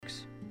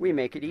We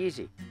make it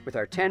easy with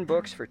our 10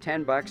 books for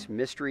 $10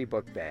 mystery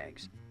book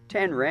bags.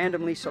 10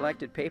 randomly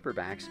selected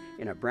paperbacks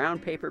in a brown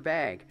paper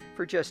bag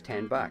for just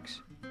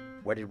 $10.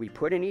 What did we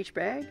put in each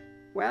bag?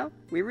 Well,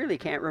 we really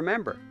can't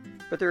remember,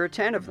 but there are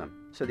 10 of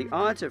them, so the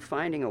odds of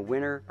finding a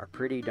winner are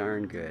pretty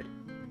darn good.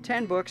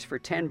 10 books for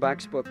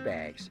 $10 book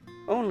bags,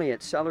 only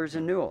at Sellers &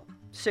 Newell,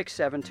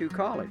 672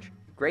 College.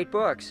 Great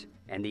books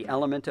and the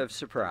element of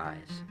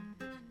surprise.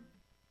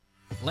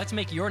 Let's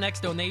make your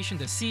next donation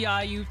to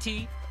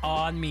CIUT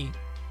on me.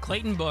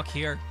 Clayton Book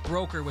here,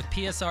 broker with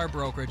PSR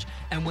Brokerage,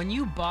 and when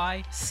you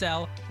buy,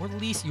 sell, or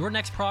lease your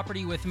next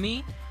property with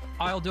me,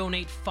 I'll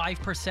donate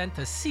 5%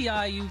 to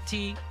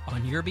CIUT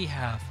on your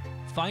behalf.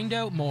 Find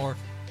out more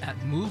at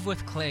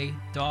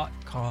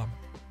movewithclay.com.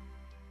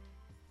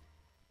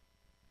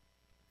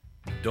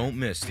 Don't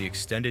miss the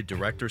extended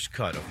director's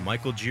cut of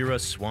Michael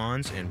Gira's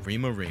Swans and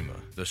Rima Rima,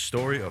 the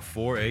story of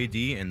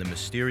 4AD and the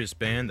mysterious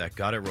band that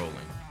got it rolling.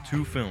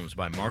 2 films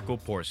by Marco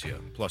Porcia,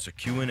 plus a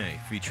Q&A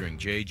featuring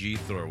J.G.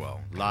 Thorwell,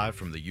 live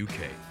from the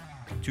UK.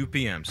 2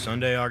 p.m.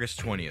 Sunday,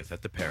 August 20th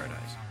at the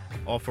Paradise.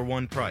 All for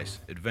one price,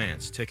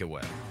 advance ticket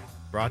web.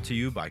 Brought to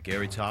you by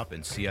Gary Topp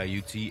and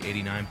CIUT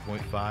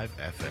 89.5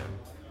 FM.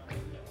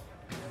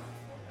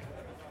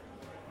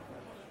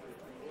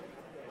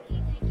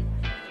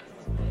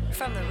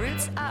 From the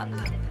roots up,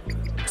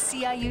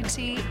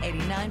 CIUT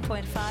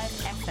 89.5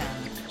 FM.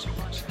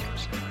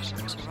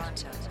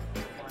 Toronto.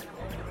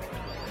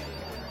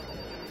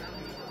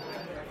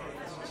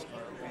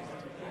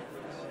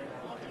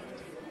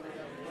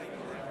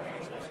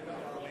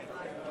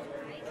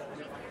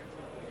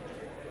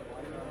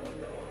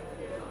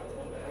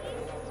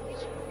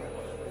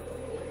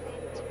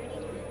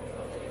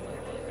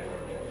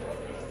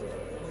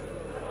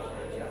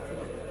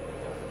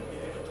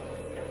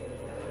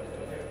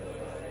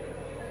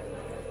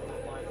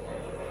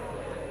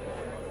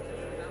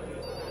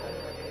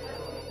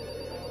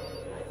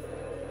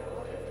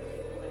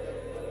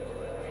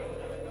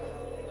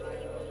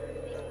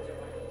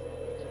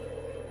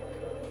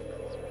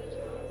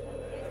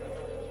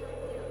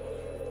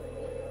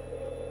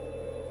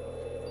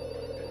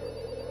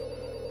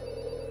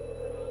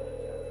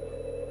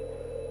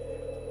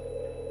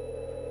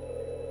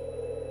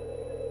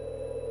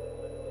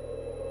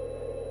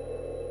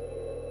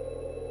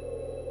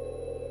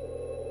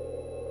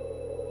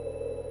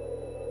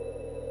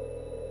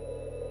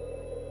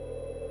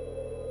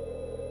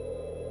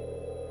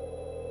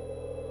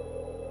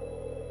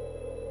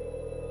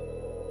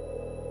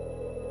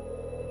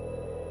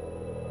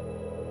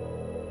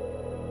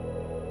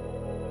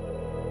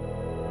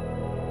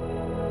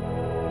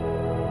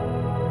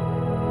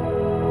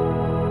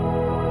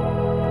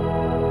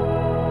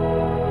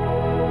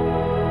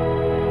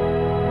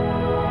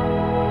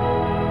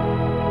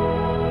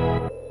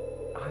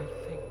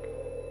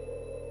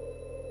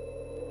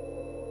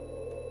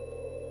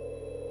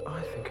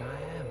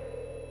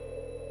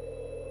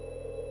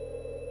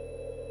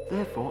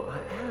 Therefore, I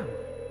am.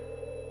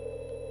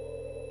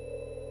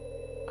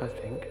 I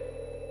think.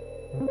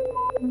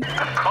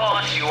 Of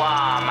course you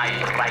are, my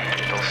bright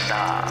little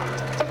star.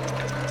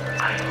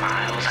 I've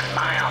miles and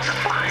miles of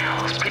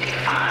files, pretty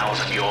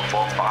files of your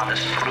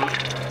forefathers' fruit.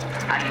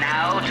 And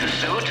now, to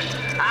suit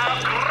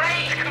our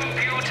great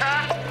computer,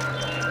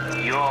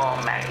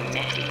 your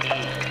magnetic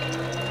ink.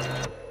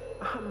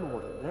 I'm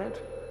more than that.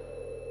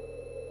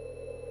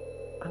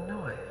 I know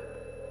I am.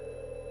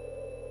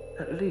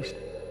 At least,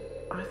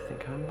 I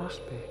think I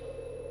must be.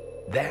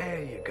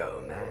 There you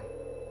go, man.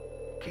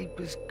 Keep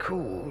as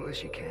cool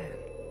as you can.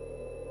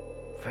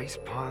 Face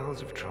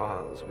piles of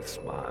trials with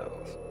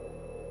smiles.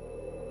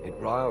 It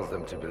riles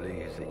them to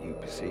believe that you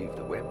perceive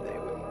the web they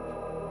weave.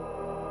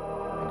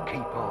 And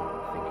keep on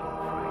thinking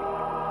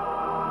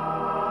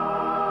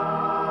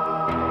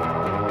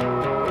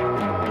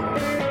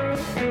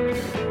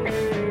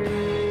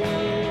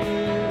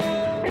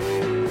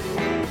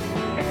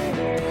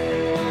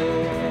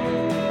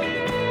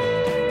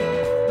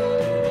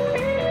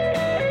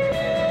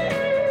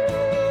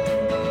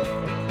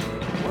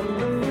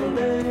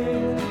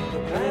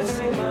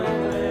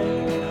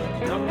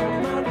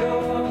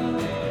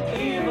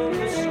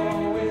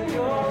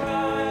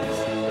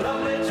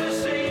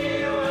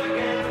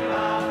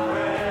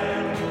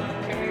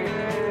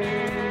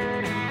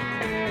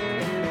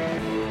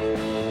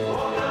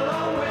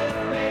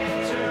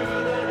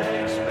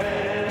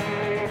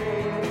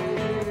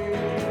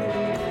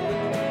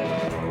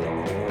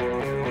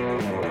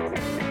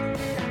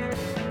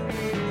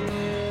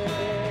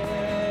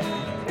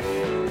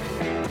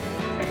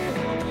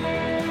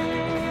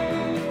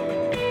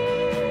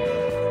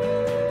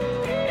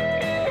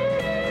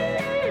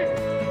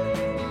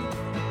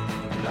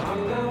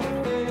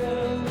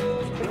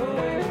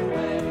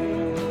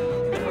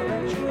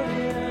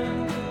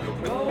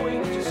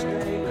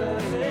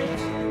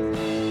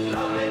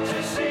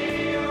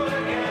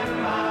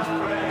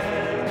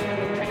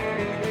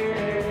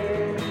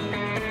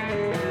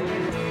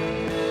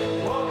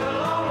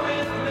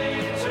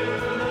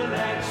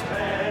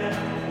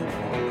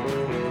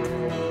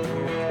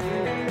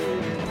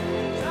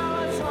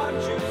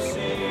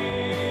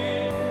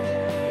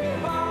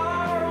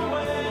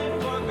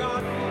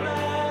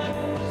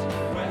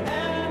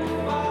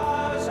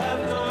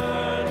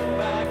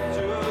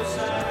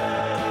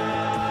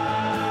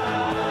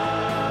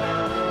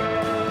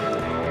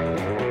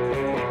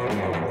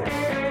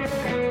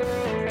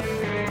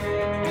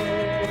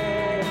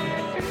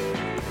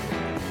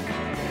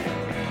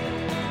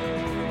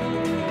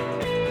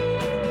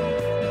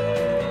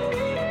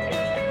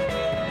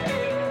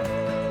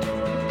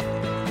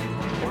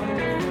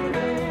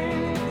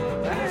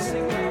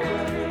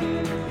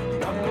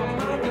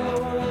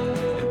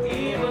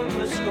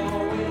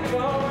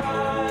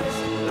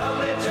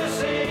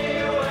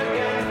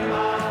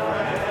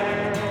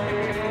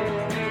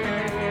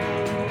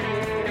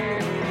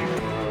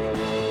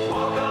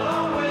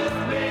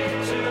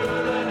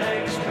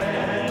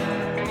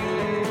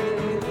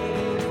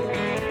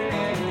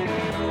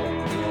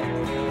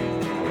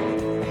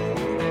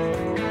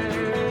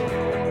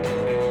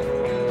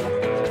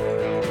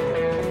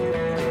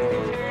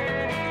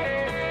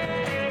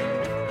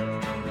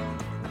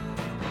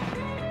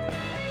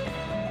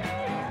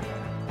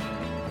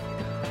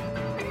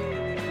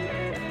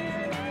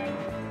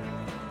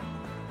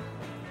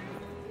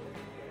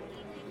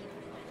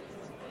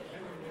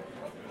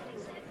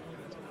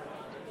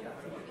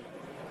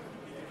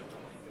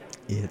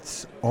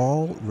It's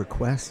All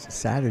Request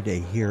Saturday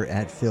here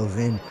at Phil's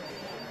Inn.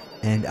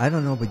 And I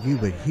don't know about you,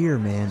 but here,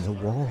 man, the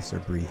walls are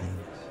breathing.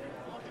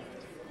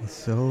 It's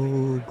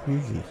so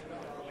groovy.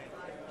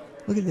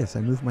 Look at this.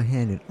 I moved my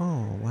hand and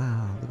oh,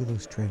 wow. Look at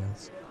those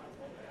trails.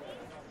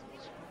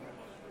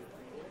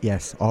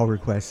 Yes, All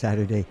Request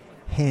Saturday,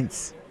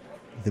 hence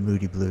the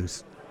Moody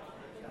Blues.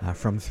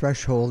 From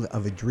Threshold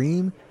of a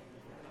Dream,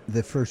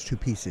 the first two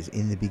pieces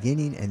in the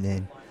beginning, and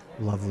then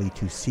Lovely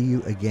to See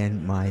You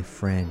Again, My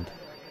Friend.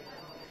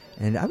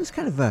 And I was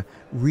kind of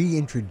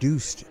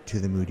reintroduced to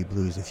the Moody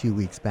Blues a few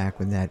weeks back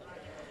when that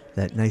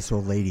nice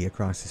old lady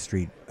across the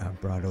street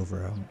brought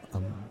over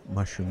a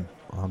mushroom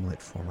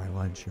omelet for my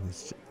lunch. It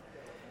was,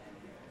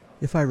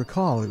 if I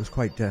recall, it was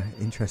quite an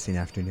interesting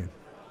afternoon.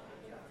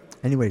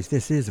 Anyways,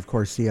 this is, of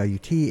course,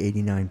 CIUT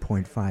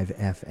 89.5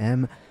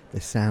 FM,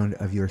 the sound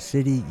of your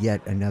city,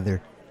 yet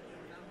another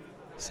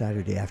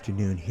Saturday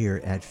afternoon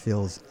here at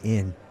Phil's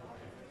Inn.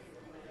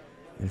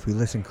 And if we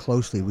listen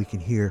closely, we can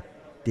hear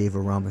Dave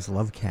Arama's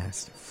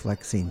Lovecast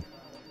flexing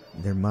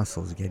their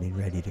muscles, getting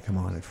ready to come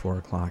on at 4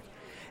 o'clock.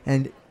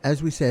 And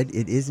as we said,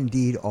 it is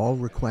indeed All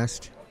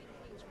Request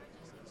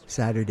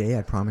Saturday.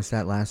 I promised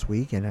that last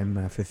week, and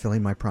I'm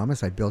fulfilling my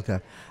promise. I built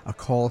a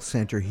call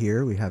center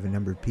here. We have a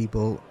number of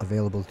people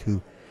available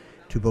to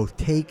both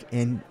take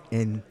and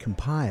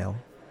compile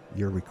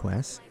your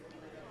requests.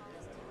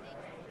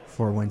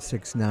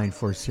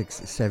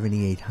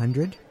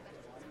 416-946-7800.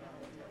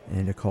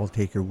 And a call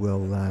taker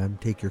will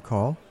take your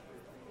call.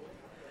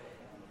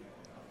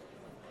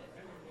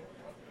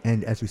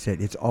 And as we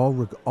said, it's all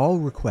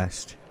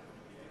request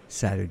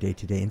Saturday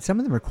today. And some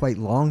of them are quite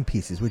long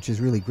pieces, which is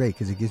really great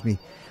because it gives me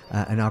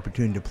an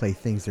opportunity to play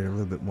things that are a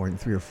little bit more than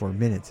 3 or 4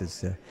 minutes.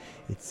 It's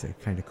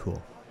kind of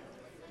cool.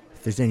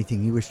 If there's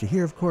anything you wish to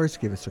hear, of course,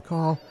 give us a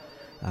call.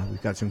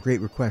 We've got some great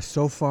requests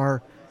so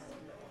far.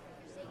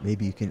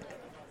 Maybe you can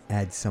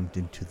add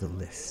something to the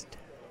list.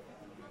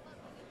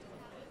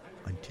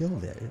 Until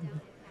then,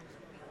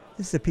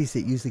 this is a piece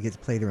that usually gets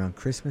played around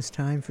Christmas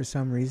time for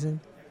some reason.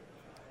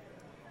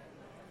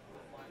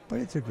 But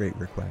it's a great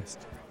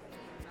request.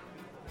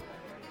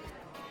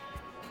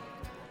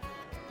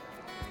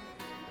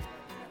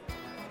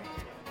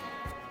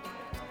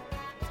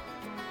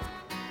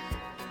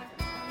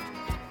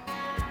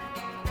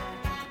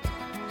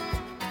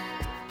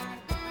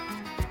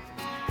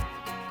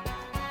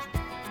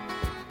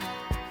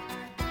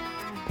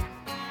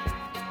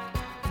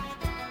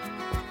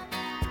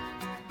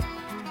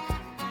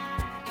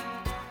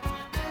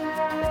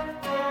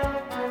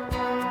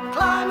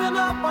 Climbing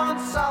up on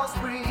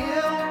Salisbury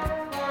Hill,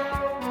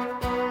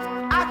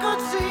 I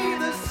could see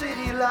the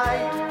city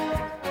light.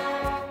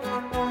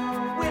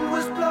 Wind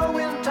was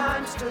blowing,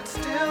 time stood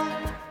still.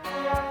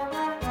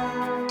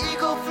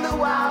 Eagle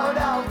flew out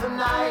of the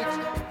night.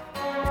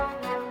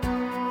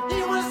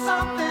 He was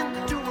something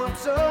to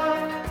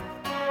observe.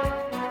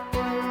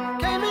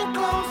 Came in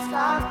close,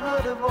 I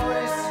heard a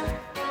voice,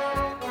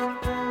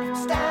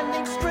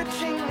 standing,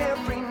 stretching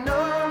every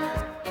nerve.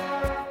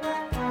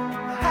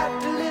 I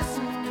had to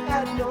listen,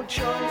 had no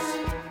choice.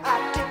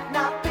 I did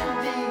not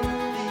believe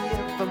the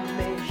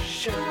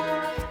information,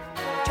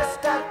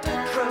 just had to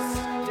trust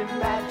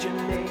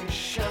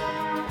imagination.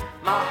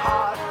 My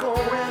heart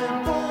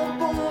going boom,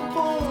 boom,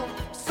 boom.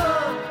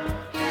 Son,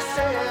 he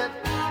said,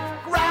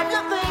 grab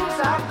your things,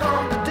 I've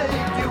come to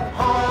take you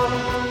home.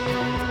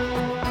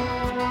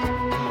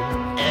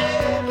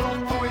 Eh,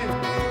 don't fool you.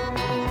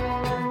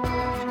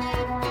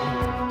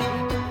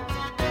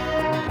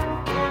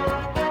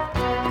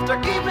 To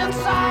keep in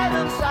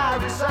silence, I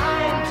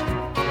resigned.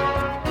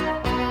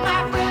 My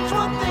friends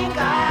would think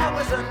I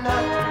was a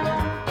nut,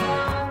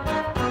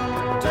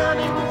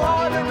 turning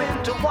water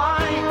into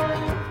wine.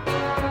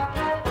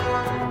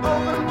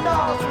 Open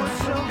doors would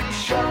soon be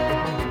shut.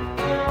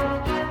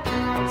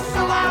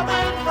 So I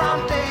went from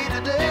day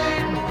to day.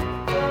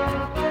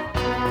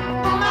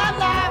 But my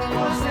life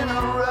was in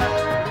a rut,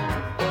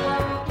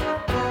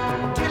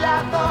 till I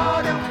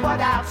thought of what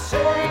I'd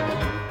say,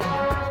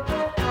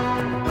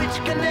 which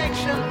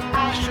connection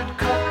I should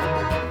cut.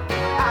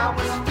 I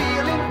was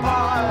feeling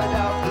part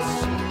of the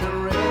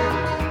scenery.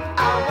 I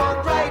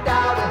walked right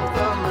out of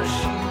the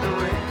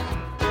machinery.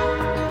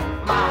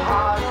 My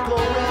heart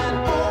going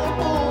boom,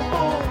 boom,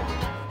 boom.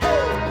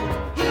 Hey,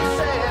 he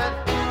said,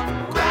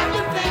 grab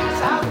your things,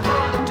 I'll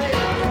come to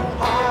take you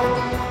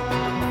home.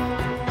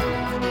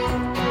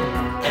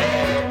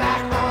 Hey,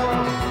 back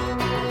home.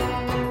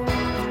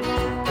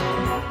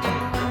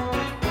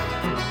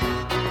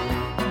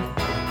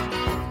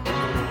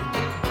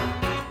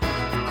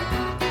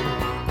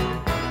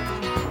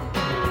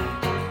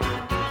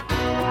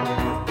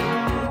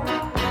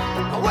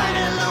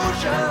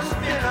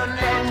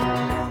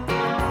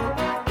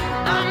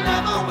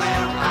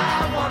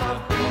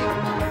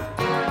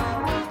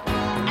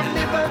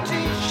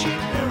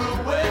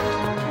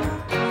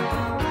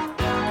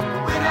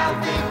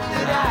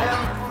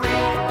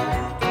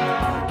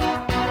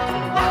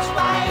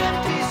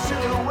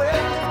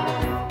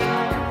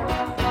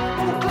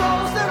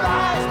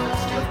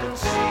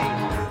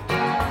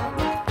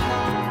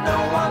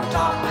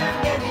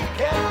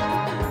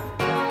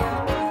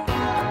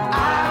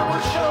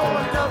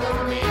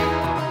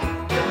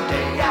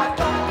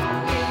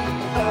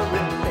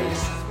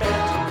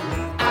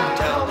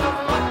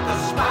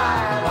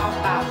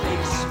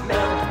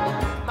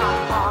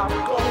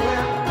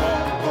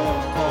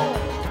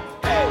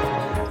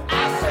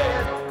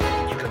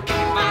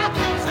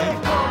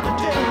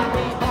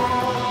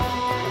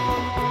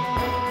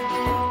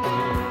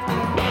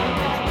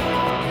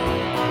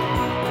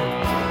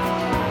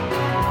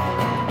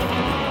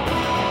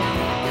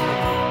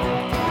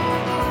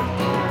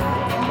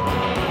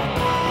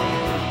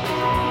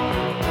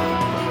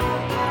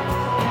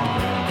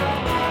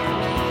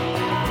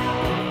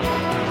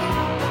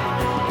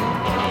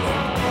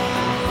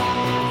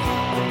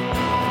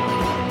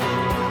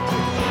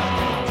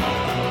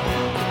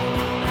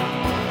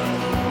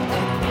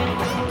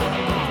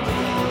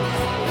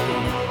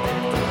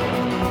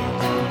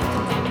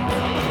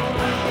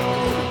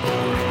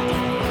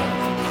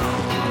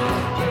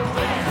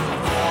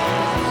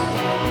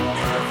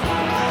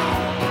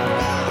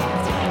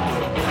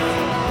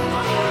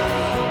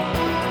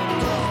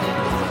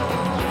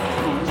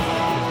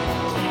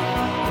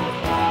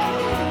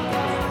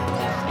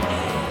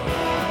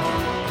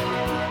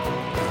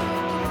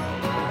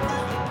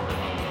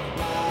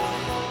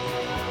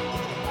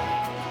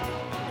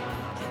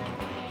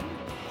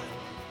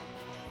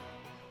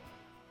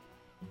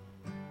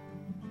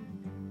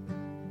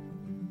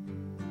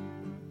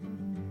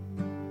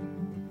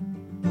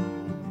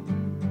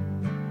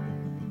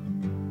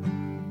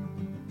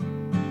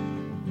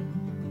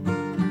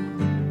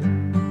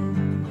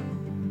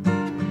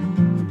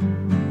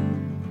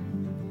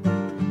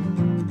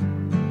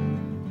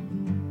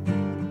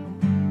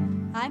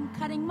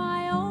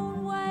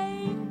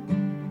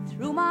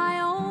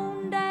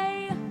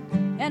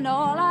 and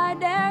all I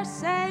dare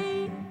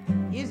say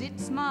is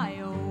it's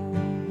my own.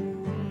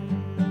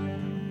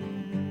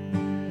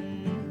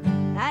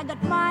 I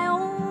got my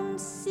own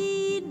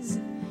seeds,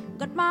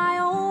 got my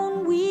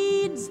own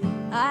weeds,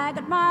 I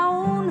got my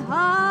own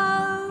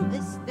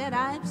harvest that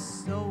I've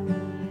sown.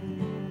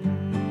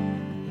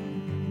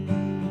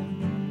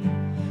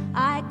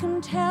 I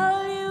can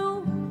tell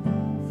you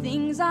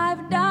things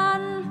I've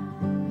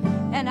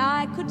done, and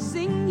I could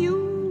sing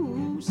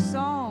you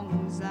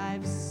songs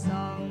I've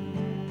sung.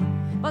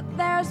 But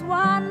there's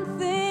one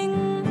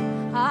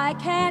thing I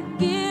can't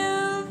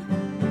give,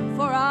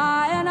 for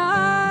I and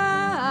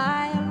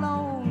I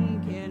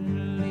alone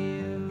can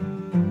live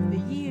the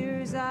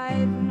years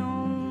I've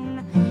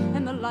known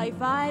and the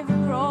life I've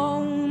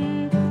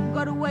grown.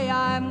 Got a way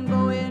I'm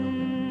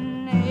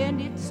going, and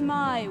it's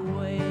my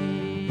way.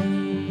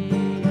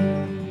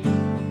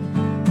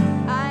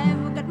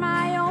 I've got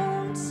my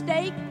own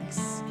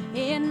stakes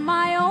in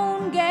my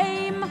own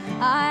game.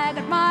 I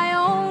got my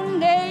own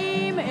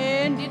name,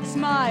 and it's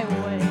my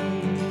way.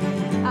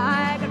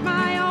 I got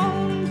my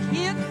own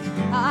kith,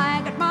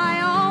 I got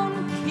my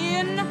own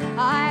kin,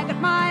 I got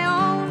my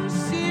own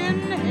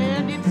sin,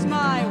 and it's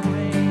my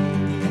way.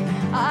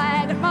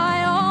 I got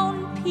my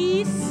own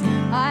peace,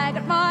 I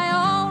got my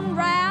own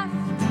wrath,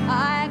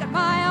 I got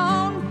my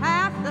own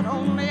path that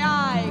only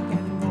I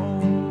can go.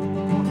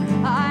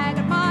 I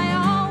got my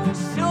own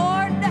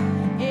sword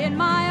in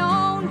my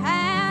own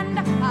hand,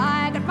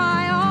 I got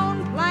my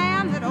own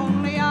plan that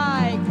only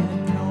I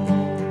can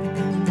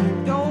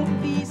know.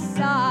 Don't be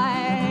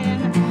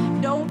sighing,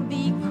 don't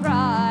be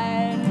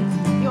crying,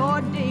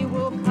 your day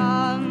will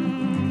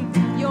come,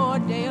 your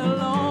day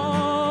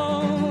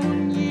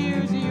alone.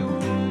 Years you'll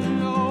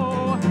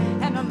know,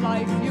 and a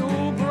life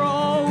you'll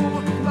grow,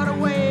 got a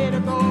way to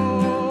go,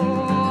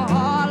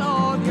 all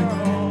of your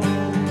own.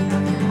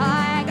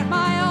 I got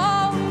my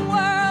own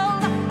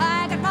world,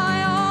 I got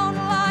my own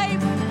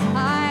life,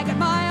 I got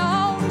my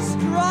own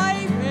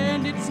strife,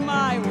 and it's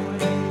my way.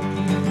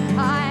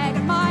 I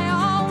got my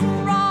own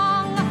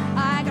wrong,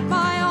 I got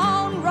my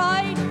own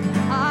right,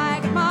 I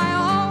got my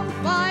own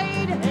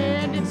fight,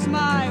 and it's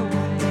my way.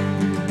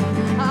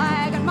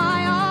 I got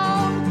my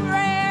own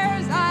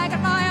prayers, I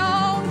got my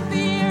own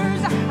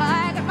fears,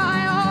 I got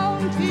my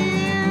own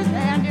tears,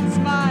 and it's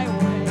my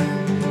way.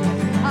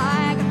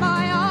 I got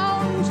my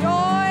own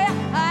joy,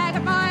 I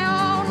got my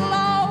own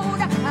load,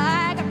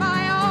 I got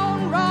my own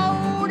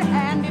road,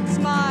 and it's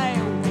my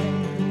way.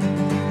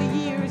 The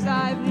years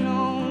I've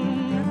known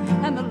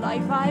and the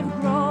life I've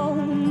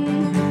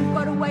grown,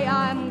 but a way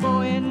I'm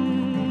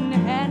going,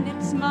 and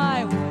it's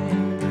my way.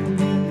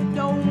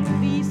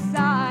 Don't be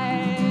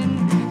sighing,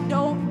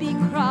 don't be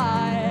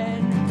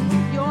crying,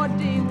 your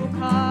day will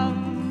come,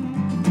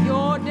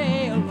 your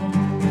day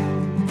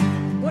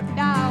alone. Put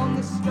down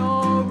the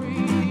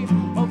story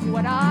of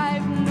what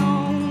I've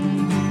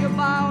known, you're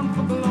bound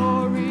for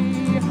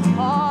glory,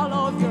 all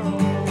of your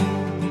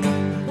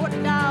own. Put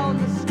down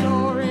the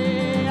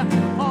story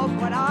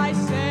of what I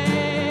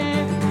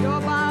say,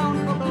 you're bound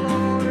for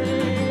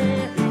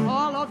glory,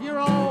 all of your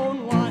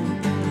own one.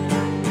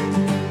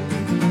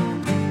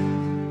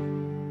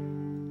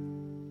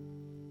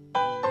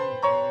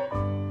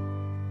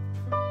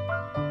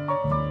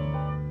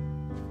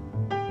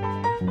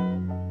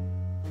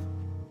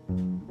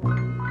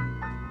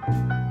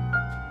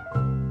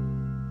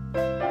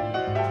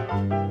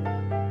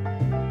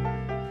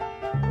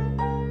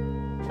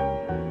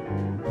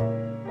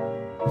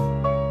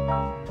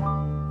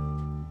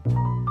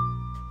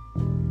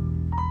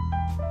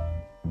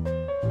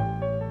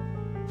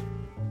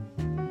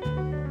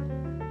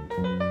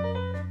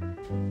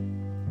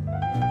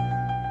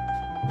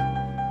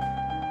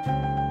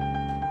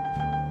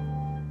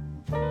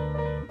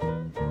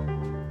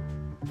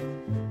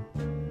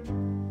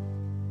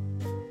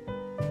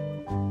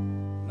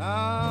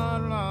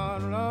 Lord,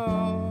 Lord,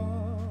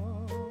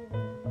 Lord.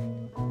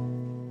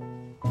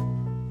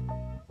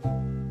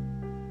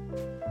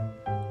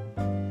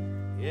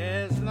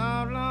 Yes,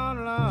 Lord, Lord,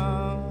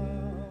 Lord.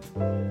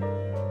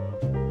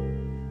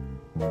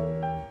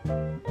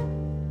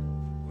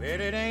 Well,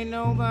 it ain't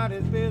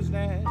nobody's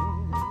business.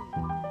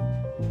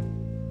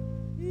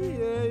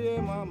 Yeah,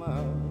 yeah,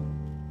 mama,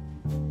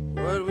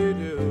 what we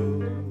do.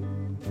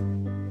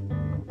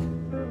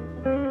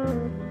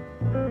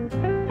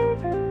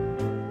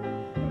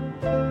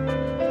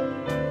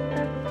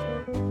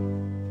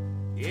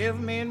 If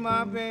me and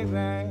my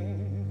baby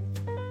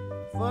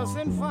fuss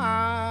and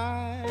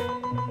fight,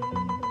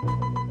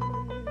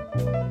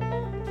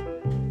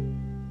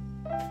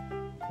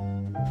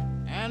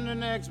 and the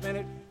next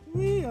minute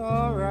we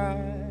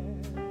alright.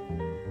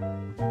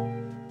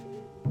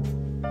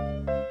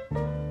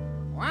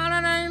 Well,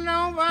 it ain't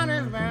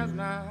nobody's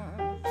business.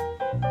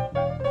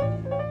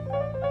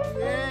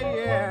 Yeah,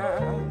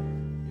 yeah,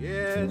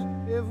 yes,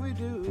 if we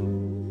do.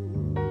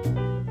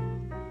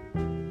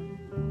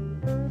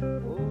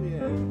 Oh,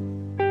 yeah.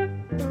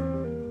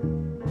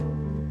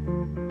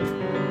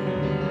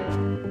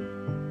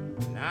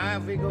 Now,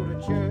 if we go to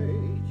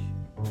church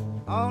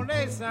all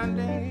day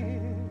Sunday,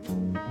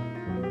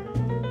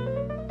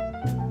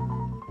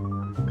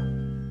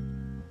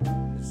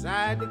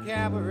 beside the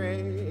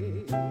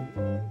cabaret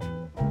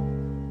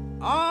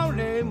all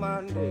day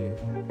Monday.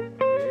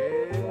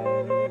 Yeah.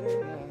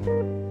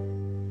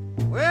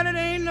 Well, it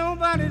ain't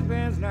nobody's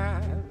business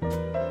now.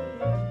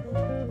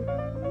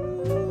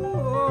 Ooh,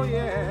 oh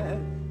yeah,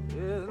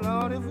 yes,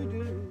 Lord, if we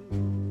do.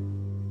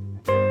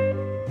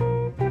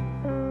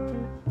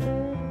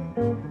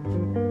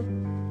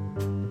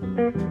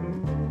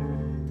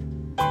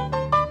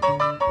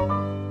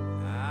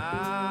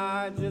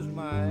 I just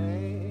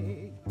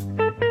might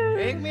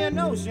take me a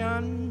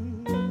notion.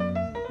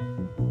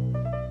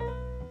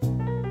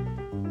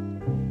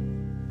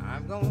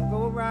 I'm gonna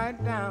go right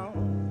down,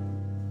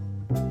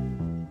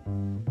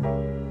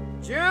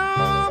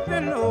 jump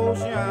in the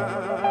ocean.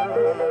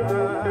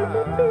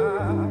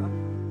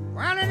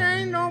 Well, it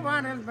ain't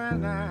nobody's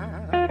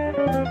business.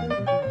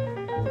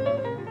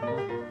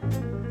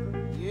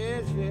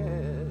 Yes,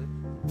 yes,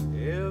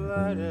 if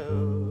I do.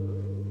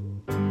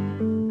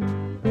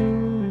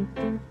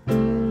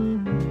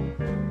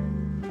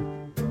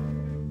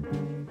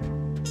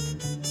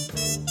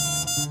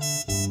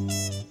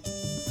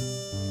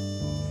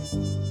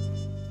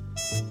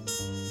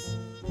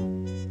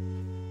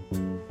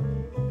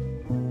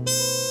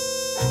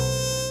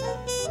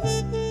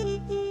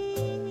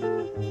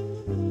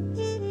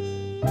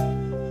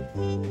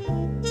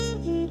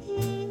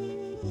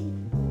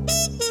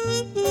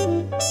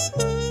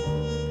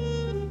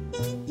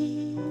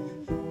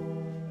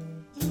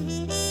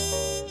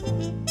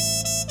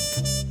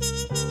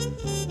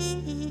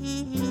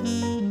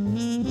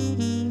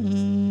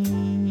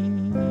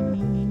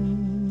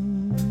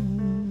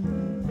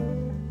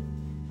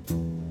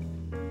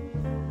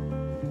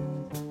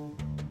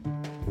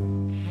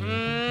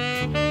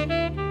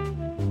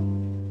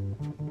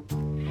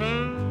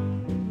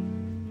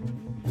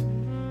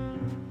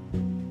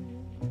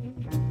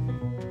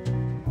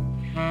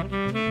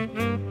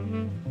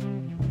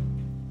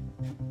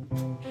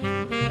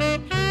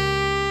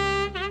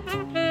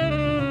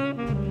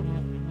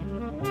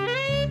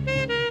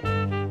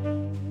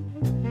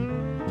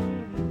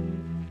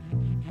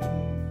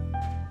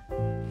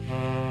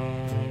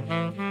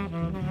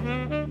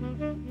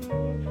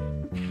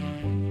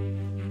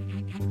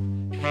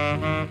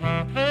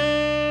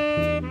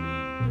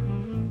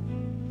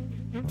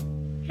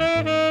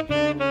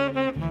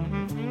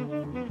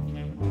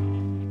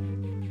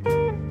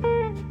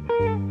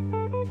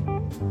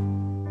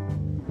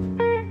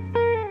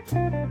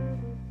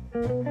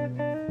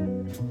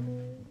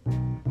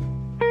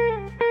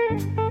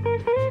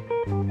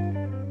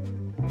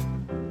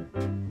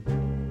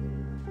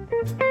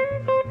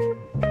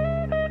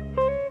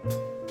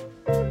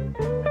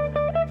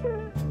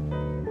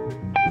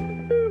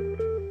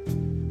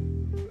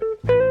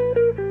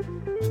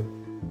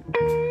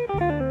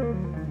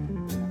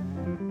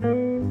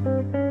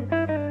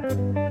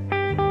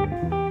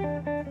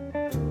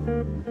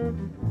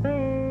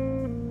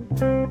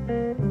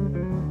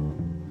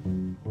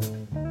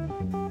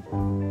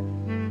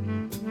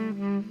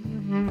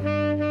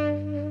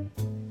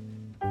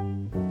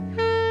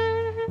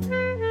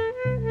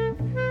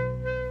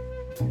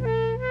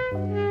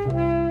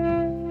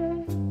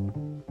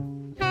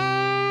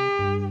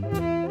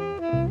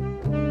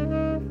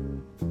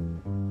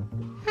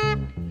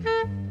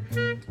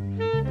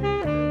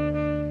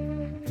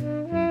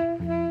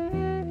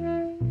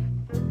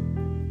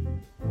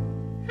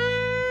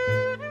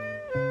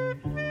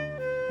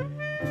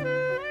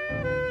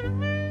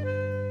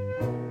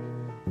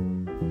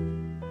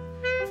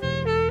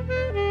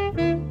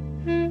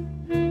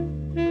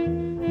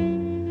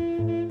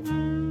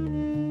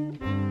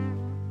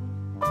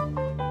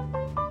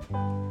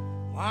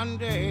 One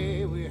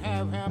day we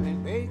have ham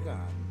and bacon.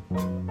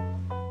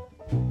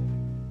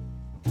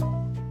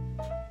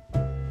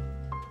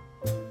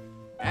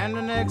 And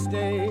the next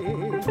day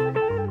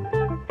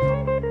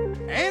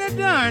ain't a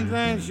darn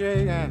thing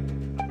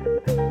shaking.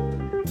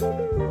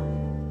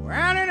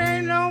 Well, it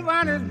ain't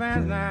nobody's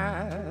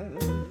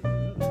business.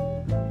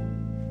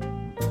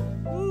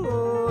 Ooh,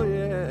 oh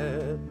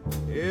yeah,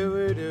 here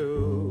we do.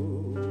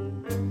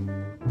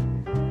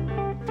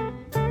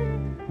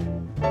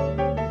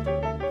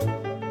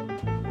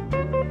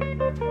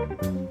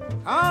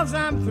 Cause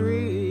I'm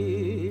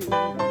three.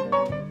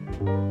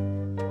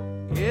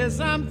 Yes,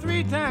 I'm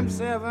 3 times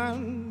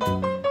 7.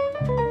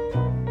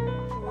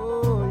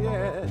 Oh,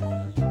 yes.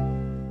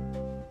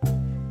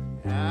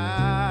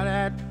 Ah,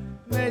 that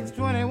makes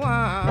 21.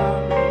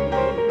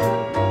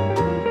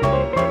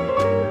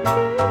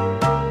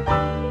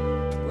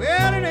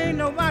 Well, it ain't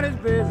nobody's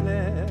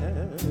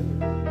business.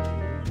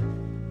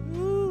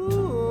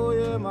 Ooh,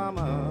 yeah,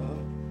 mama,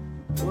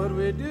 what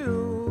we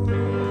do?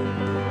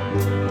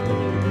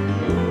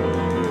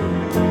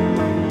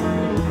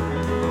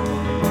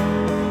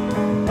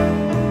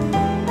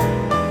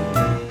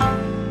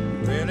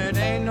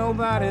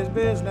 Nobody's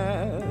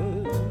business.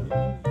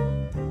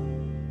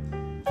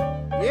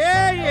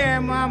 Yeah, yeah,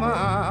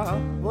 mama,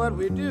 what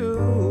we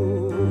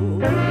do?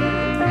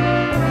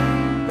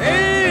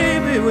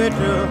 Baby with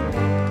the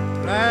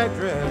black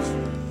dress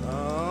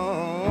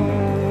on.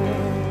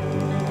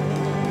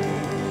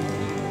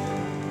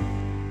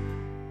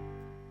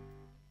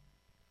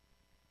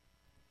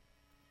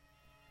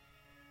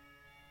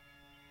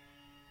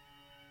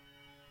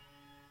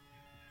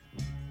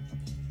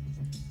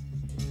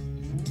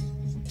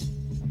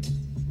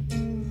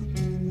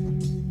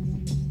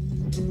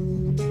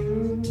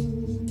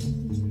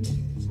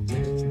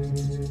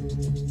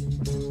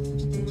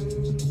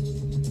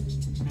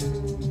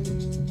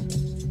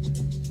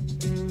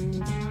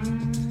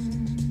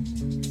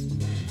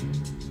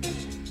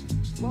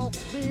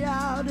 walk me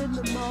out in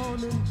the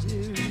morning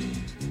dew,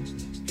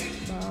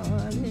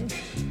 honey.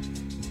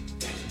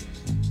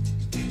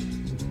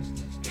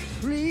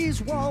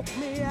 Please walk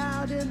me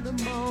out in the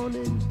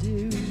morning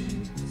dew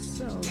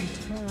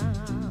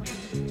sometime.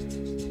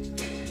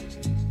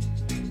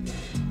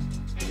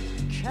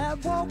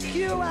 Can't walk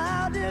you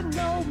out in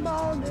no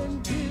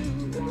morning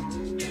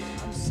dew.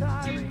 I'm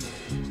sorry,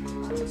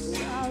 I'm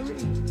sorry.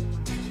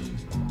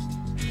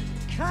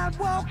 Can't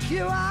walk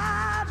you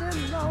out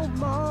in no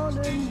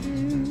morning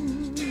dew.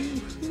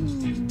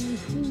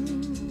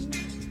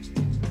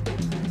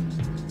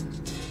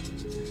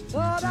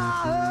 But I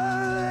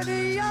heard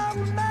a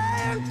young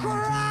man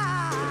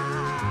crying.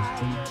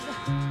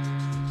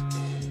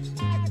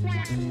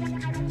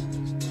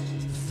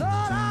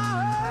 Thought I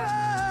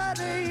heard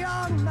a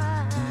young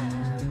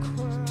man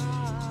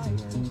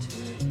crying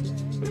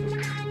today.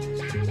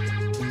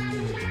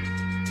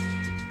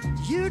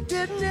 You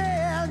didn't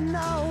hear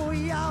no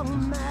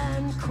young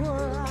man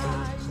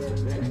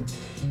crying.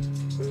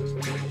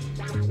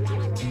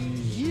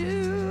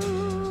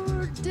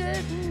 You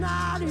did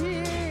not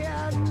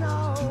hear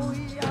no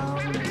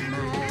young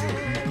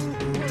man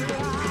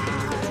crying.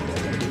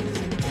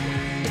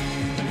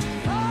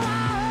 Oh, I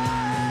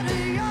heard a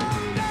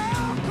young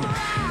girl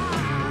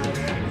crying.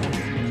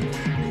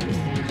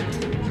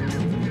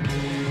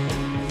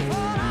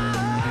 Oh, I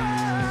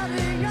heard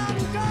a young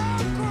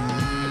girl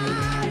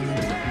crying.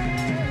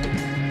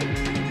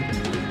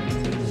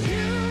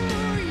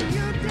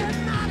 You did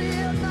not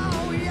hear no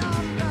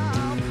young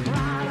girl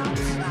crying. I'm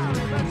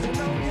sorry, but you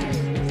know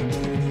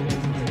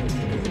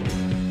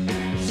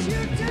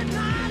you did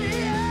not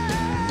hear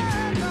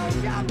no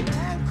young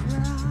man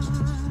crying.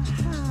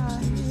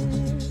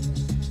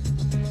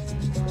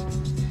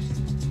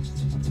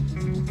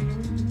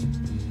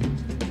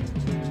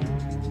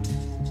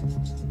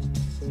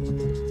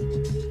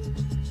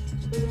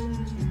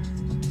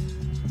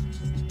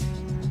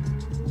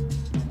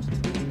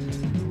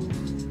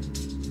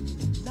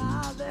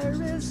 Now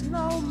there is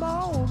no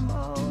more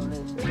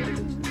morning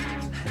dew.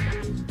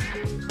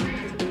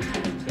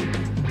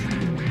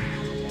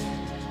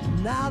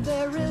 Now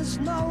there is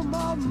no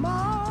more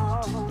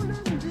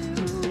morning dew.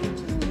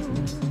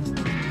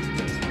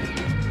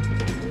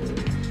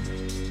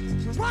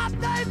 What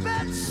they've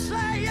been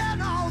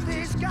saying all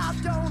these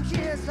goddamn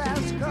years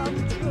has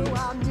come true.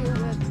 I knew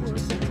it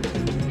would.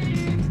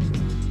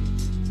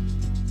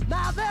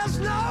 Now there's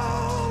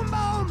no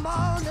more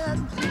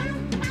morning dew.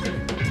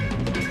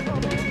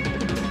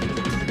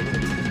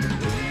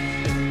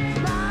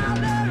 Now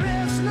there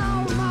is no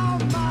more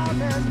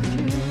morning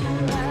dew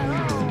at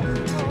all.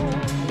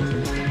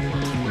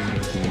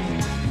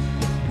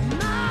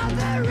 Now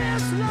there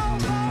is no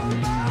more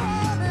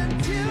morning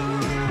dew.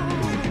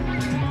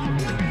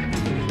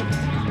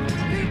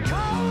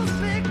 Because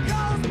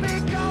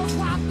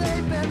what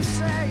they've been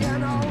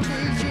saying all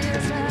these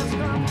years has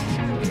come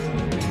true.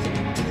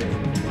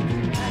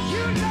 And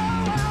you know,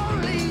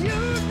 only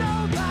you know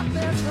that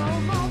there's no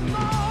more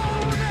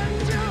morning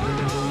dew.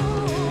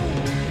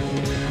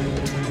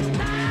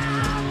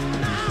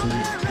 Now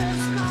there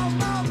is no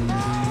more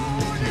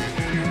morning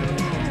dew.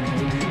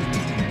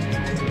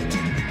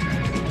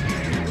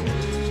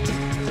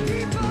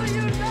 People,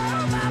 you know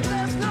that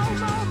there's no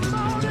more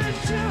morning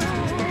dew.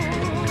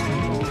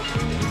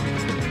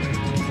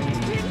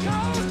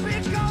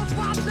 Because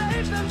what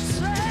they've been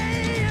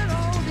saying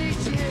all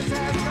these years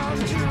has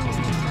come true.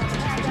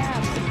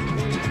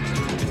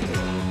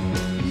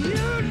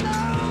 You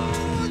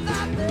know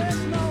that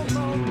there's no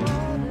more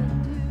morning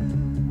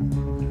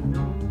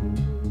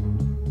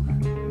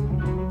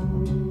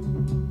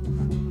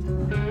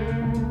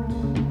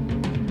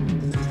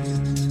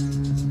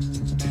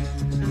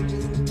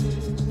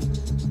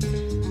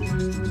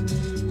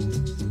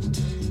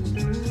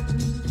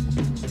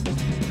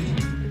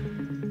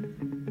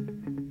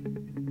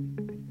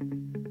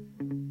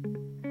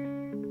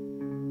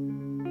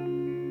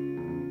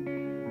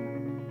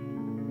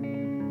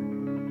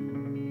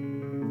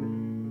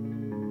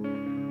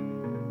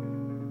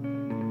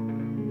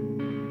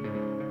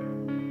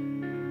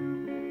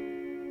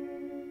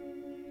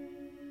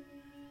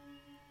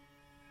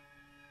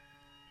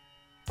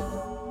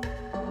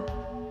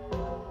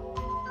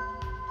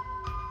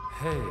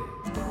Hey,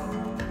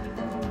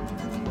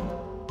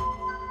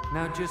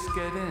 now just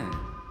get in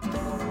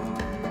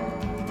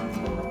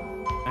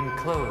and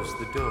close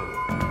the door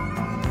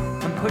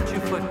and put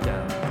your foot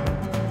down.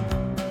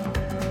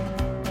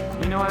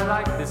 You know, I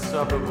like this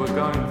suburb we're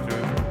going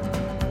through.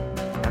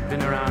 I've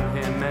been around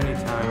here many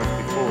times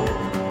before.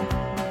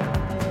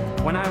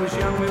 When I was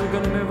young, we were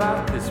going to move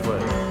out this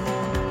way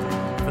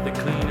for the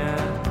clean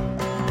air,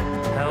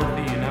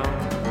 healthy, you know,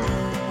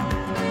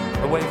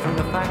 away from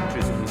the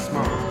factories and the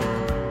smoke.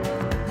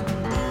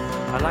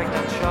 I like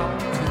that shop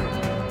too.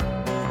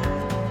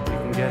 You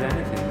can get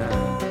anything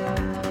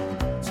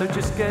there. So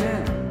just get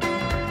in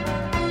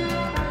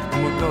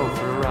and we'll go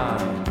for a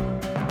ride.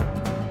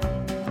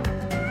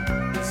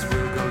 Yes,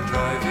 we'll go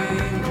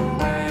driving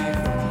away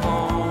from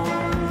home,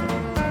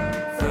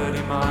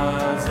 30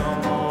 miles or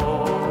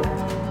more.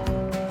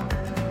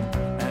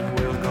 And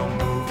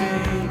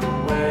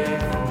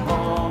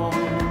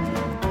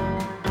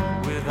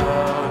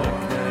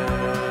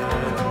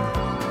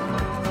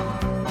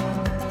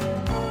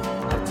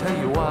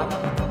up.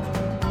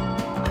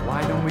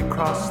 Why don't we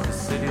cross the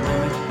city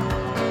limit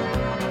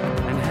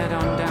and head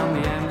on down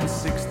the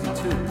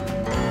M62?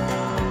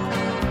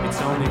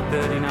 It's only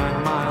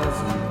 39 miles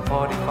and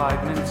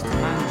 45 minutes to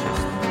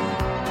Manchester,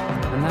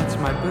 and that's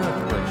my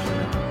birthplace, you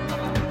know.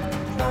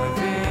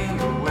 Driving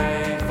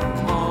away from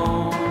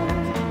home,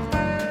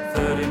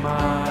 30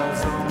 miles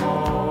or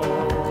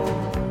more,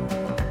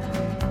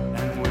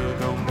 and we'll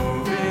go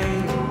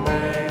moving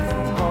away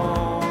from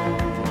home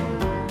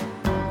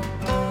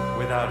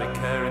without a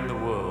care in the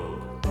world.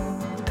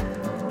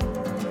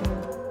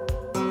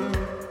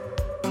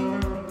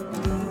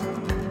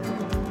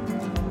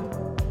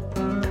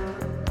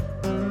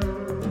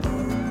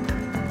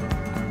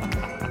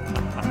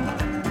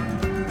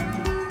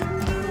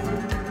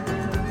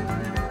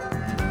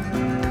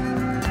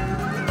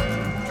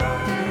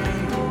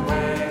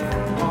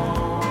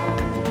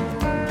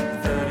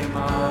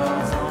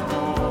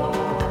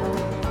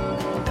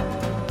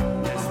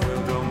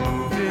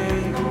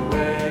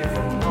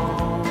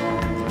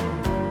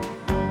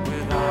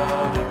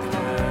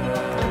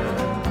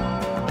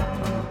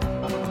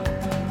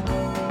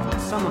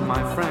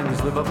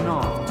 Live up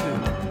north too.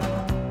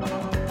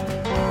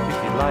 If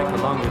you'd like a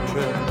longer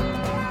trip,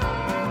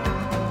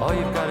 all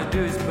you've got to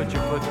do is put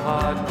your foot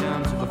hard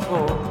down to the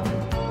floor,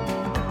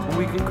 and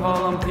we can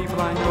call on people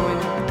I know in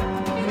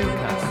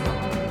Newcastle,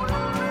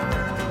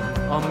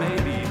 or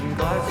maybe even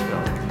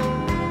Glasgow.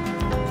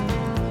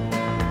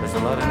 There's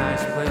a lot of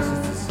nice places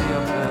to see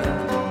up there,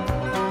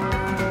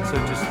 so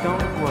just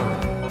don't worry.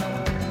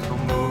 I'm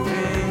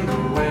moving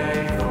away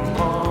from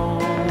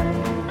home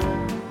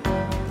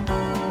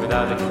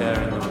without a care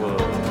in the world.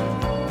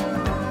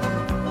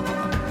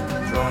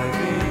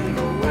 Driving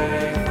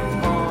away from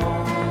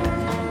home,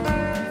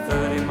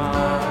 30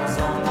 miles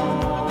or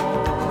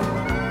more.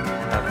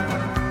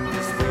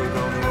 Yes, we'll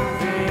go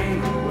moving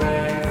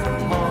away from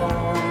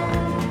home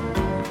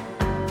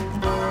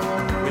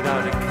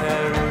without a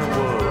care in the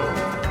world.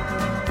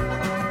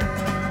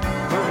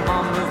 Move 'em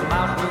on, move 'em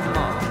out, move 'em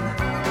on.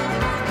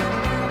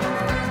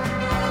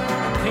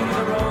 King of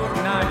the road,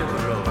 knight of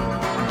the road.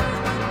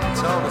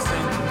 It's all the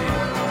same to me.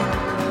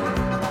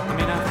 I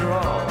mean, after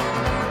all,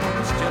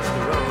 it's just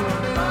a road.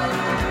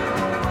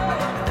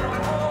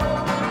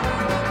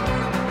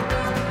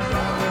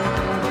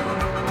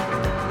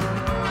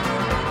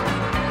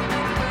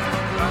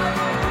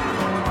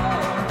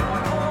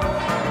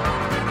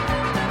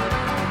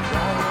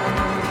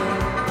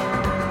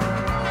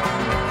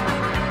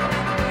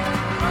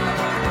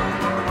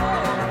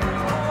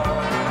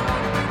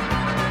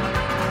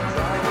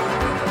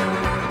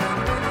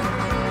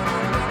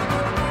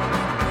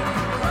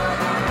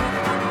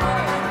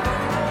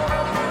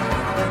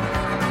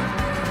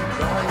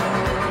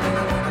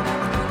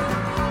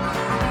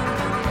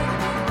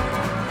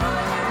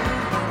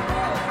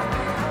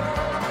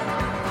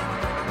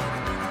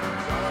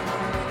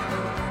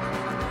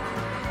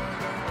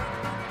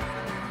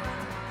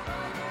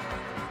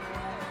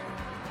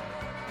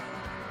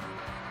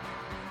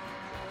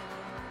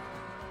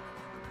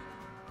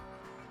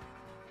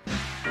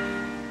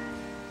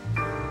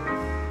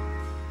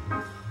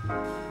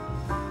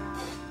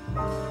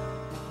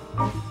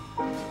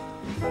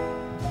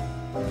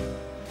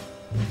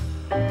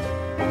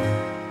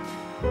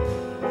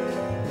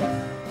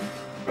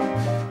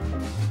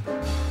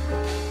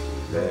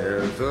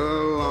 There's a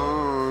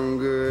long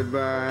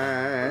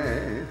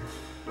goodbye,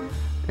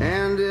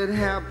 and it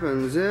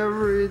happens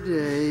every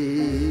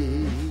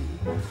day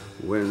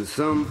when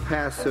some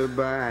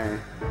passerby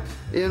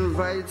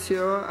invites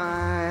your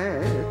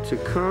eye to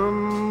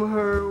come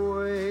her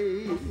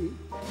way.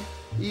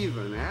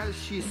 Even as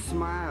she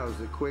smiles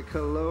a quick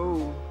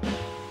hello,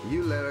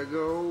 you let her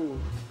go,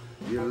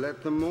 you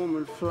let the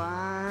moment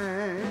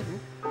fly.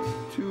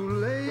 Too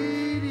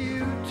late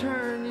you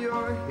turn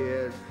your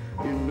head,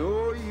 you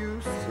know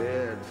you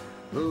said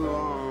the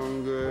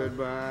long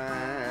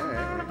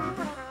goodbye.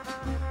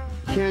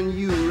 Can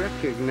you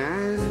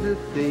recognize the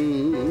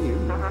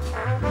theme?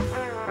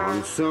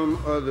 On some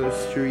other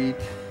street,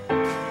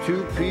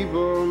 two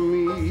people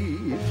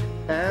meet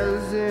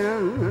as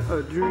in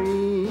a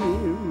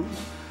dream,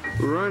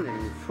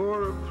 running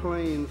for a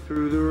plane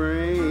through the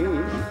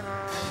rain.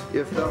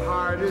 If the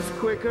heart is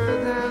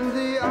quicker than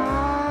the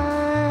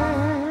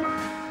eye,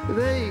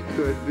 they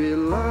could be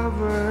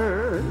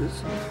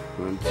lovers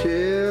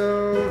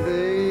until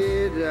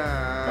they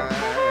die.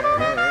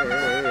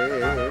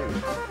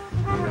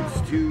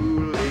 It's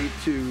too late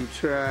to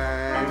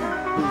try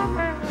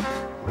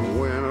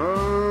when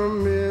a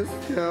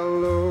missed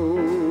hello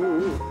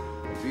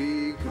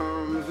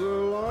becomes a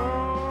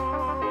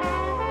long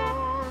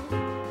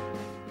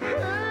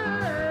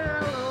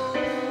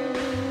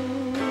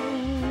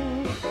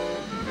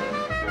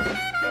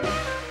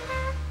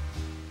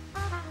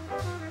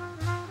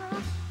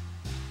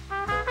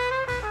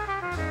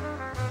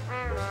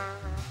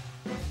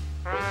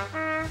hello.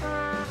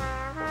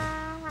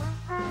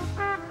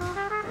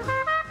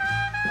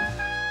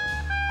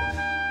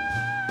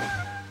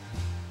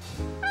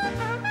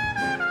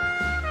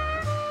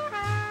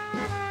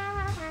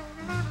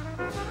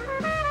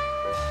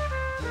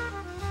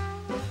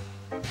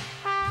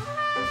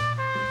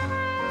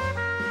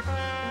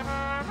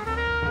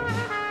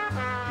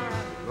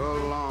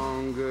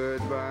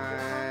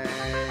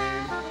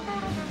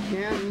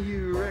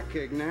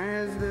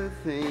 recognize the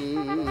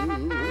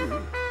thing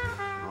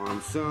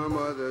on some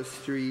other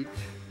street.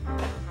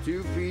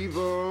 Two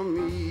people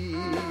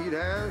meet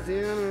as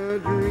in a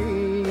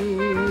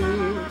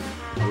dream,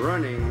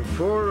 running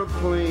for a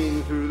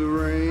plane through the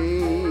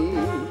rain.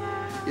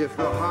 If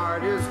the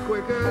heart is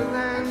quicker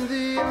than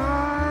the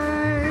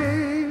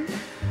eye,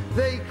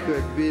 they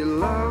could be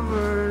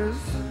lovers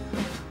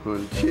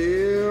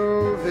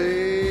until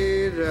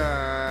they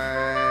die.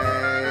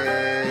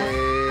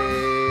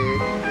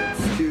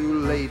 It's too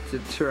late to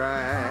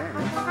try.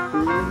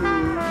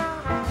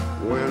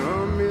 When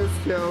a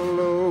missed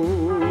hello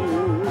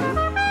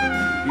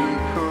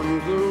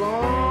becomes a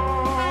long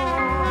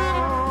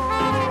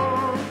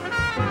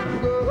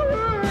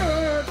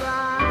goodbye.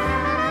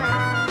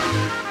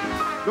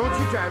 Don't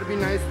you try to be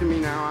nice to me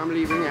now. I'm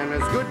leaving and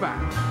it's goodbye.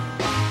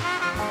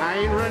 I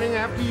ain't running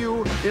after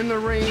you in the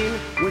rain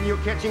when you're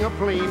catching a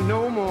plane.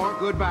 No more.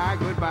 Goodbye,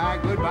 goodbye,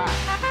 goodbye.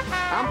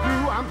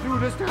 I'm through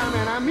this time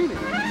and I mean it.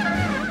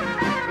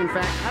 In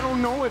fact, I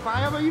don't know if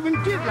I ever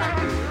even did like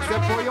you,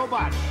 except for your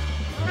body.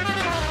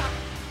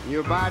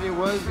 Your body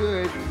was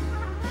good.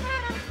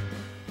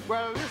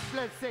 Well,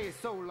 let's say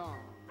so long.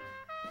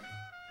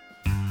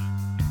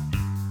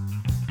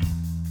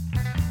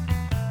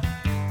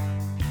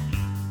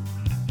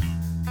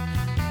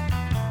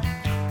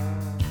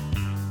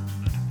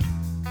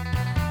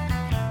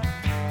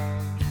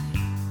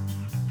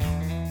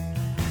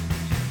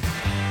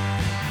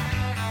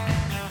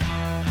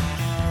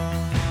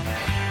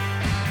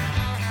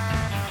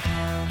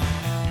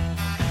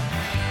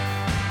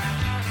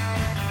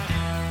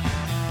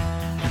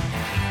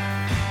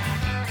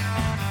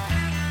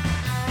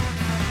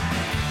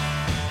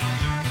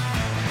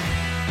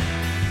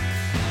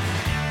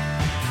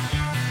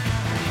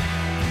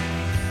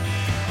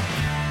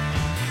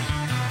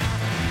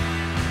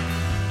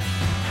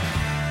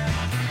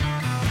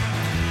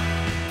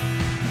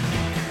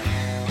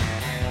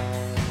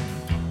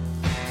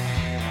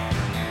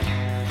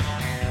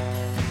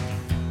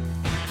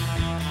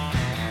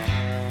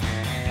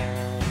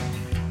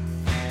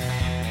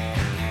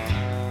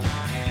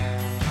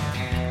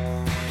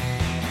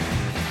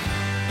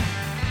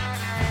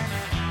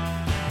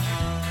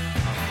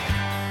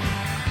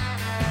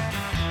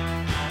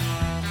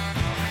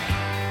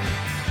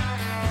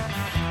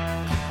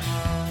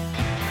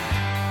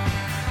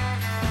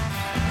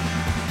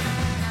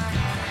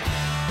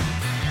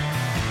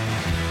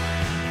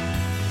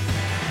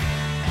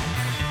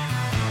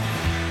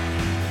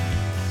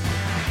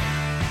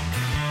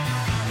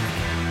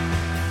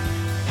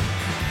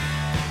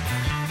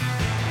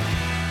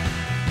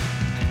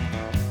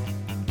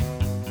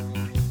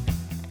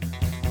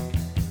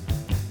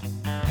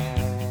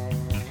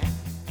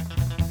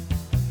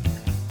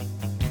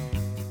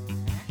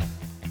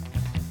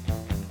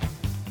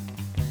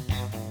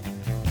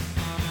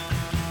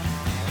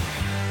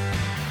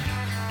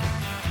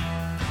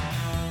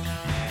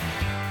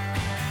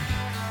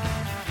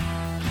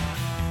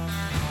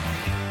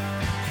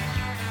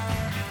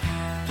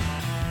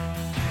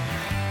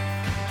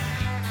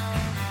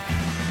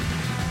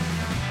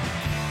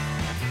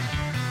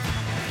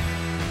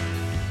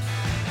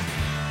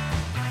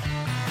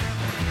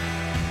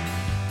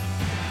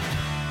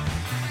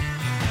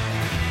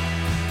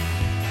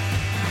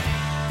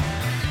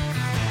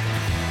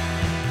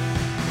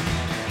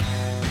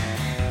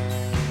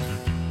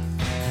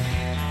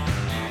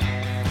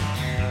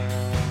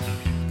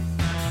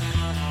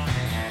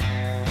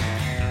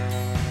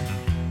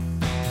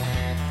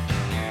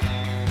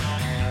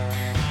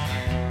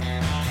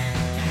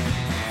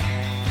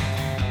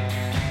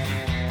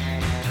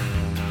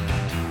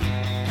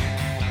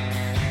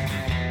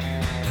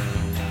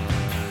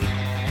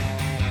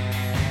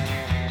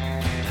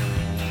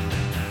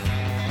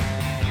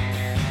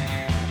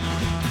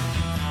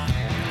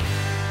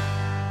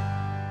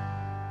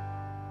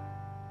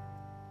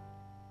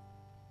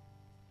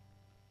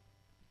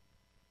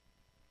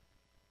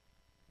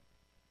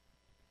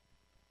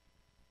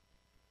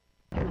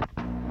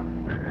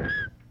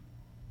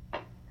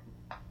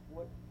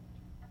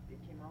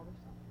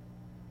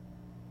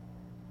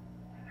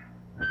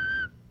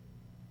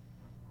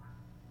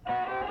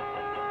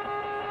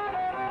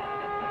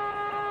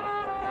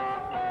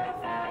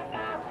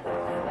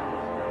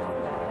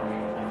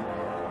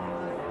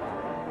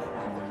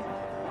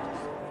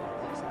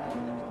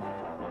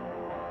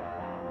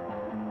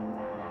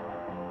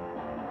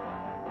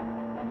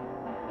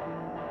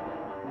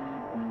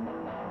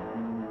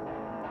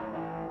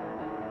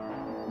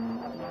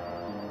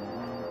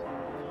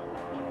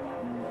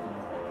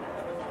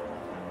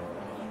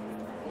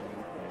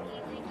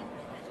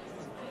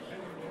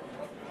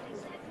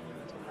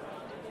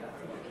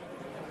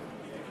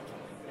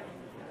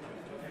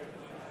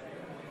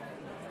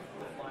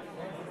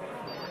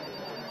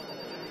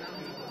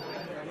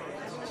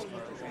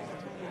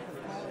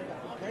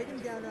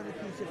 down on a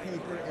piece of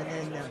paper and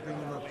then bring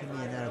them up to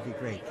me, and that'll be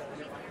great.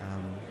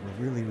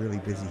 We're really, really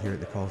busy here at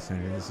the call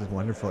center. This is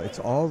wonderful. It's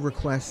all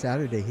Request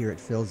Saturday here at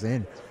Phil's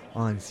Inn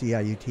on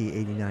CIUT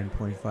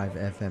 89.5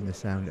 FM, the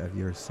sound of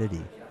your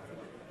city.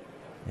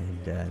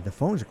 And the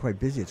phones are quite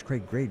busy. It's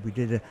quite great. We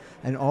did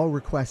an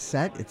all-request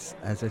set. It's,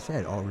 as I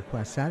said,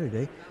 all-request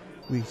Saturday.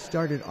 We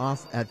started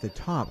off at the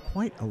top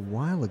quite a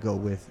while ago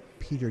with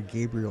Peter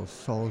Gabriel's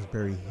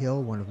Salisbury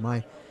Hill, one of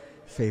my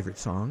favorite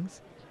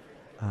songs.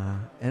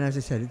 And as I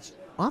said, it's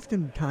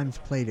oftentimes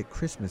played at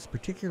Christmas,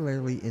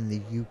 particularly in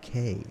the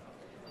UK.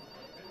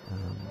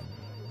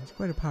 It's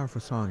quite a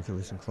powerful song if you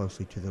listen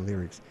closely to the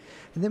lyrics.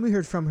 And then we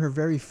heard from her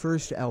very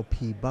first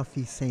LP,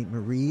 Buffy St.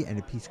 Marie, and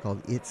a piece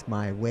called It's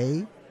My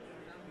Way.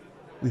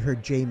 We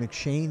heard Jay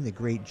McShane, the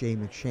great Jay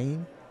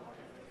McShane,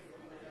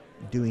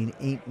 doing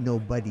Ain't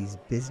Nobody's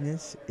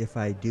Business If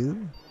I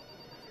Do.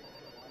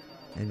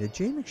 And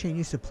Jay McShane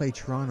used to play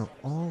Toronto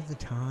all the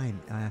time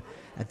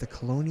at the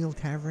Colonial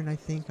Tavern, I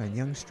think, on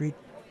Yonge Street.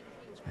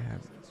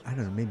 I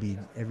don't know, maybe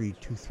every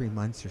 2-3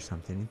 months or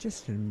something. And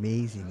just an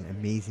amazing,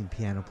 amazing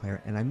piano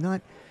player. And I'm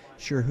not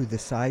sure who the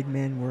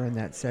sidemen were in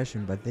that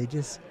session, but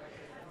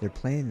they're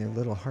playing their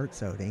little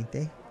hearts out, ain't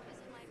they?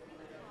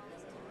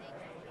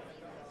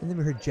 And then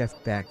we heard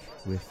Jeff Beck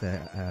with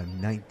a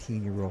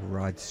 19-year-old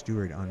Rod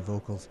Stewart on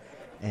vocals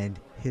and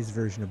his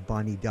version of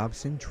Bonnie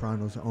Dobson,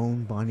 Toronto's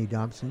own Bonnie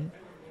Dobson,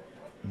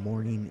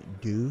 Morning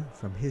Dew,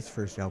 from his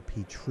first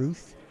LP,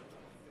 Truth.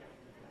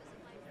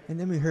 And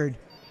then we heard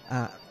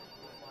a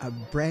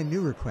brand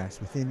new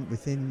request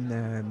within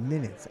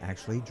minutes,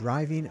 actually,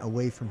 Driving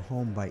Away from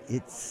Home by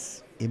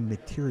It's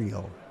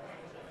Immaterial,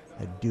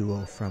 a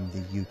duo from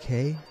the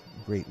UK.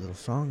 Great little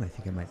song. I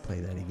think I might play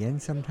that again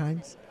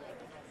sometimes.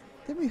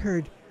 Then we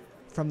heard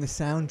from the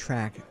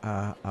soundtrack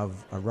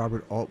of a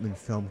Robert Altman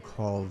film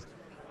called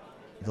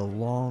The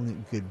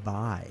Long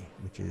Goodbye,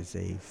 which is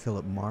a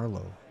Philip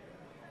Marlowe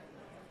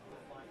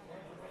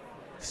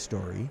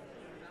story,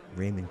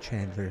 Raymond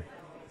Chandler,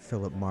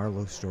 Philip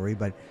Marlowe story,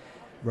 but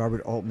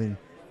Robert Altman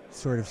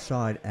sort of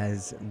saw it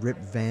as Rip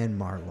Van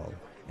Marlowe,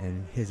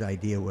 and his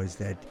idea was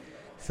that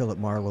Philip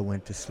Marlowe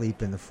went to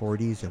sleep in the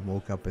 40s and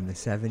woke up in the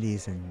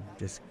 70s and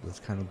just was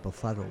kind of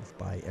befuddled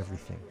by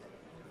everything.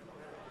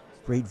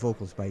 Great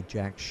vocals by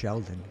Jack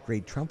Sheldon,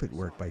 great trumpet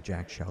work by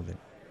Jack Sheldon,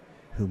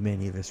 who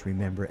many of us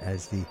remember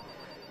as the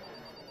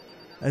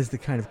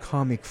kind of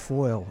comic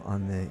foil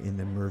in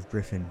the Merv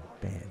Griffin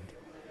band,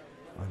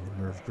 on the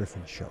Merv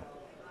Griffin show.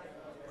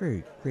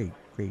 Great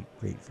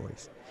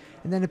voice.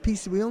 And then a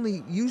piece that we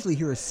only usually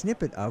hear a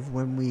snippet of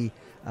when we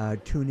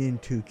tune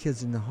into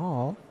Kids in the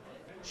Hall,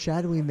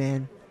 Shadowy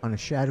Man on a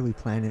Shadowy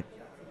Planet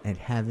and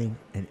Having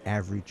an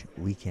Average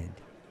Weekend.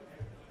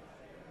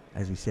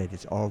 As we said,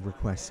 it's all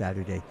request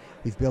Saturday.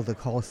 We've built a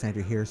call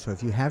center here, so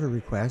if you have a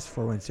request,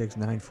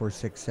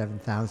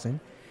 416-946-7000,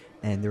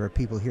 and there are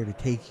people here to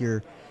take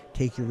your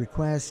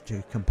request,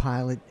 to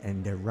compile it,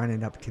 and run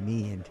it up to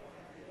me, and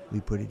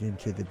we put it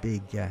into the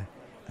big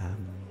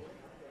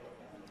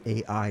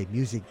AI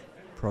music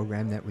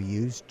program that we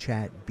use,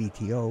 Chat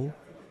BTO,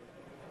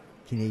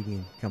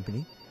 Canadian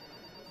company,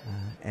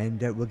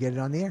 and we'll get it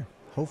on the air.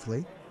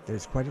 Hopefully,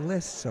 there's quite a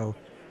list, so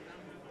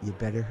you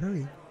better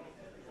hurry.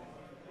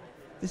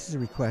 This is a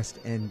request,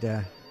 and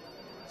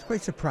it's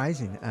quite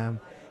surprising.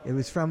 It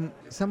was from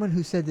someone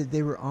who said that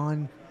they were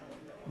on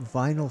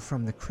Vinyl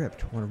from the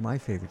Crypt, one of my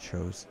favorite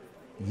shows,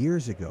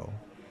 years ago,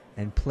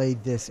 and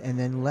played this and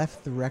then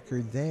left the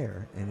record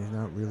there and is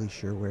not really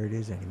sure where it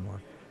is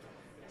anymore.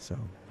 So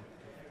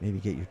maybe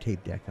get your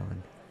tape deck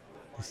on.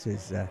 This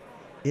is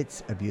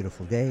It's a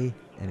Beautiful Day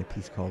and a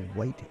piece called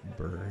White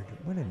Bird.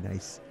 What a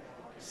nice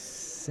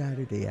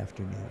Saturday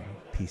afternoon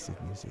piece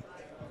of music.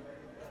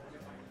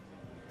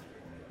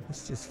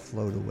 Let's just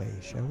float away,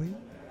 shall we?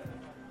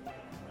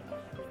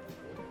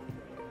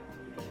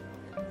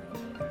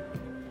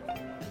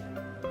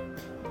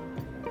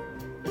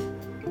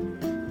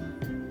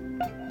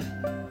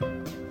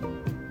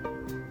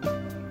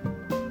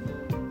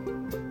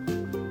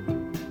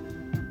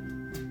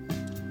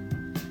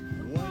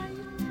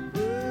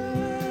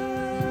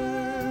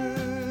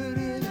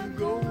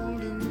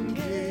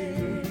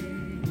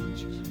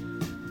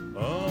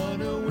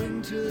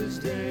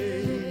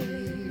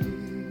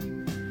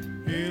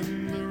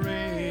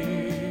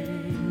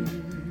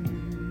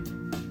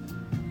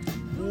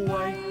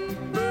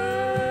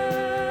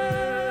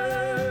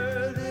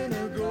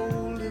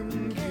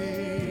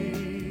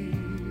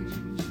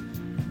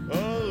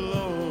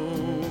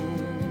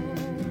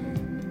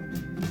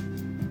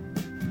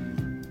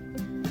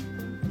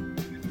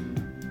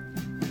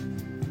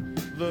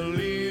 The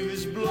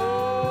leaves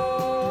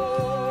blow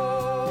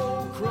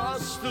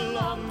across the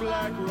long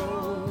black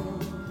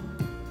road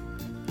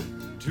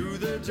to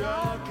the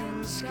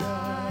darkened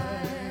sky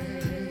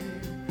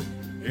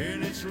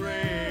in its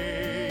rage.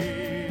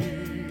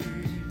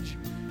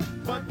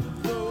 But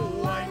the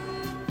white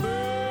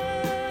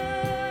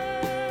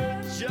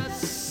bird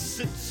just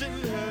sits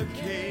in her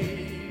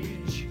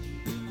cage,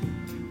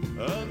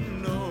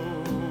 unknown.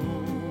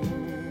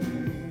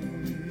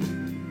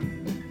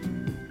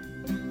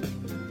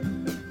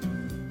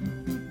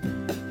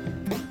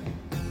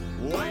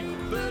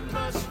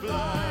 Must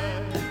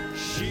fly,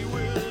 she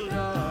will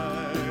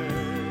die.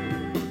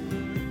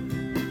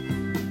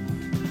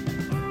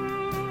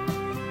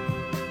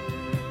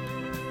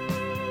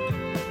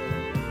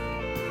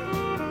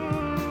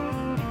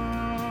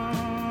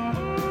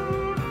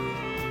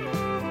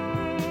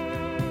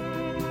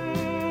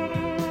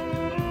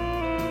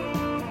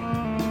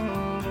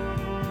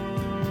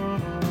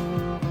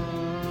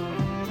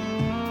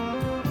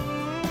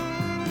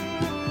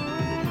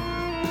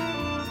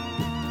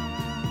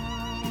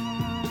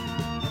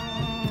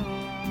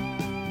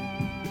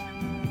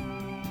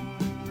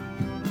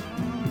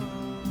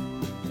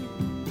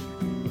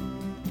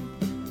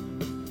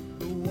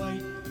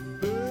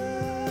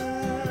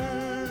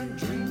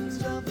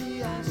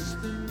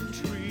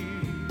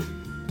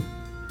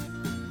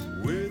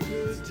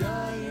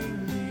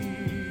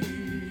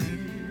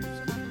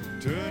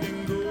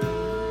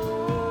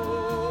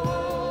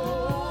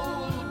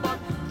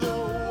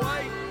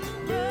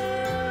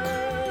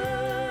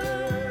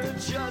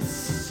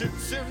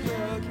 sits in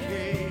her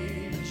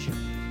cage,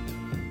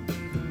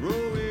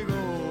 growing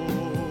old.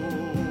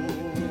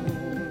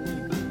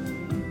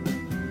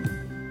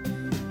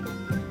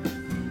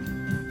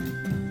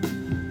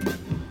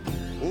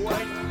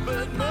 White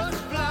bird must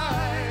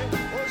fly,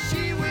 or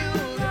she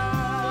will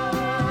die.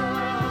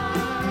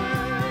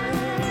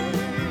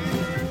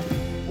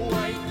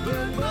 White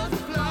bird must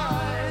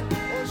fly,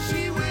 or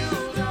she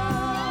will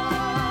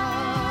die.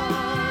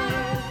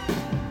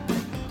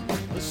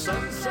 The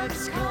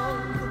sunsets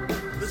come,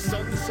 the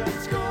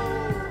sunsets go,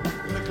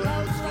 and the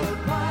clouds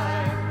float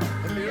by,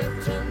 and the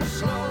earth turns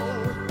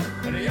slow,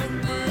 and a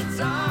young bird's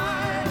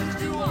eyes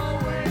do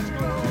always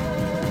glow.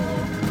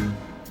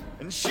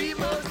 And she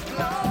must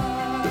fly.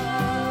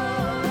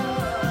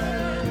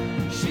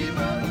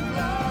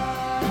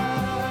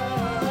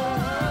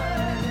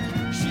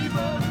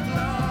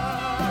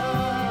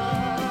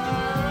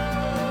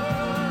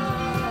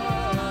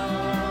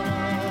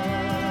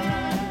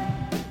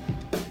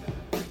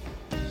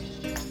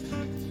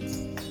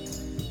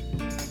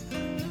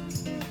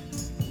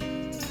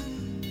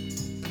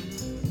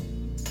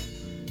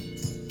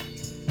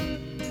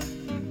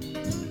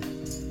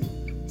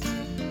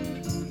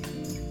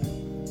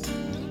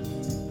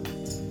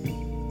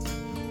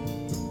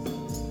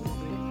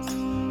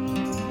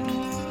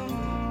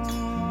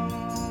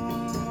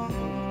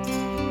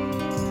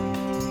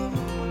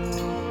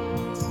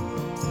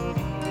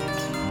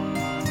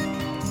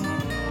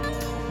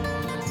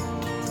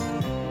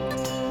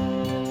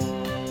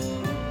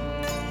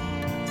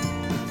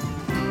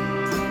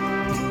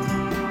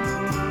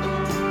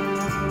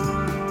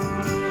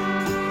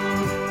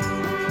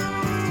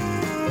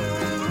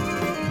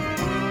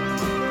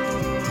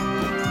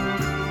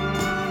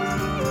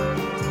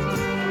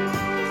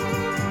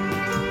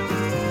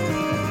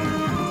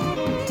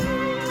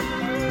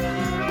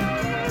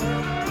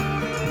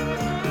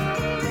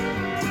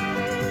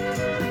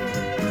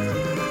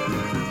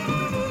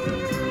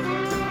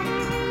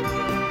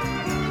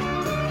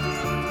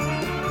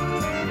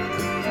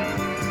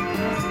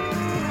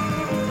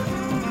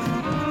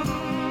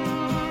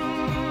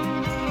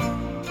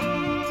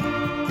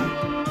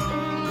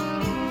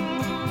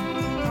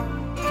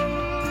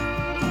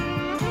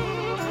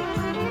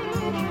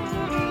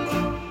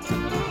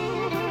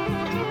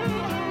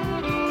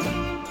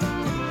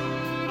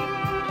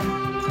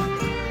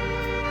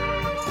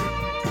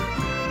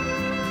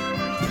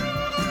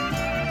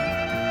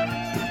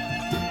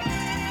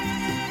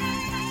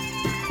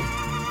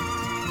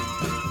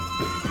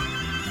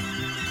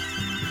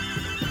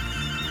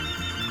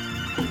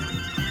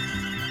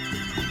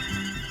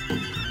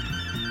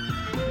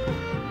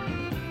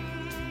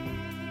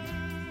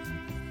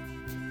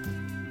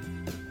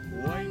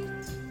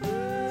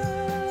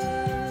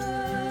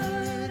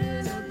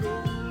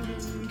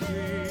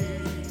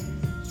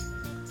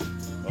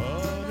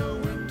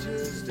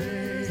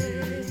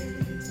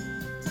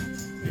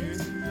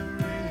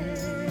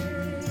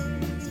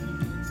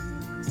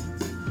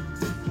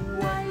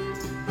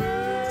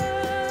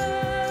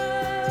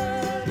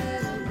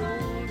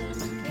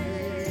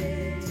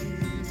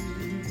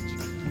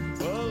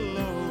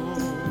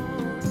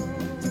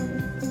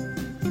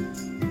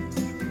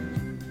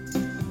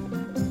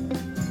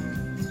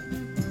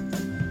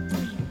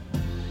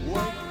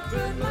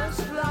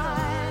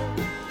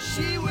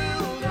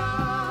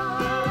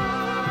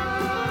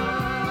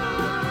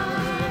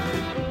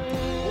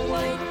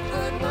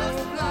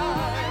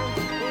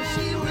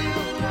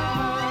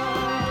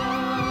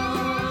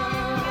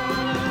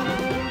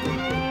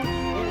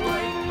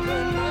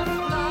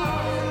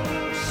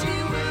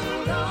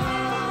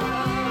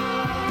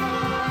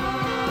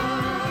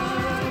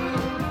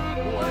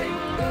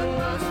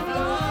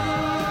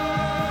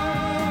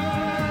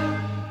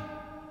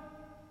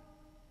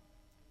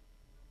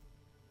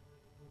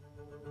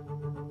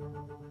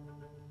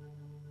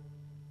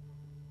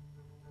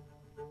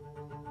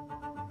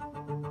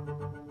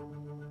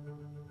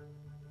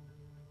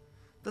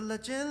 The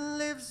legend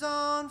lives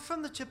on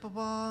from the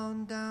Chippewa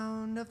on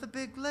down of the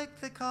big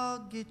lake they call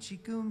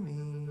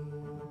Gitchigumi.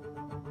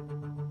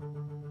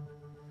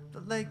 The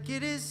lake,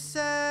 it is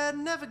said,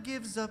 never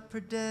gives up her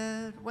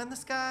dead when the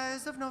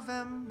skies of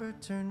November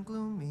turn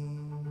gloomy.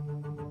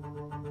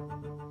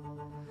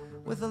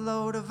 With a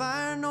load of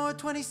iron ore,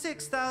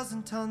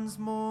 26,000 tons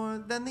more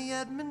than the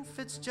Edmund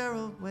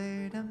Fitzgerald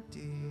weighed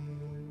empty.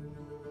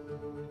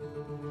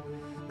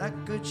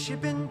 That good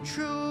ship and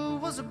true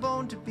was a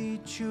bone to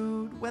be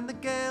chewed when the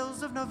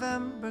gales of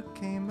November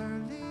came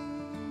early.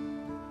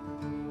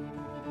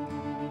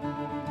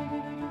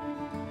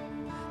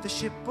 The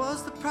ship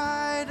was the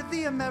pride of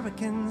the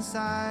American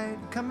side,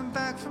 coming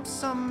back from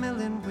some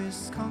mill in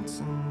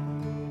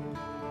Wisconsin.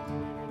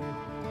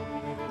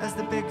 As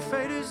the big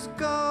freighters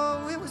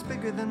go, it was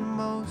bigger than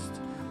most,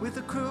 with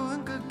a crew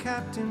and good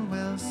captain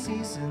well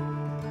seasoned.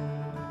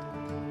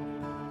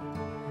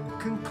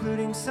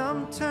 Concluding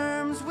some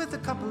terms with a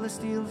couple of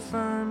steel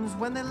firms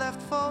when they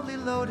left fully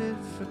loaded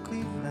for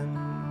Cleveland.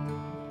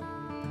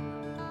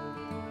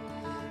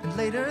 And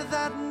later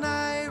that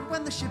night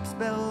when the ship's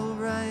bell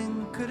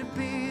rang, could it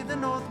be the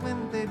north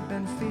wind they'd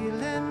been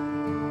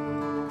feeling?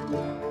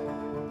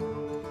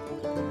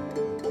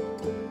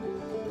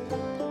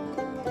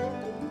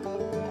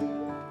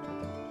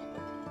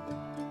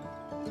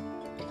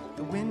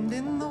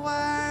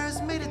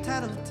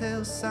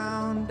 sail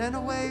sound, and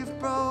a wave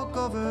broke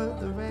over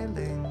the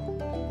railing.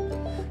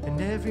 And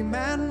every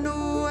man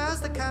knew,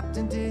 as the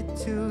captain did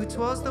too,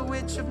 'twas the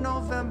witch of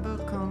November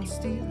come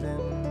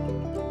stealing.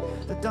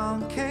 The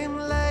dawn came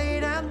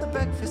late and the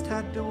breakfast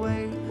had to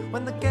wait,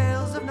 when the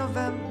gales of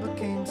November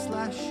came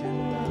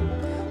slashing.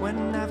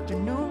 When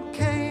afternoon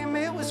came,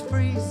 it was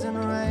freezing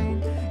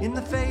rain in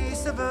the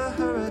face of a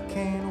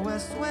hurricane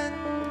west wind.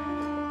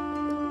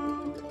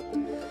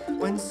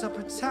 When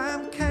supper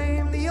time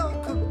came, the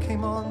old cook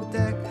came on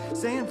deck,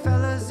 saying,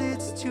 fellas,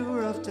 it's too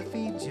rough to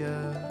feed ya.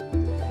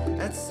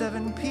 At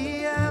 7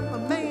 p.m. a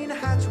main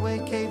hatchway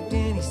caved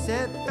in. He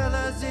said,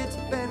 fellas, it's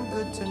been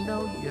good to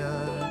know ya.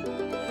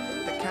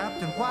 The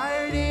captain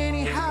wired in,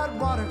 he had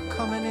water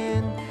coming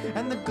in,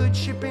 and the good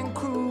shipping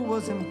crew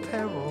was in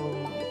peril.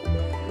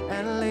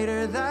 And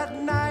later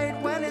that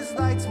night, when his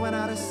lights went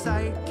out of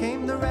sight,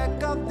 came the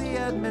wreck of the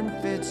Edmund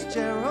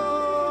Fitzgerald.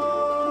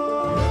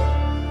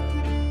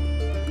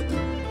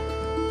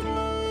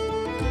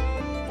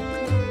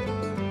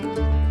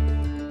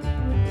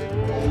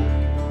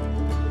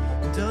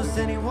 Does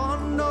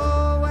anyone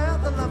know where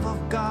the love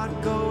of God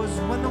goes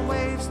when the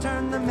waves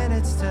turn the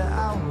minutes to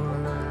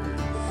hours?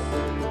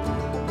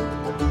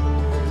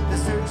 The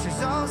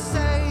searchers all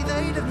say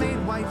they'd have made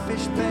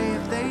Whitefish Bay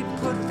if they'd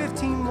put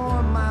 15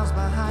 more miles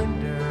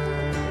behind her.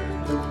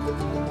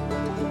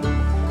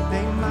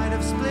 They might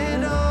have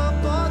split up,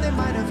 or they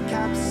might have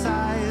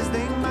capsized.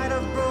 They might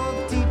have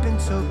broke deep and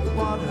took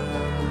water.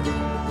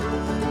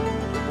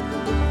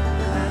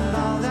 And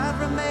all that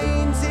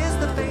remains is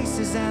the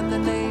faces and the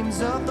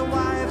names of the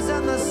wives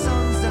and the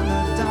sons and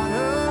the daughters.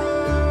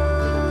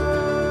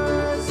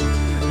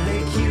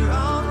 Lake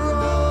Huron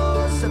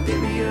rolls,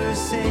 Superior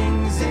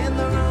sings in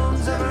the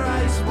rooms of her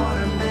ice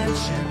water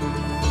mansion.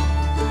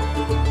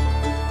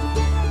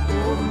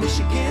 Oh,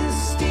 Michigan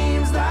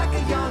steams like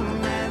a young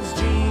man's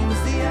dreams.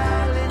 The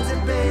islands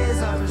and bays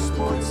are for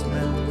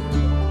sportsmen.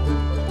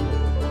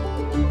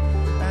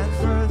 And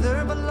further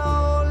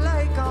below,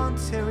 Lake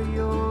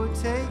Ontario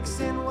takes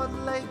in what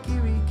Lake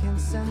Erie can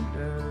send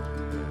her.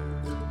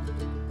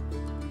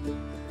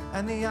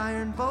 And the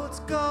iron boats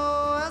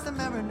go, as the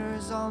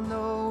mariners all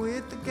know,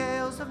 with the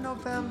gales of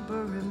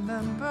November,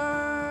 remember.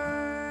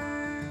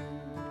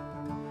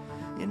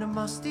 In a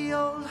musty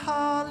old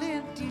hall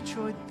in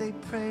Detroit they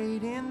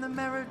prayed in the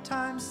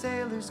Maritime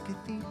Sailors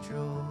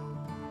Cathedral.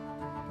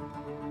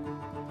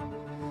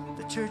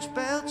 The church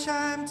bell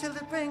chimed till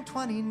it rang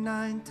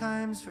 29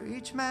 times for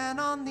each man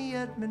on the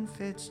Edmund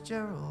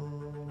Fitzgerald.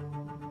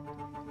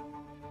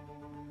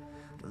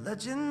 The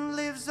legend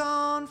lives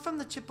on from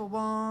the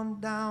Chippewa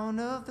down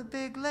of the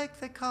big lake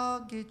they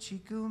call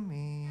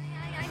Gitchigumi.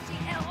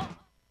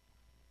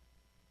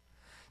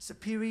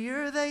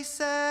 Superior, they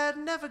said,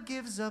 never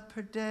gives up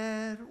her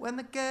dead when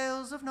the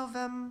gales of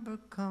November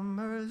come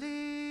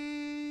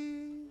early.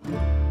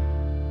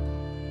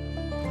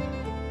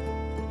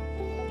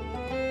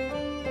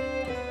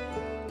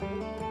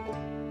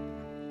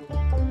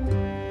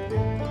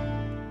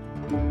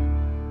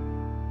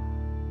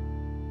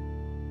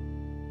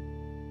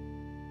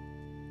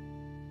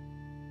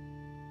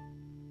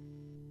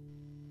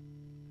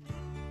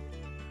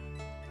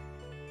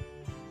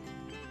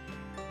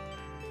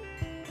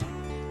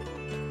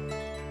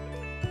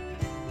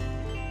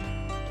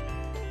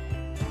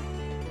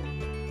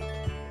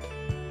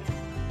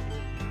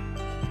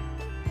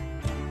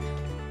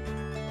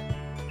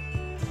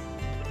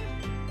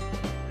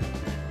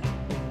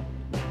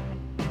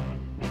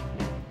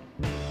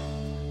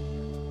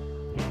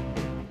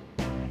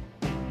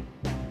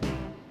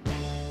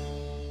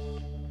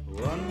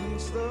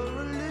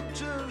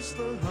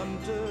 The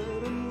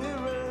hunted and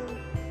weary,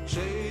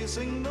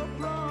 chasing the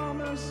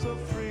promise of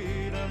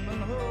freedom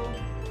and hope,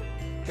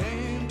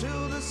 came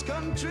to this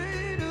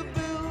country to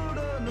build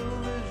a new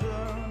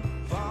vision,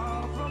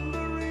 far from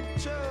the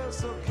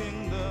reaches of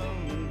kingdom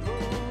and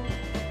gold.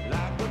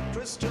 Like the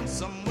Christians,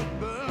 some would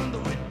burn the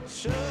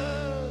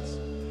witches,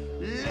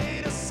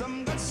 later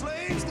some got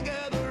slaves to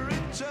gather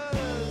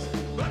riches,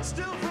 but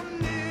still from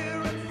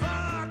near and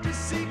far to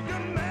seek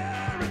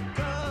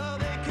America,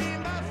 they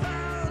came by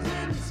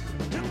thousands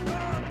to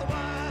guard the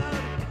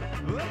wild.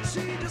 But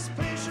she just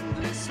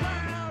patiently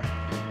smiled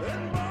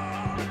and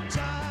bore a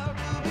child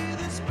to be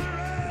the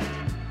spirit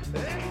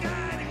and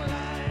guiding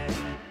light.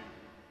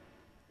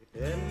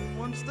 And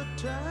once the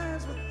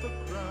ties with the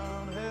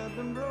crown had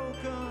been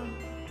broken,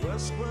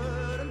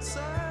 westward and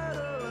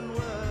saddle and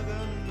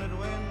wagon it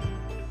went,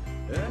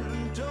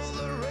 until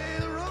the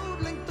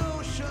railroad linked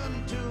ocean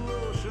to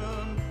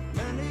ocean.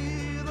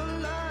 Many the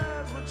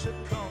lives which had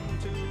come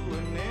to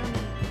an end,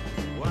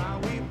 while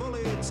we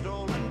bullied,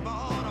 stole and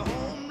bought a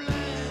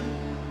homeland,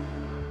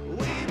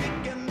 we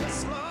began the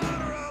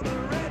slaughter of the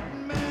red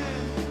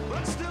man.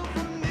 But still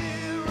from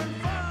near and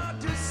far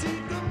to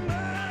seek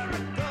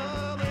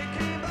America, they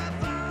came by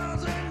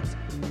thousands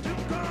to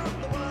guard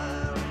the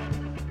wild.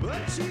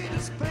 But she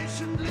just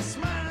patiently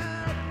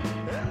smiled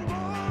and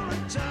bore a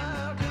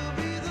child to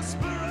be the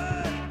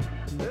spirit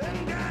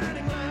and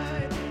guiding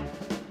light.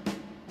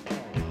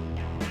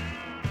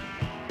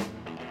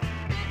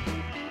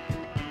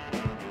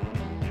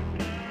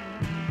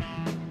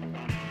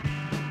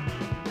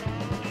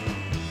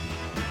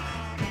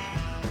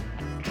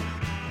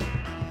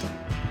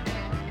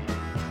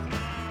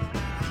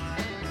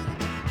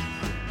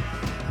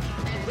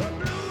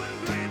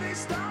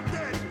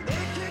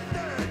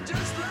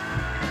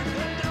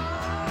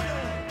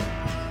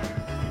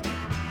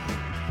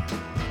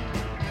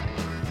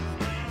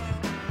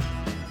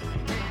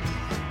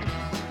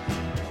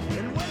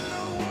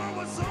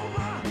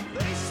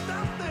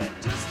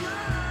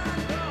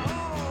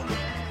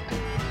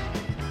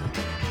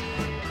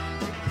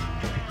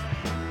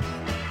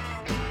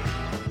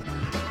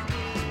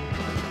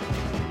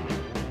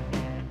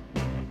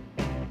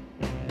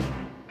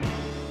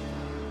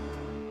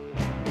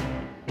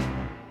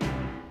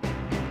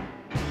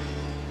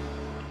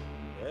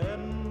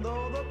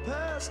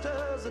 just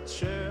has its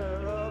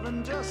share of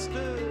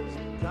injustice.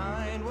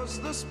 Kind was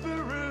the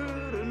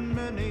spirit in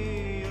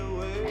many a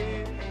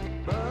way,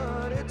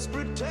 but its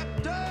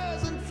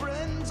protectors and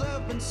friends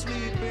have been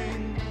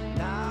sleeping.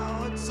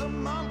 Now it's a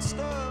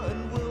monster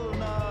and will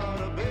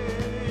not obey.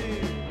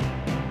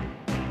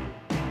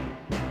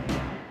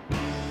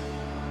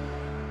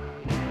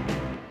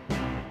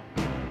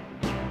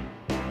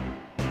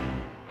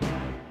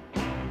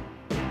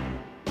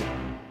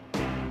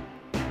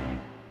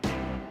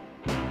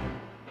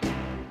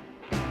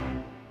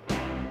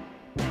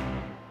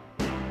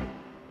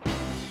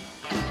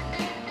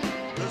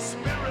 The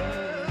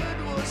spirit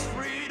was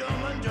freedom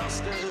and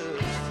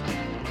justice,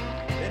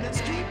 and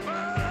its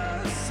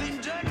keepers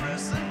seemed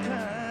generous and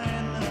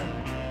kind.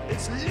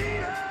 Its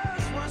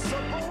leaders were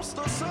supposed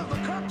to serve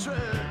the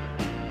country,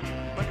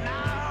 but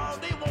now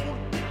they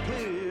won't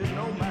pay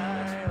no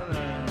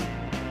mind.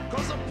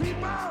 'Cause the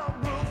people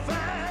grew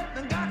fat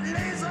and got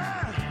lazy,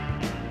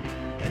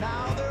 and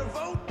now their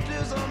vote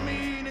is a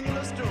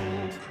meaningless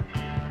joke.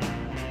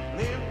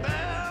 They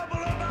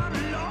babble about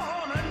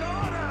law and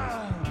order,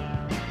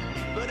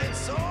 but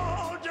it's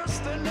all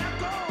just an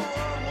echo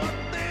of what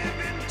they've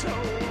been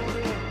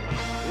told.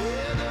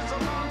 Yeah, there's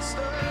a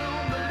monster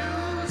on the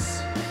loose.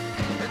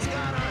 It's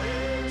got our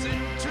heads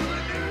into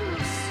the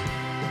noose,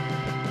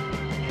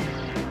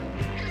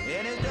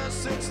 and it just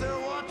sits there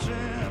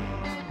watching.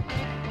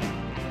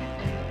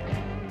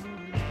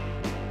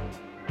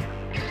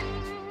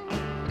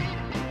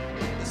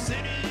 The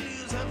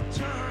cities have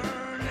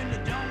turned into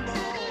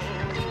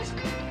jungles,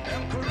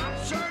 and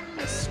corruption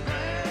is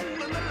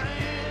scrambling the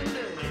land.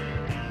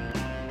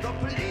 The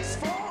police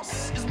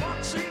force is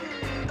watching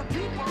the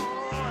people,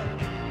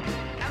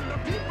 and the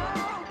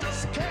people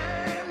just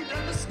can't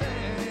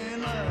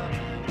understand.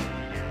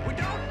 We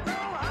don't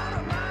know how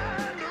to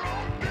mind our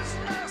own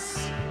business,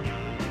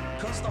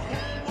 'cause the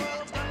whole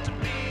world's got to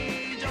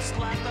be just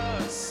like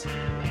us.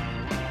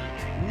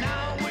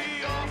 Now we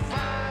are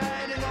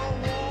fighting a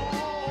war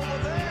over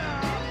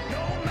there.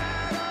 No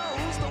matter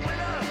who's the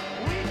winner,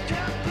 we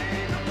can't pay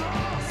the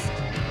cost,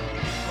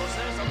 'cause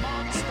there's a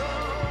monster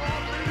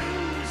on the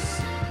loose.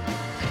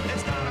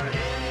 It's got our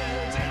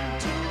heads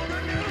into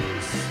the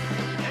noose,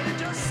 and it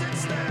just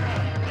sits there,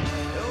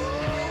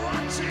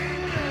 watching.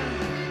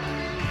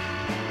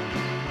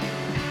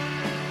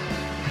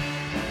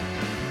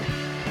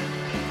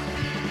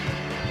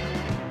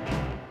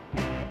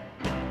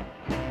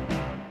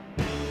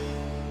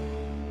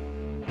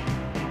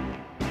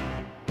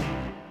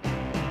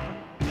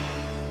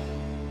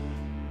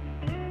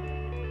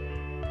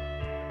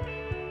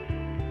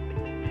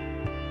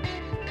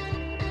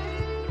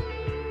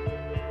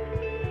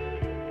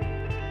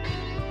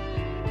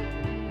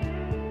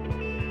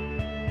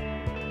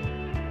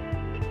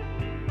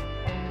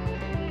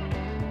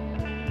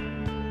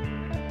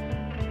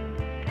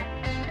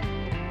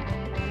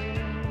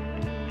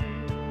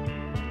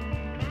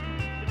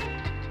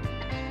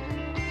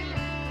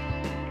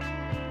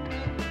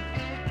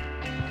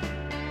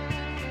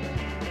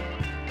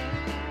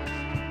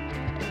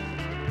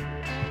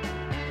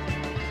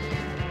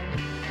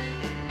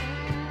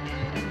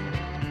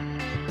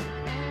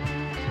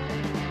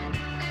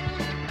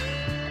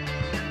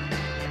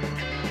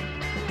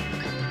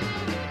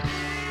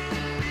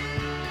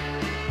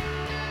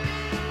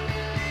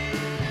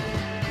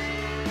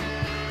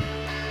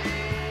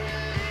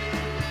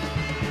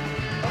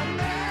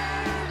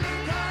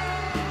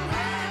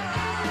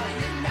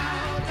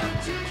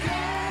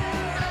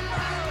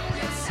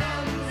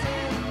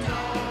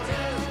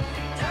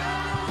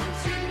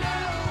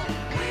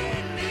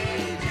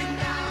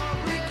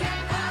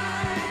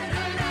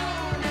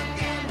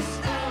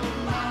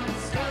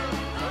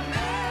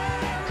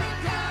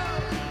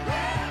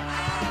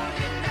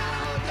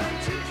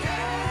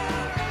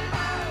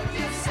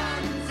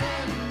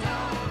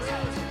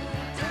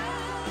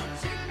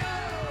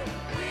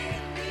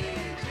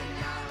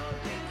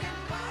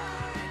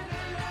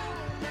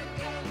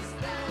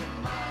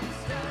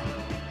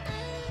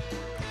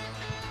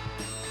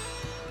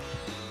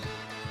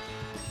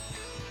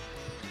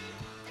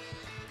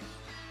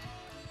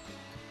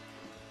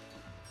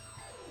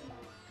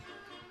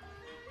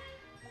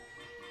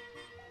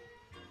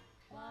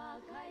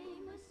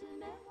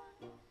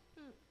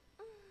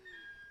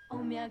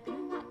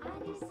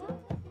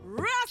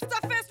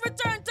 Rastafest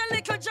return to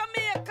Little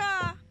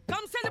Jamaica.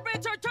 Come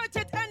celebrate our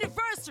 30th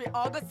anniversary,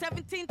 August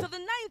 17th to the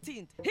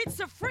 19th. It's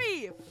a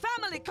free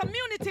family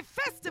community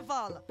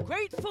festival.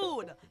 Great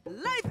food,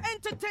 live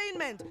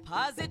entertainment,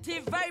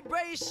 positive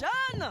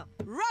vibration.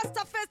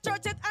 Rastafest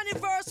 30th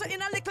anniversary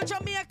in a Little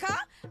Jamaica.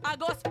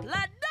 August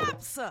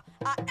Pladaps.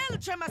 El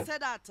Trema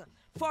said that.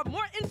 For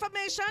more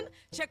information,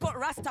 check out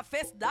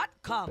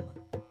rastafest.com.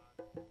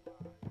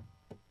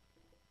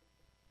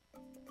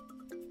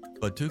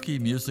 Batuki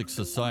Music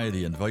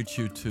Society invites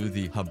you to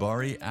the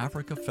Habari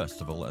Africa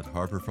Festival at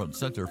Harbourfront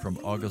Centre from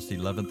August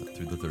 11th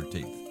through the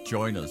 13th.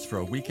 Join us for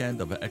a weekend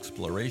of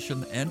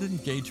exploration and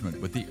engagement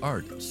with the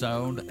art,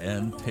 sound,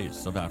 and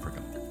tastes of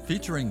Africa.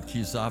 Featuring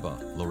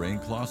Kizaba, Lorraine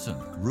Clausen,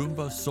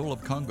 Rumba Soul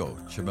of Congo,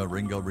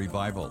 Chimaringa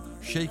Revival,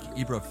 Sheikh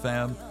Ibra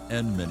Fam,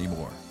 and many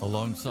more.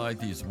 Alongside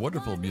these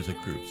wonderful music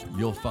groups,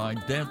 you'll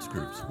find dance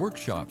groups,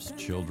 workshops,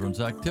 children's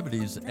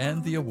activities,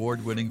 and the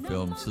award-winning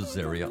film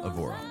Caesarea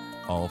Evora.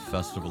 All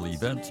festival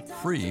events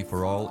free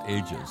for all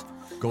ages.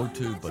 Go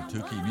to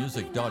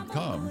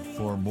batukimusic.com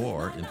for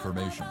more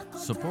information.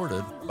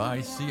 Supported by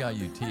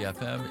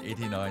CIUT-FM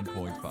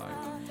 89.5.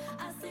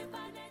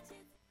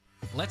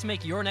 Let's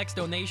make your next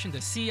donation to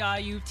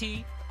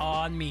CIUT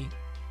on me.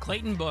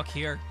 Clayton Book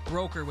here,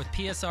 broker with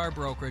PSR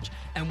Brokerage.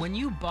 And when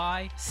you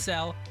buy,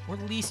 sell, or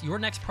lease your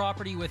next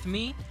property with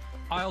me,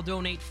 I'll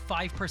donate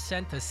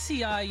 5% to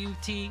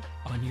CIUT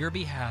on your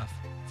behalf.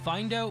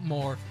 Find out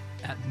more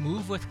at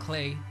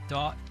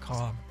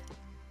movewithclay.com.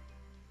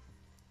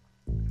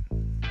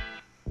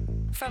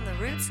 From the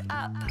roots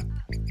up,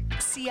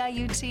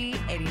 CIUT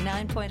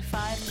 89.5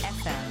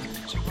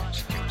 FM,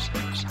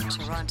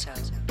 Toronto.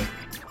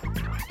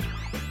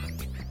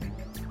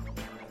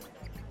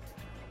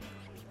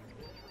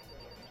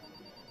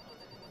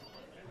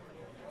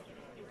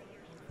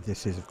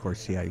 This is, of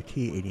course, CIUT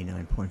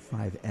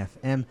 89.5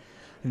 FM.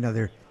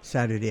 Another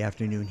Saturday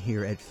afternoon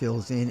here at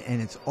Phil's Inn, and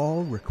it's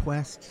all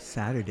request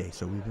Saturday.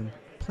 So we've been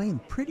playing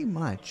pretty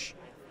much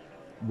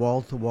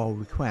wall-to-wall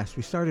requests.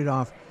 We started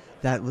off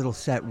that little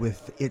set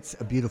with It's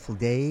a Beautiful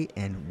Day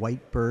and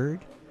White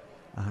Bird,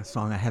 a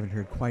song I haven't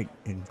heard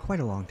in quite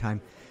a long time.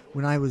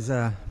 When I was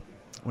a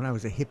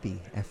hippie,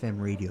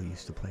 FM radio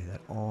used to play that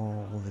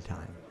all the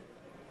time.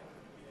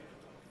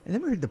 And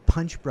then we heard the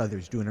Punch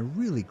Brothers doing a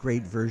really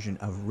great version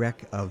of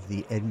Wreck of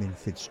the Edmund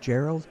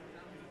Fitzgerald,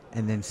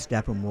 and then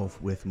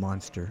Steppenwolf with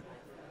Monster,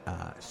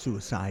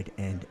 Suicide,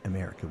 and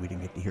America. We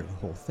didn't get to hear the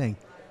whole thing,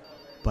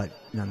 but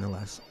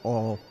nonetheless,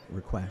 all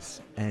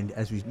requests. And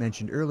as we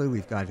mentioned earlier,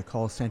 we've got a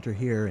call center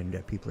here,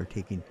 and people are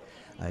taking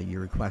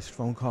your request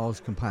phone calls,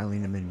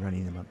 compiling them, and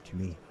running them up to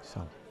me.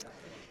 So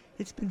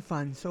it's been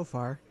fun so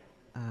far.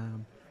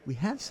 We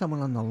have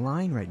someone on the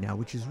line right now,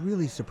 which is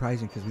really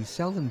surprising because we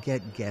seldom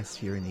get guests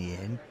here in the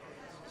inn.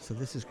 So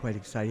this is quite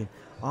exciting.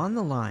 On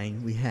the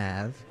line, we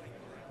have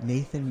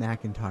Nathan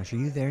McIntosh. Are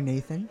you there,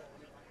 Nathan?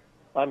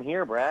 I'm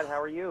here, Brad.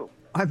 How are you?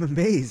 I'm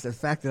amazed at the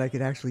fact that I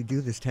could actually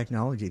do this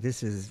technology.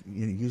 This is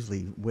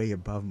usually way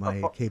above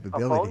my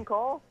capability. A phone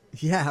call?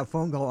 Yeah, a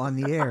phone call on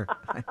the air.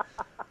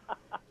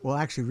 Well,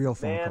 actually, real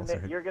phone calls.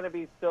 Man, you're going to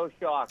be so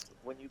shocked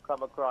when you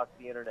come across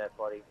the internet,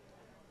 buddy.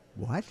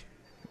 What?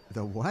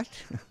 The what?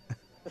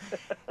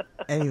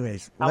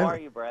 Anyways, how are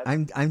you, Brad?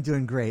 I'm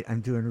doing great. I'm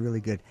doing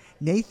really good.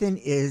 Nathan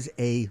is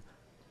a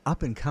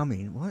up and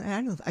coming. Well,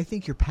 I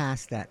think you're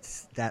past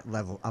that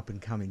level, up and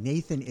coming.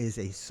 Nathan is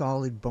a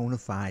solid, bona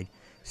fide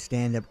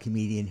stand-up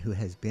comedian who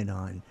has been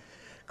on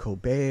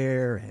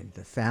Colbert and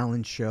the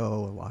Fallon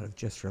Show, a lot of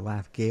Just for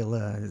Laugh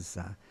galas.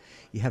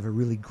 You have a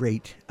really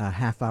great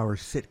half-hour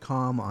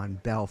sitcom on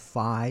Bell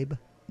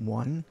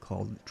 5-1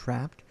 called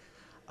Trapped.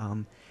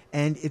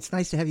 And it's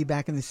nice to have you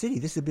back in the city.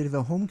 This is a bit of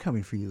a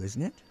homecoming for you,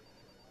 isn't it?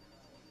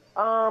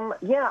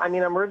 Yeah, I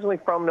mean, I'm originally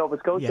from Nova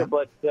Scotia, Yeah.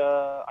 but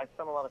I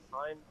spent a lot of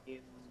time in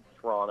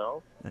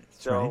Toronto.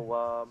 That's so,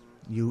 right.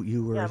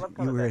 You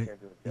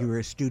were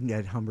a student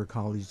at Humber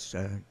College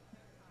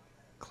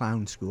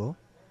Clown School.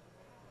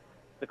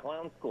 The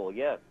clown school,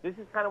 yes. This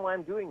is kind of why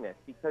I'm doing this,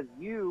 because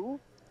you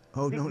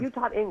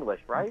taught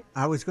English, right?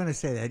 I was going to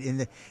say that in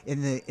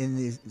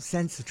the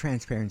sense of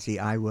transparency,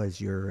 I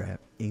was your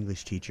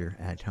English teacher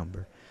at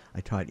Humber. I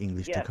taught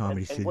English to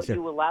comedy and students. what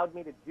you allowed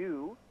me to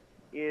do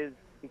is,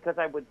 because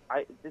this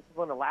is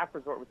when the Laugh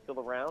Resort was still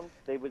around,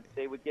 they would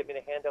get me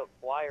to hand out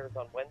flyers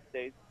on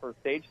Wednesdays for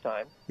stage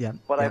time. Yeah.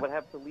 But I yeah. would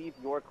have to leave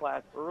your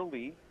class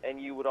early,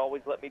 and you would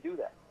always let me do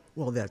that.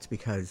 Well, that's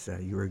because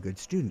you were a good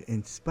student,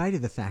 in spite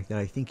of the fact that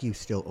I think you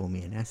still owe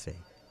me an essay.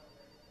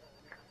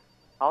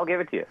 I'll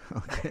give it to you.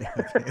 Okay.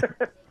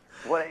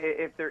 Well,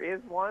 if there is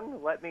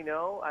one, let me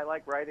know. I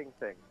like writing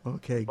things.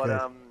 Okay, but,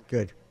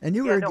 good. Good. And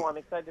I'm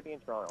excited to be in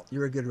Toronto.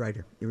 You're a good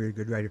writer. You're a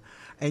good writer.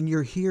 And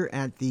you're here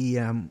at the,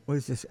 what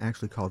is this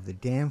actually called? The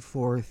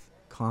Danforth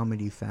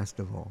Comedy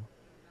Festival.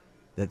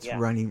 That's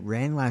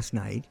ran last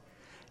night,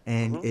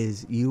 and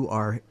you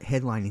are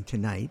headlining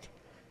tonight.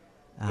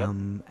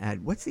 At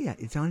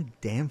it's on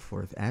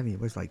Danforth Avenue. It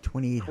was like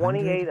 2800.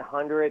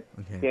 2800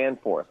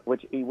 Danforth,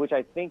 which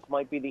I think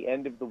might be the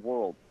end of the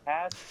world.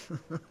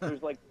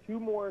 There's like two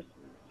more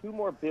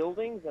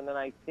buildings, and then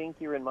I think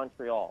you're in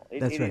Montreal.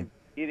 That's right.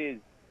 It is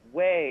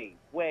way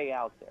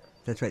out there.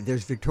 That's right.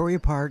 There's Victoria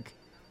Park,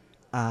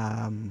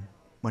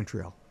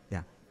 Montreal.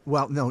 Yeah.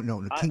 Well, no.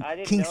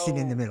 Kingston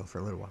in the middle for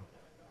a little while.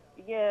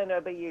 Yeah,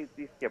 no, but you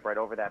skip right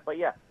over that. But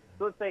yeah,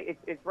 so let's say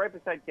it's right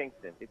beside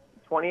Kingston. It's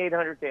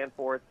 2800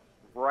 Danforth.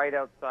 Right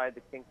outside the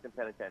Kingston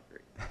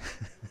Penitentiary.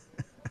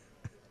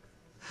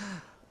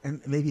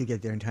 And maybe you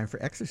get there in time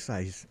for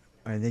exercise,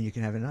 and then you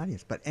can have an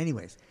audience. But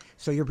anyways,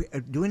 so you're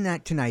doing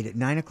that tonight at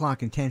 9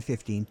 o'clock and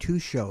 10:15, 2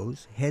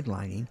 shows,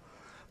 headlining.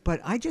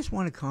 But I just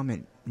want to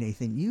comment,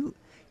 Nathan,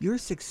 your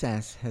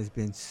success has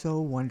been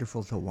so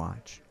wonderful to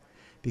watch,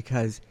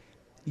 because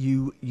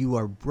you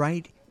are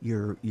bright,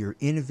 you're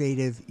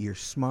innovative, you're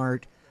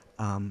smart,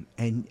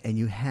 and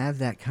you have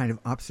that kind of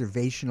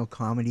observational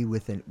comedy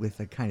with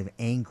a kind of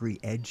angry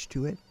edge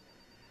to it,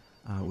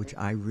 which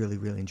I really,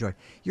 really enjoy.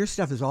 Your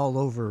stuff is all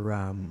over.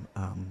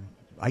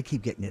 I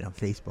keep getting it on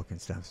Facebook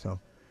and stuff. So,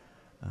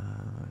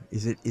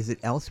 is it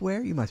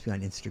elsewhere? You must be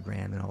on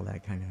Instagram and all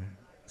that kind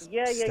of stuff.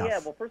 Yeah.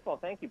 Well, first of all,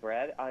 thank you,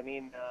 Brad. I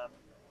mean,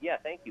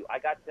 thank you. I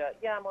got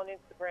I'm on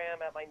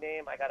Instagram at my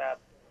name. I got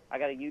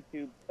a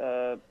YouTube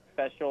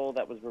special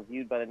that was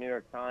reviewed by the New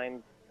York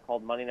Times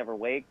called Money Never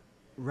Wakes.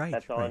 Right.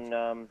 That's on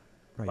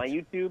my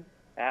YouTube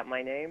at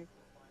my name.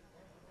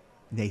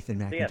 Nathan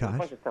McIntosh. So yeah, there's a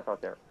bunch of stuff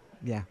out there.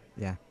 Yeah.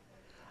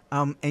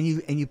 And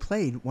you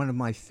played one of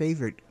my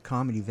favorite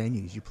comedy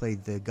venues. You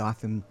played the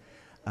Gotham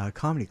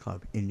Comedy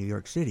Club in New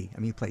York City. I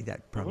mean, you played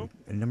that probably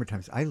a number of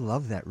times. I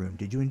love that room.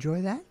 Did you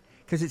enjoy that?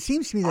 Because it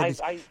seems to me that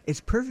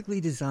it's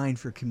perfectly designed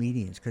for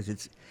comedians,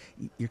 because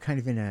you're kind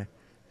of in a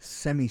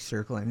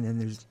semicircle, and then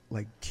there's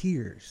like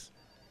tiers.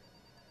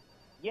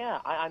 Yeah,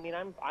 I mean,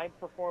 I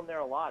perform there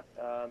a lot,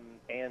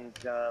 and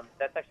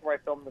that's actually where I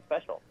filmed the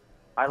special.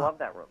 I love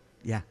that room.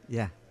 Yeah.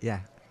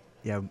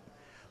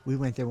 We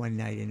went there one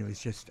night, and it was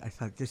just, I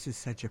thought, this is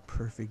such a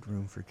perfect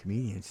room for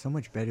comedians. So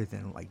much better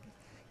than like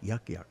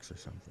Yuck Yucks or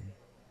something.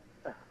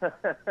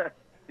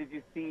 Did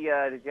you see?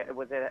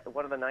 Was it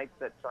one of the nights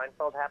that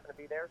Seinfeld happened to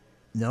be there?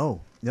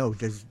 No.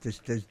 Does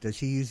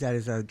he use that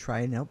as a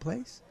try and out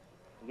place?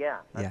 Yeah,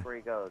 that's where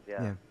he goes.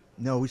 Yeah.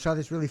 No, we saw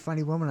this really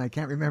funny woman. I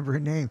can't remember her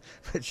name,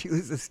 but she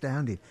was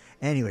astounding.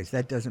 Anyways,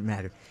 that doesn't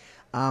matter.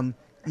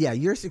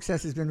 Your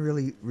success has been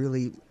really,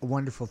 really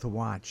wonderful to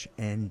watch,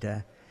 and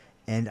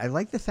I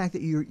like the fact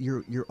that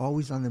you're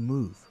always on the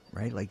move,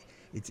 right? Like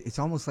it's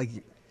almost like,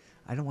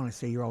 I don't want to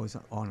say you're always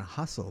on a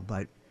hustle,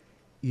 but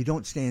you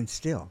don't stand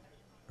still,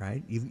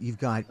 right? You've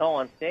got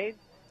on stage.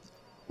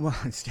 Well,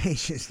 on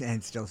stage you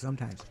stand still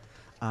sometimes,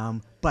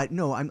 but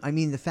no, I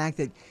mean the fact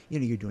that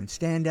you're doing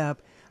stand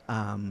up.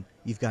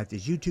 You've got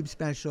this YouTube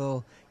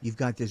special. You've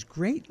got this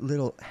great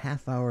little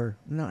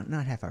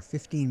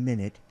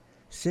 15-minute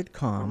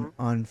sitcom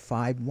on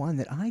 5-1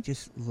 that I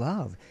just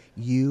love.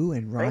 You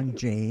and Ron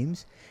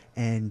James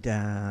and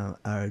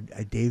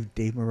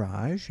Dave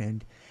Mirage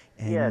and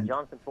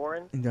Jonathan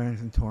Torrance. And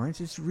Jonathan Torrance.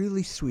 It's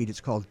really sweet.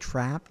 It's called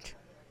Trapped,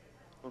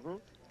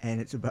 and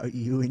it's about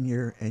you and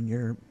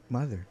your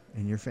mother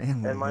and your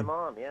family and my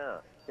mom. Yeah,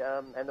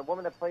 and the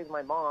woman that plays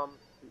my mom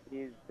is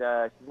she's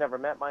never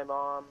met my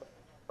mom.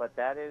 But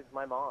that is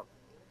my mom,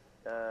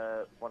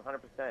 100%.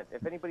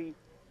 If anybody,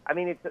 I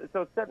mean, it's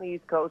set in the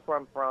East Coast where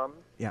I'm from.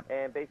 Yeah.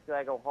 And basically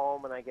I go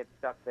home and I get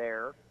stuck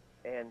there.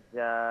 And,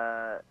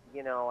 I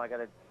got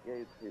to,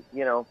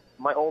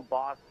 my old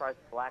boss tries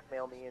to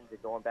blackmail me into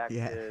going back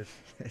to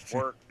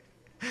work.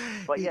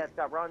 But yeah, it's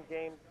got Ron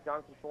James,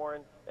 Jonathan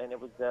Torrance, and it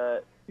was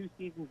 2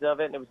 seasons of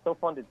it, and it was so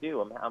fun to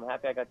do. I'm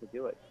happy I got to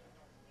do it.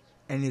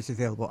 And it's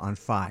available on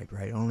 5,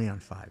 right? Only on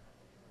 5.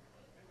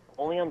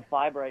 Only on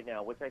 5 right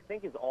now, which I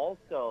think is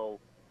also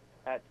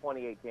at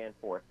 28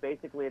 Danforth,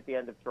 basically at the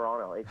end of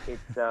Toronto. It's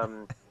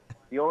the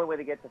only way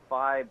to get to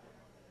 5.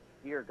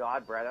 Dear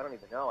God, Brad, I don't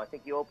even know. I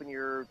think you open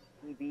your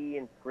TV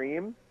and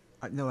scream.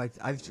 No,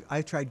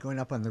 I've tried going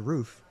up on the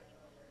roof.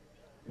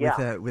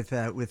 Yeah. With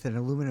an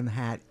aluminum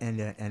hat and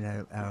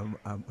a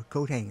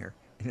coat hanger.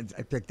 And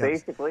I picked up.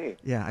 Basically.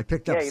 Yeah, I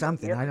picked up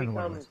something. I don't know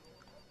what it was.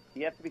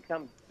 You have to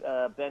become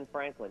Ben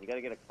Franklin. You got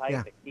to get a kite,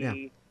 a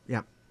key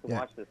to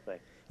watch this thing.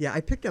 Yeah,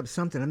 I picked up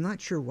something. I'm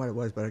not sure what it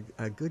was, but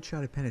a good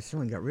shot of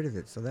penicillin got rid of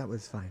it, so that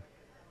was fine.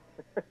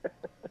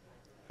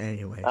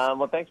 Anyways.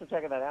 Well, thanks for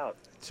checking that out.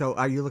 So,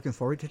 are you looking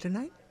forward to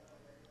tonight?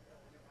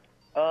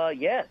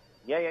 Yes.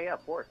 Yeah,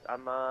 of course.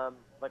 I'm,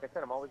 like I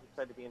said, I'm always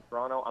excited to be in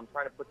Toronto. I'm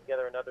trying to put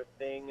together another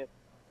thing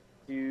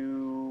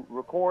to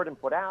record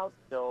and put out,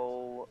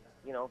 so,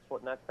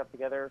 putting that stuff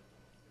together.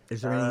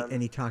 Is there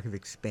any talk of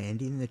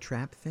expanding the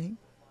trap thing?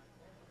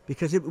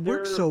 Because it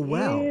works so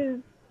well.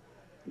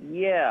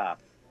 Yeah.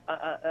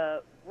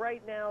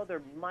 Right now,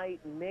 there might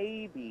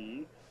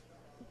maybe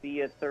be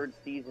a 3rd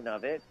season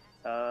of it,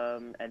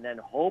 and then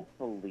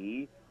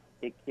hopefully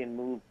it can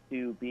move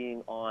to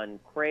being on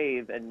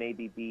Crave and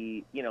maybe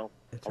be,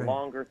 That's a right.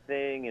 longer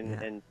thing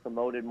and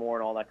promoted more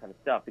and all that kind of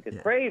stuff. Because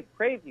Crave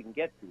you can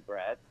get to,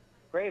 Brad.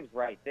 Crave's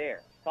right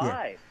there.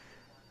 5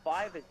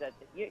 is that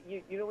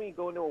you know when you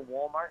go into a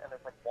Walmart and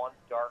there's like one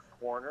dark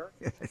corner.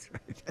 That's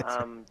right.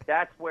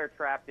 That's where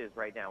Trapped is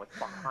right now. It's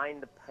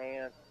behind the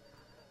pants.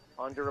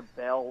 Under a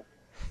belt.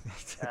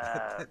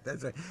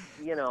 That's right.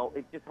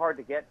 It's just hard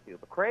to get to.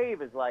 But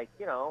Crave is like,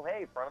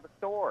 hey, front of the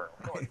store.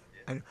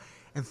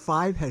 And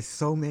 5 has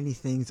so many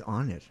things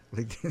on it.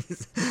 Like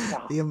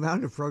the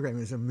amount of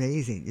programming is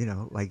amazing.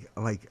 Like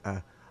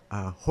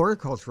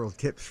horticultural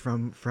tips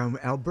from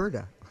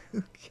Alberta.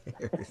 Who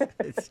cares?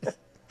 It's just,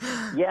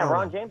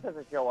 Ron James has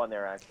a show on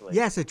there actually.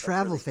 Yes, a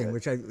travel thing,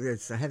 good.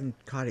 Which I haven't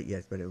caught it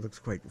yet, but it looks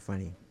quite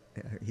funny.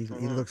 He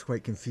looks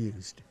quite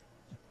confused.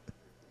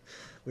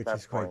 Which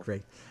is quite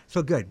great.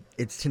 So good.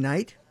 It's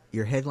tonight.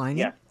 You're headlining.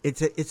 Yeah.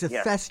 It's a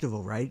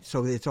festival, right?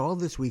 So it's all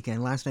this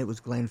weekend. Last night was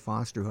Glenn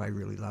Foster, who I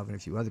really love, and a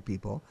few other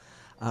people.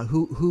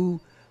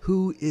 Who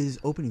Who is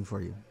opening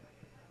for you?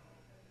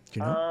 Do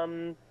you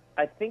know?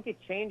 I think it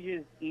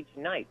changes each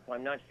night, so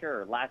I'm not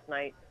sure. Last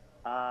night,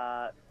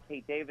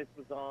 Kate Davis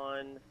was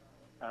on,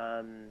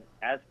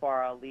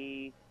 Asfar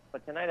Ali,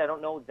 but tonight I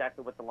don't know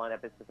exactly what the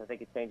lineup is because I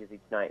think it changes each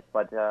night.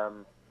 But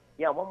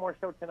yeah, one more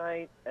show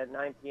tonight at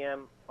 9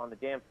 p.m. on the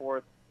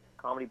Danforth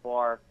Comedy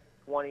Bar,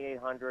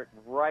 2800,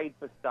 right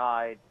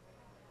beside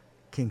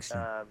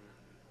Kingston,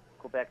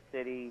 Quebec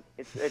City.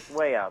 It's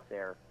way out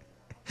there,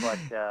 but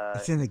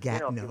it's in the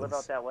Gatineaus. if you live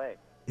out that way,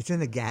 it's in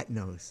the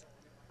Gatineaus.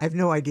 I have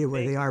no idea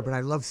where they are, but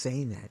I love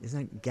saying that.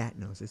 Isn't it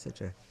Gatineaus? It's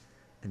such a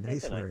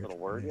nice word. Nice little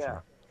word, yeah.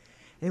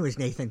 Anyways,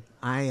 Nathan,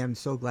 I am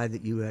so glad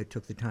that you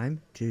took the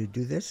time to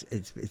do this.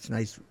 It's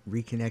nice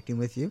reconnecting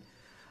with you.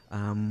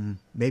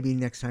 Maybe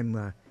next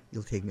time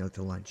you'll take me out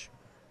to lunch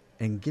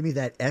and give me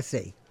that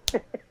essay.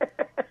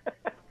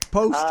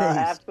 Post-haste.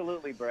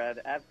 Absolutely, Brad.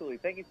 Absolutely.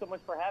 Thank you so much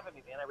for having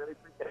me, man. I really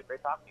appreciate it.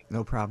 Great talking to you.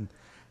 No problem.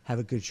 Have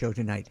a good show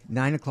tonight.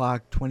 9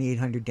 o'clock,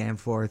 2800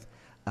 Danforth.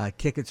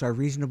 Tickets are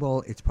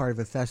reasonable. It's part of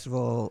a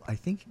festival. I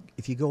think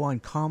if you go on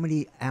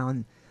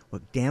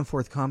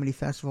Danforth Comedy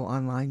Festival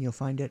online, you'll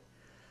find it.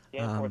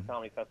 Danforth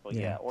Comedy Festival,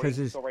 yeah. Or you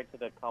can go right to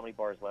the Comedy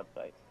Bar's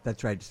website.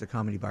 That's right. It's the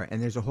Comedy Bar.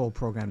 And there's a whole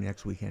program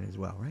next weekend as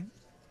well, right?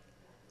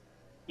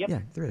 Yep.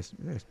 Yeah, there is.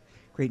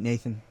 Great,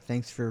 Nathan.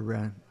 Thanks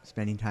for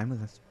spending time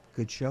with us.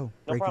 Good show.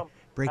 No problem.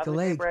 Break a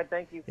leg. Day, Brad.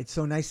 Thank you. It's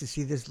so nice to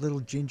see this little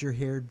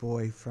ginger-haired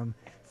boy from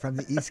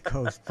the East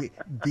Coast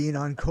being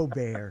on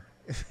Colbert.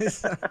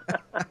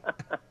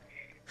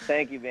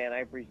 Thank you, man. I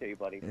appreciate you,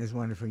 buddy. It's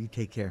wonderful. You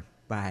take care.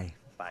 Bye.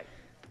 Bye.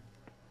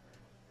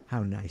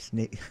 How nice.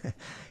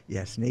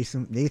 Yes,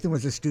 Nathan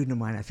was a student of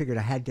mine. I figured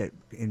I had to,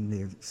 in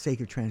the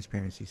sake of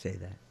transparency, say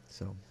that.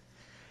 So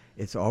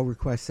it's All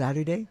Request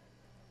Saturday.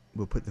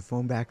 We'll put the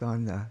phone back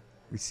on the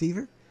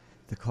receiver.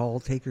 The call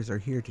takers are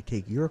here to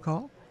take your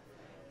call.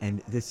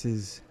 And this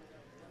is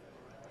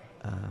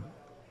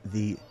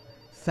the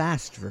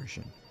fast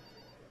version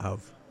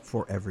of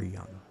Forever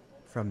Young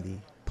from the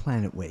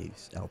Planet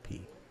Waves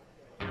LP.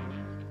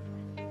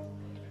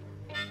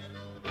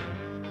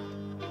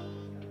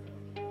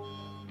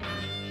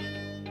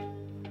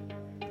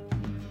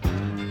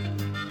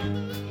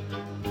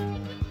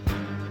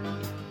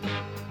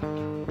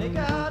 May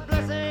God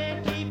bless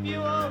and keep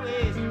you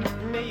always.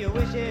 May your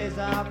wishes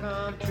all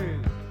come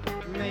true.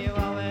 May you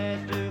always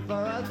do for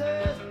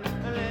others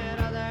and let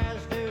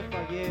others do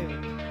for you.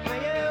 May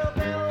you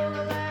build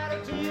a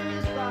ladder to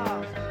the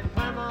stars and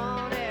climb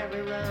on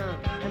every rung.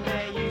 And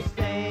may you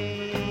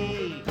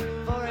stay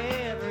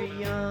forever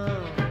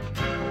young.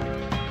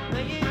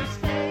 May you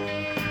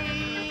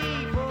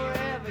stay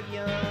forever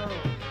young.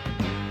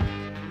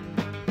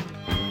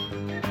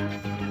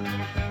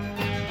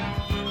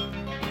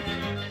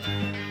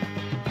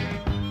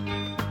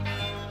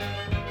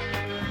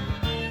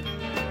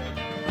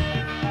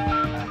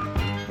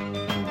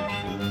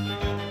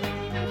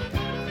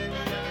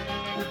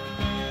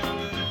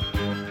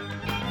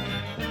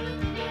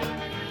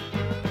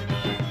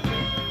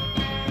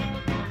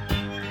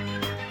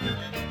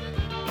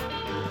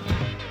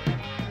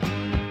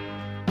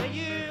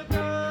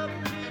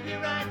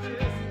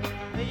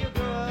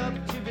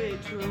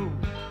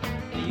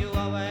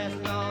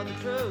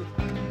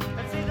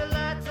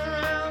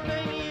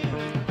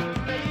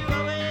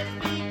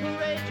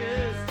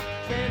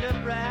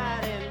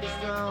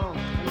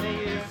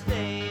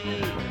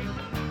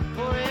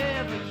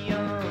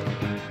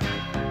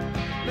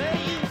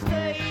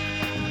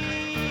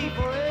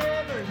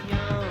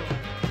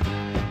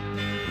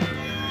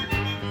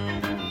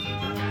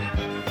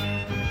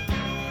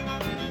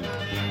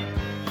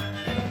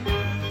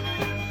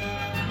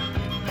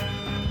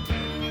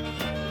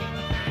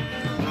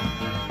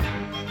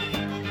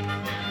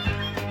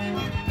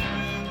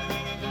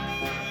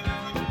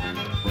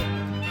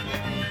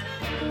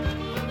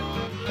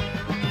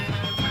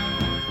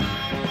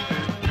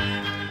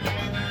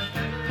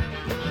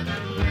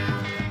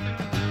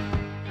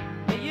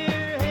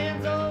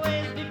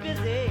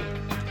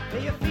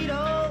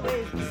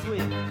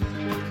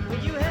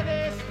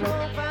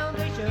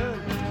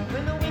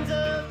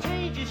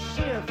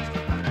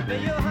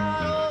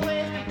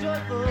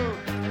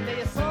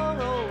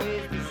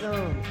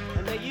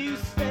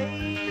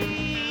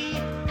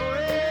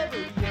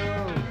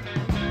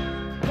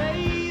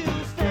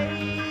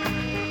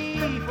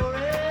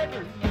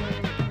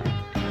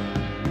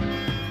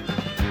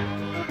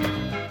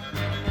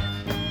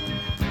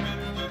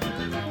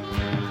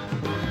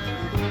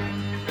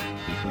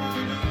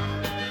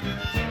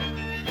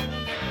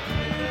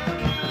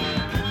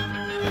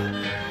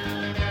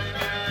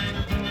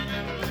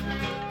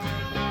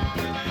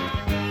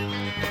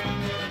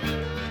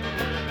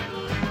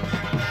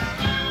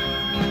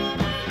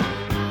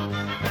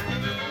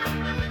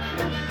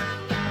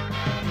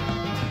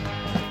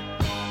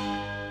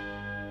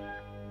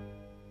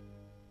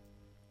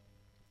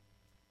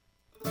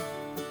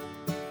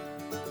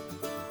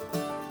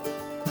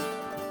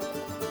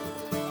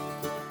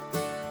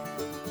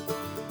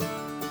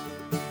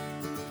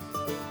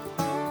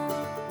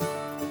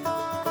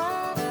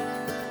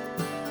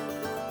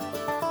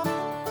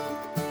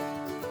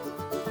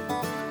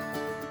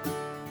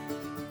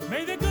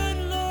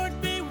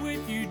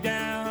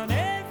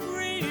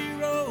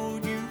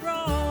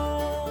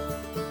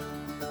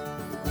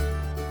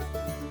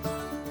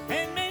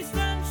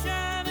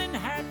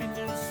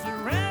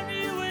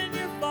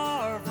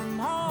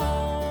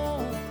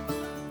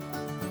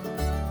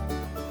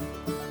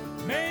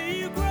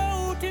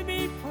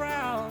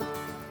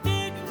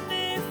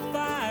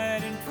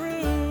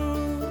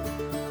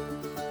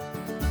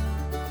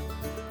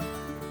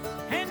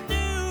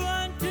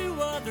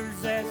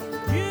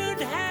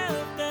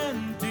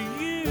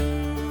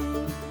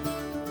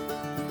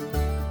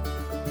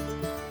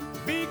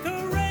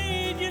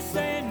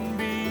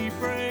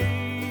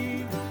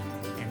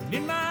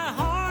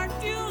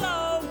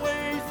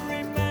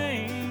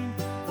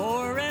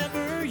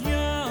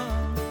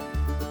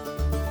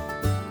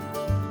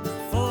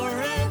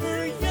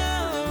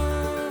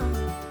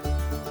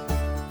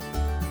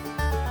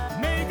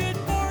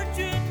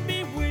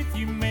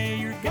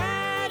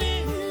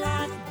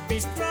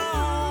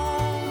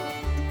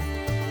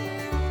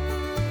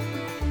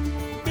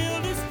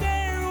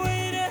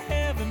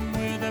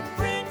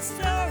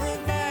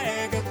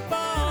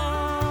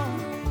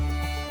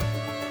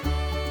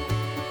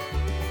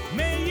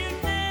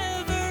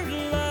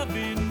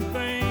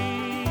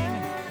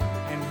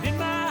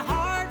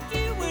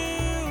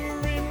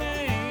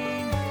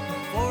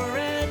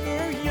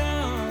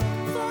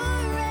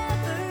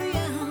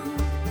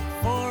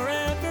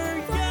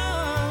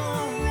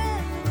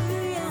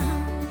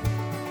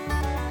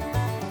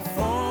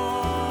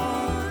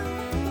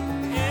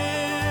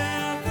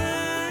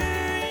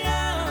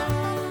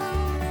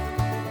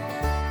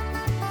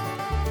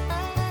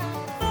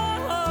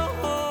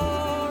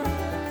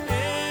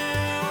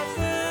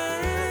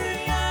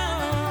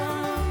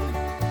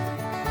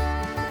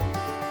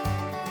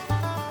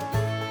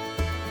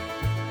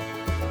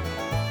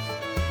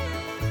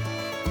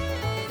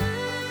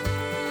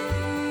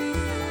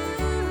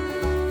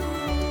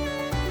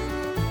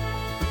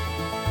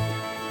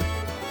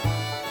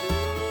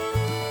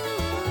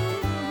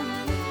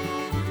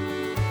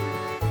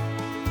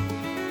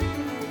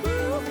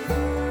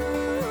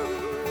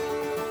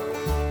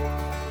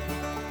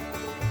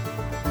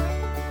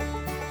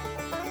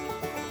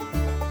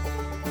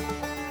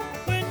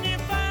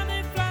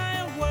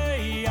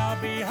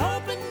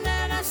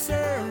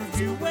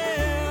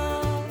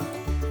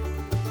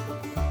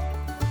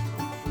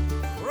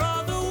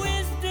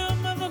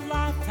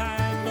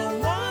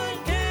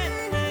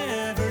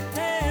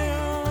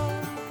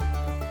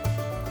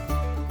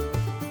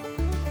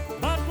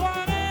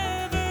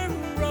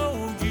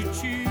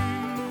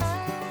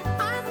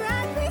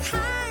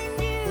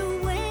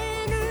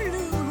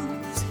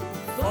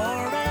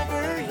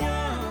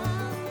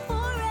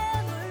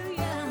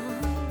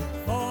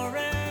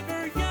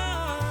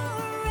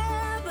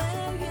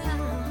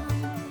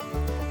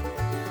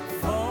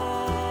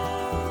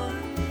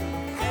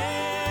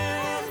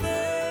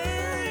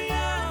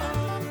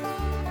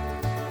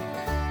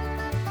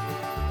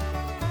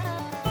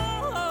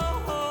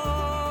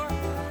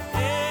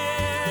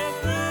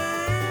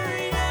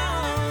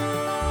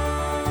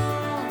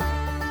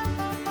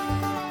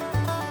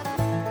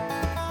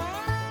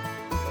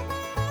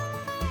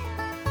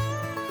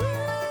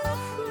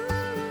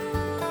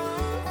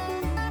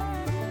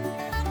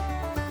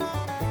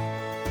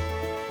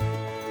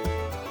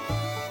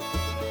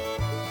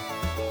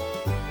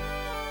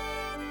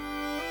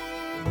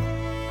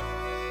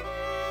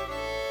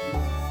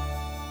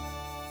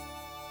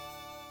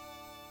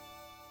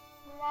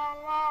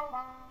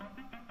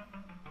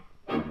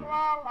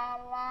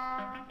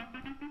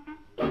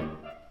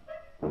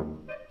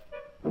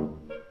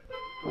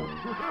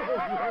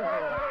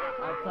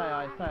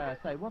 I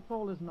say, what's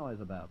all this noise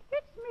about?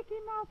 It's Mickey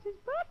Mouse's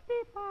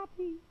birthday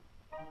party.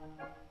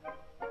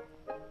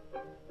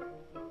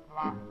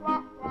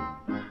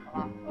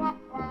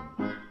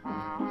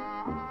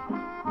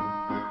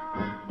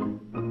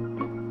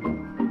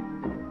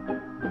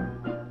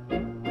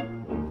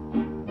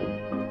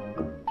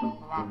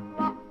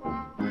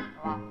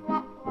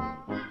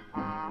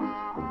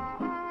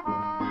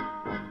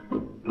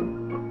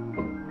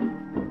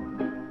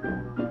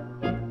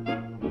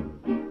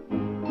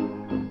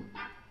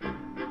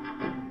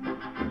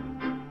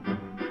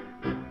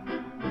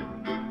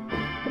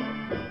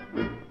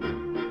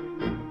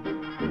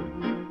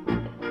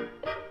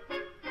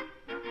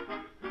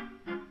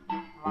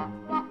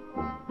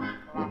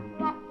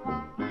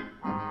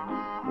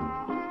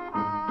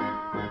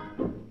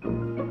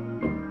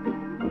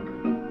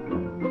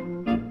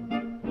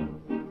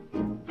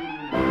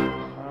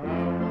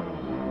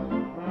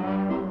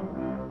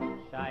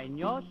 Shine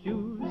your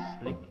shoes,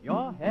 slick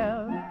your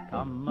hair,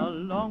 come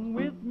along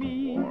with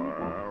me.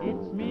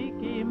 It's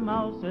Mickey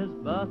Mouse's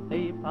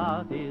birthday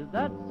party,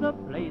 that's a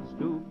place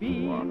to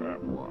be.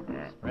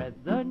 Spread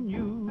the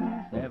news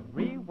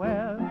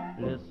everywhere,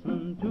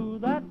 listen to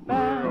that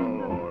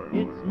band.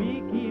 It's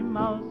Mickey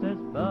Mouse's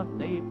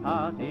birthday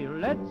party,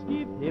 let's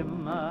give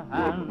him a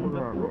hand.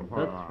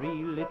 The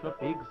three little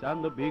pigs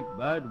and the big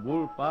bad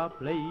wolf are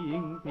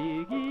playing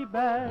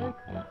piggyback.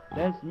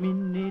 There's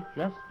Minnie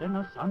dressed in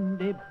a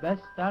Sunday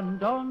best and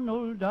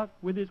Donald Duck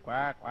with his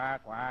quack,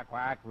 quack, quack,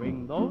 quack.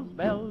 Ring those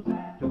bells,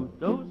 toot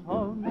those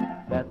horns,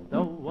 let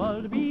the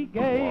world be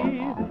gay.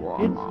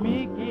 It's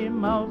Mickey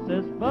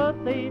Mouse's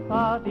birthday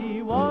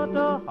party, what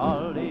a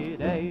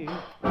holiday.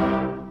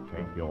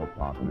 Take your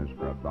partners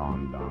for a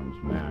barn dance.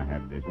 May I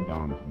have this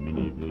dance,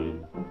 Minnie,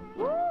 please?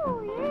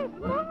 Oh, yes,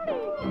 lovely.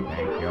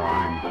 Thank you,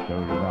 I'm so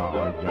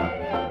large. I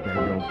beg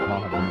your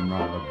pardon, I'm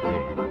rather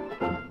big.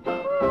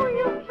 Oh,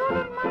 you've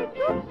trodden my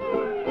gypsy.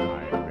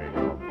 I beg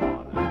your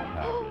pardon,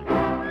 I'm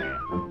terribly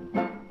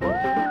sorry.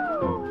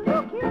 Oh,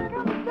 look, here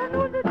comes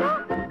Donald the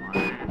Duck.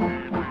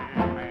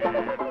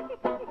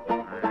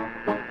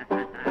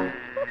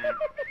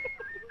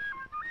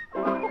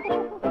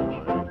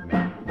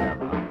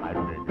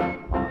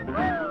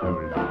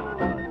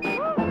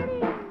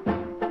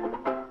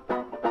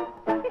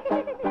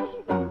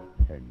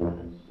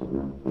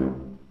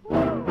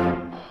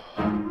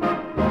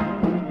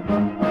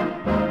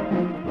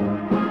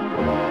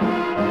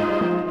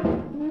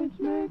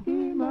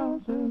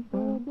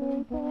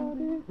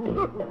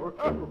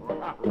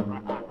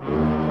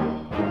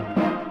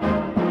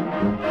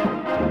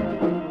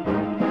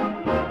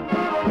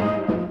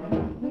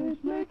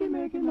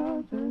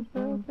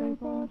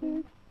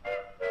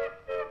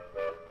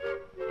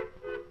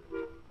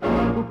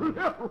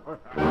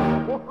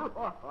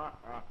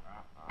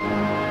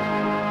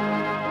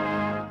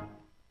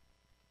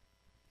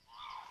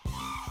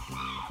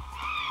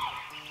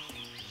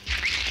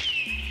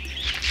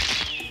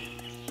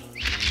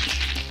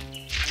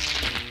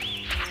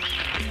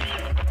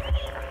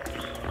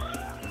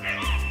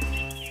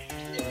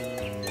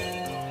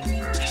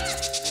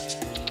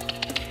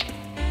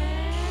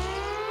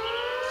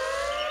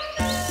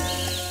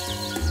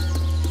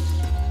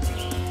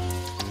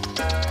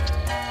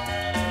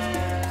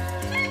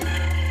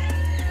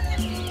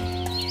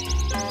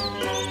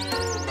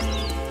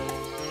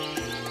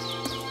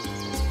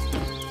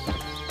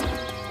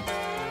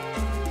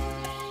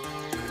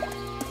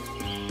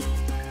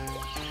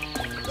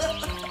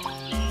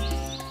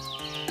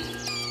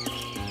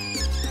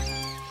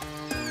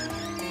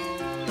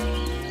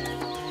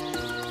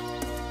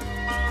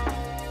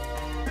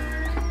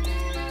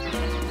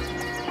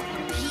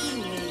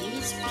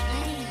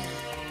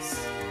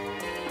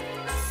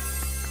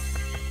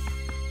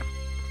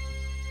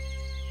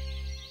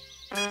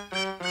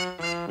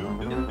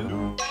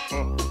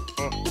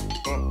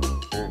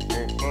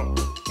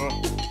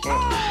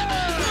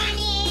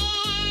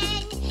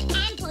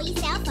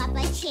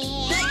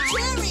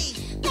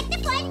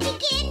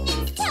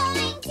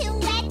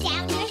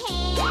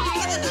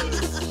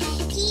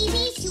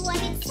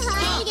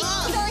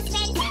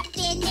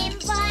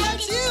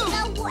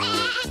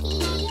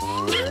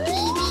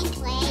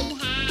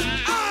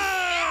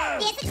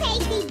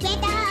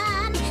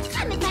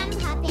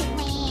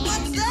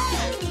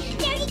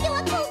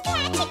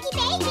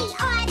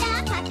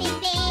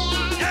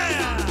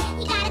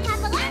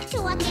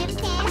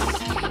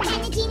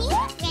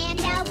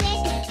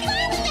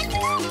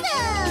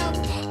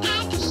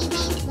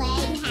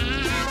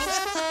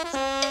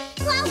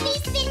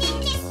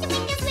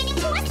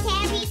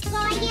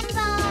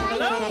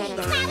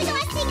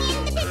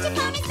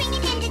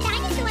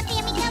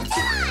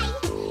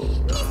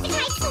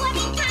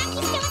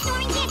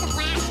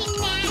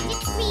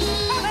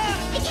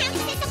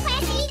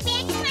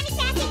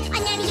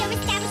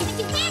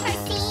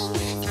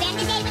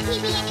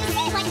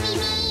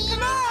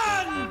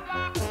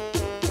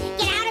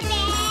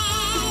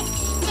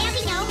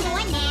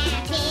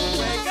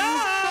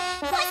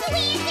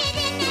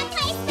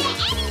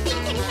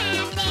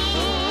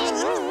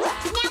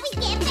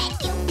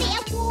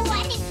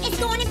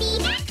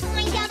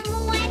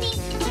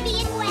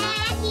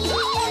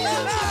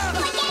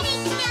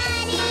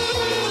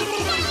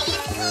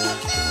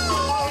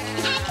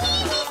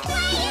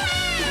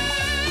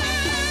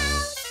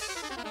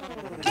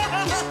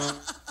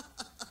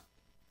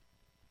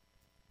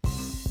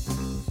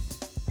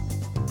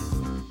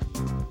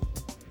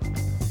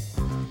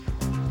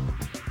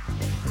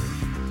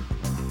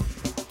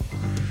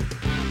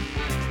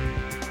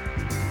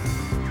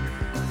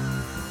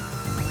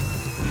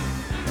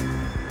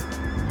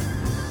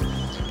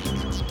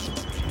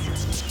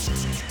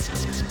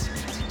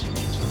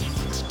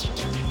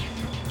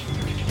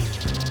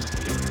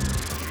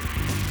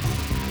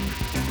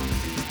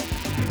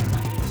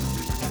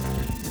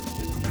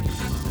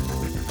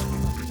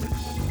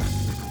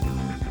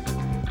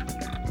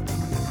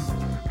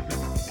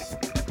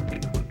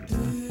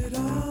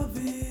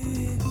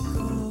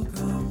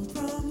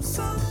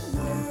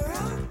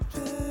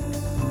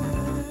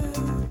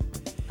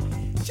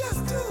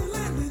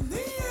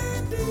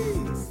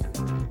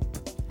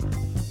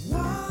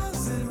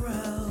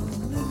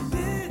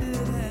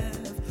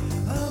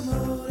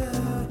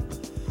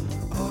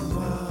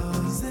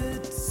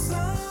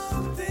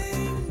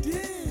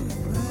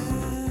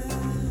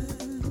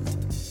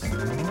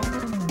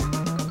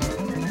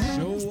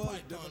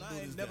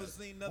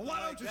 seen nothing Why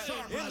like don't you that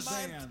start in my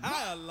my band?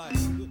 entire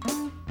life.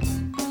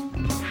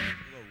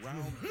 A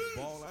round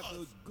ball after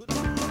a good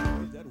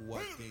that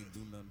white can't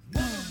do nothing.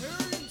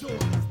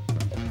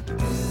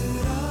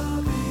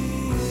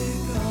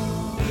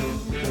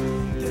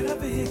 Did a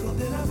vehicle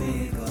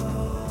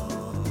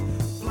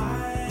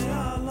fly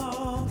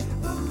along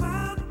the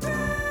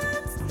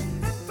mountains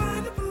and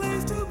find a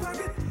place to park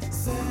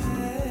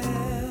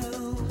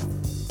itself?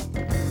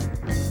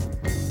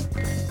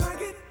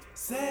 Park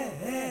itself.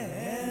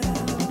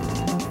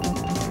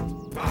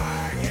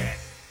 Park it.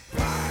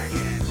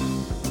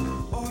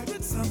 Or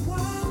did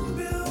someone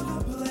build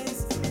a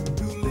place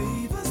to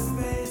leave a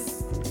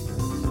space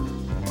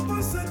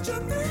for such a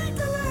thing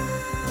to land?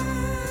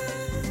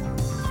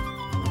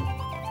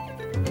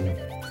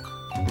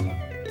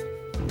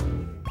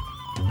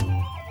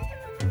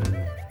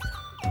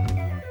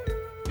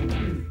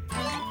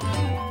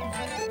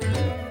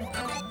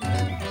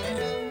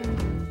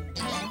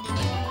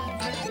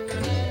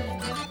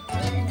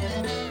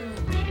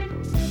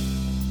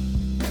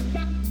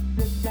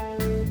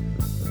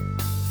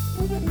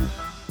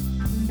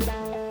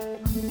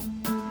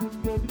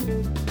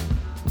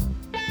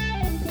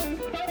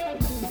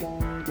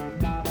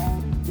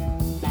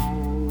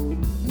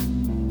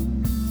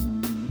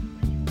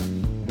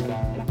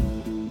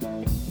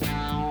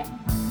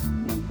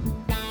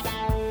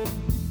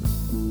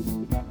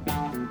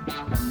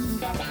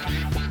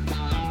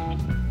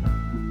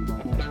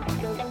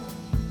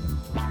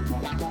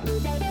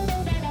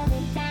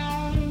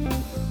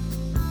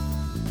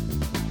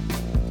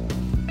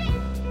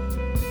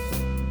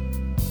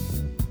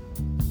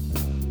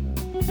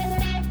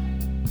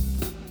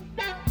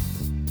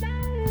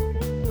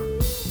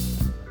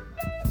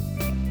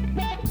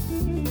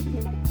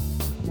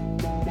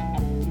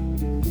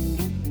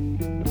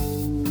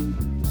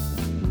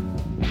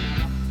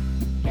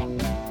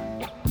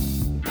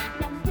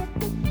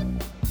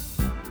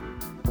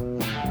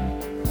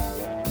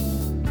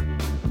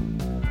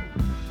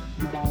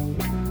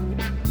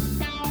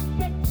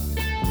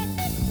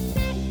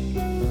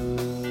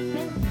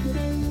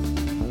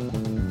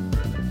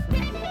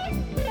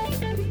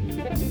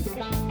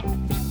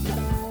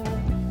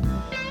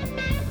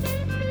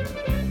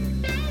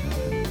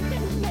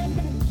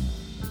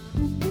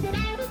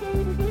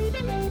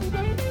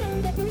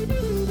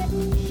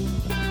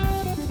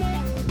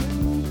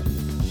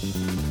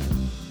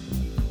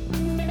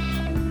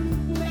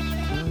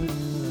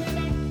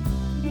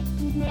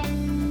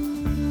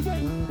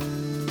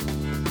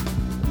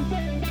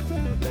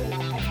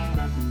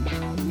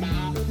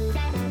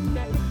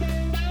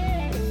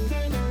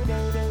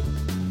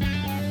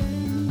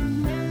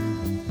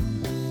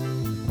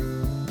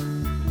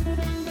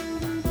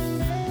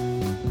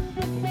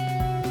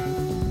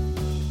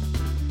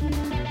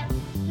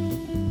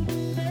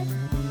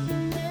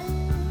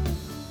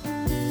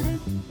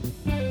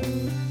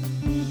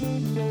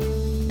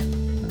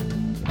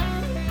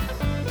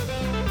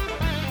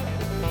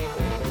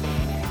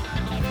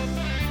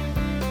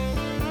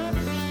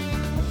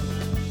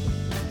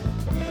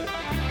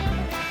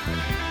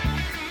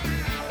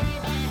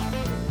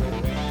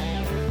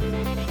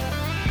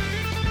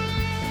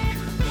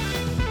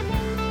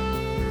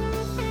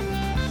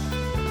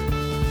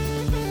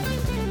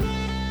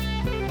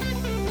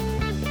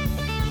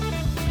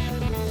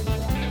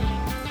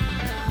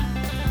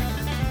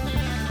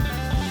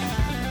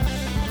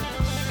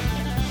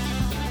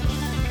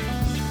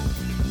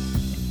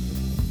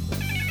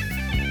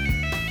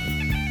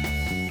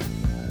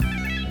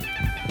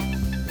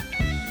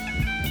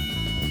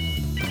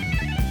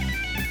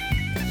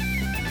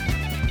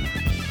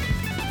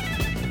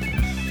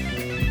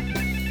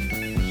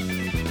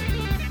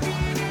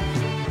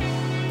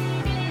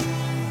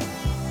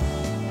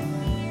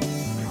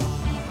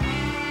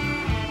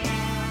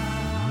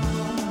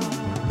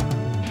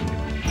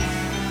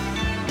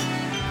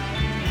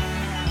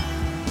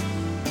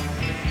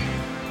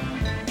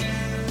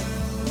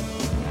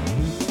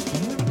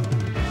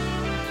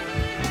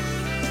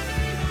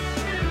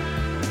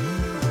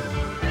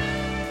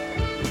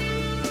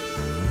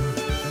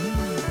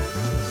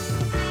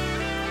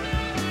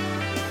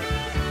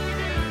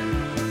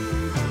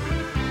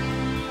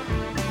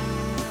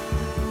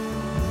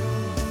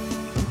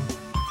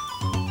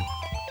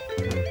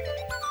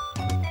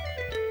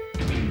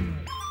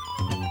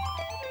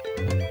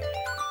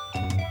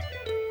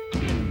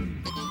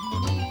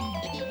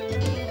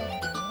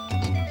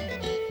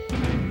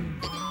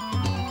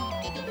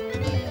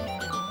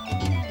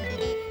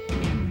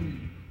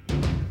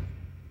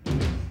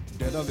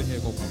 Dead of the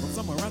vehicle come from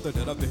somewhere around the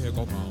dead of the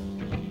vehicle come.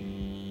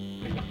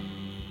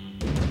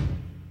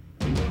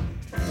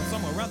 From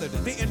somewhere around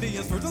the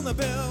Indians first on the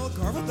bell,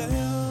 carve up the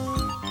hill.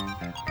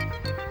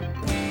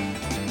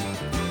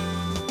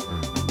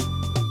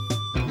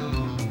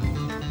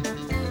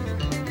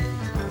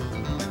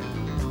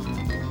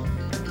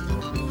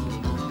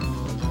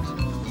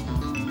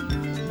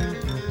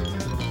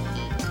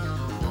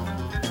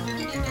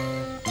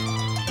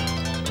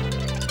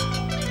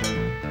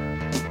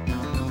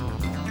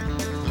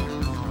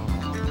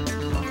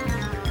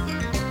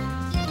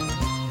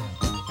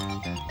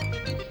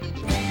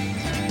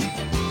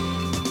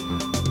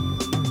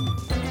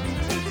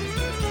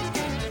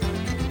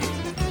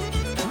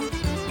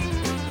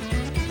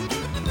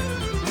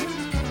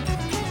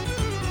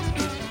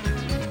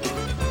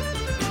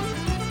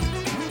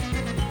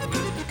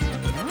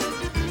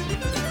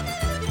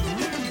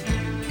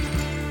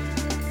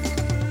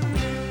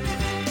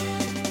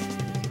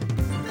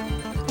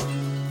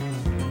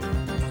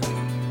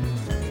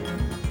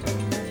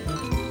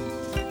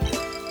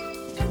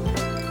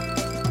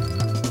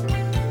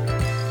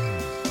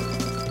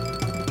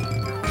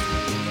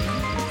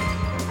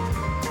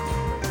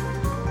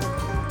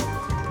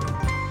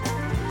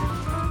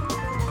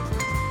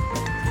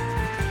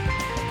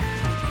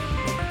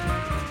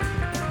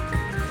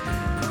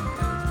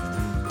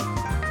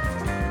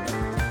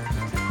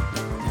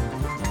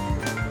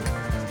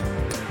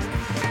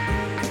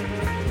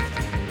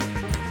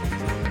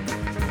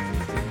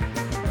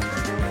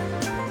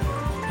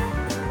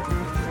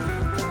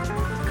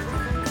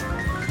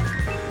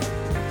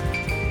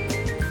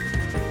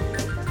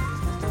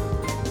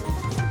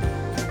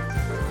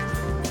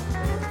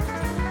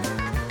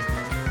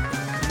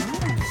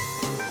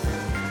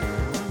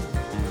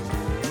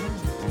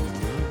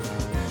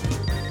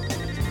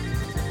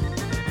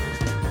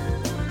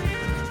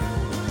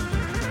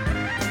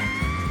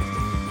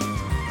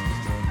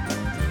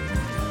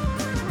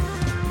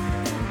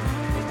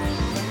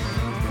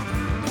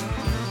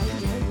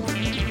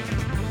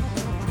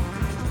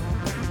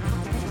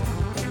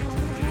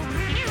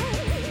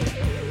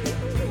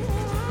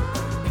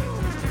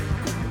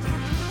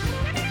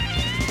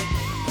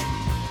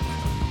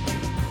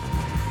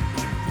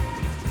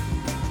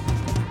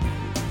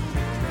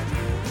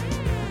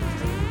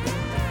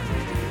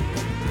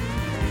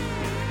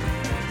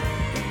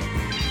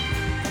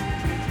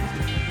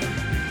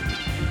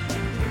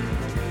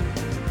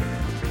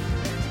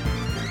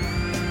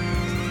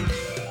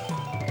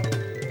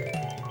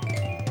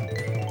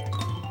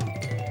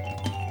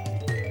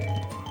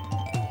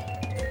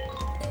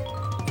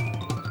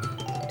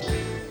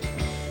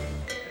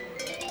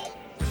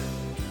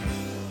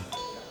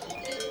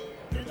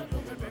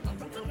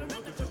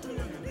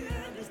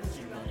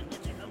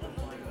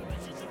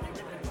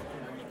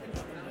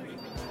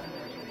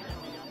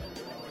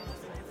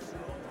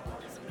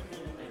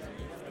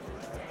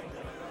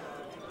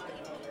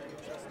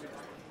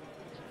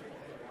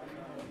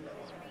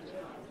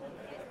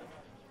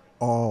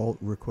 all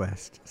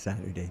request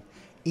Saturday.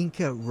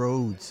 Inca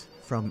Roads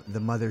from the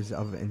Mothers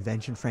of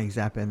Invention, Frank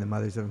Zappa and the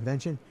Mothers of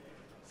Invention,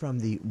 from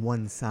the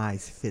One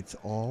Size Fits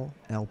All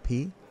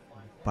LP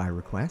by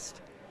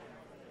request.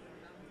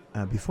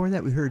 Before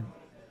that, we heard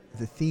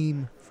the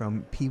theme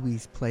from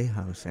Pee-wee's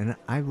Playhouse, and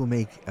I will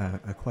make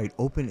a quite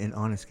open and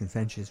honest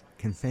confession.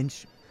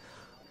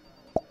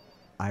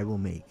 I will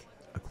make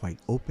a quite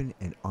open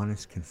and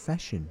honest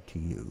confession to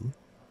you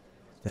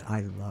that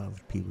I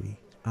loved Pee-wee.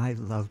 I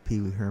loved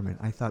Pee-wee Herman.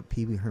 I thought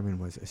Pee-wee Herman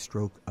was a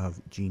stroke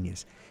of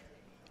genius.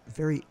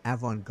 Very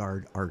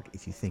avant-garde art,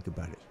 if you think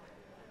about it.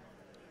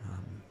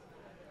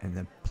 And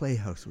the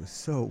Playhouse was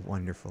so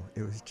wonderful.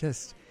 It was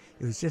just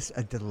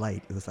a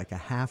delight. It was like a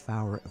half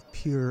hour of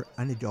pure,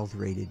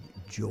 unadulterated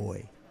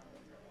joy.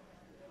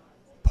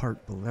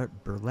 Part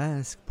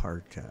burlesque,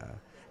 part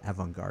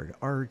avant-garde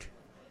art,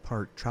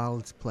 part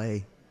child's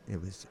play.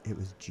 It was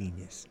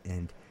genius,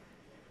 and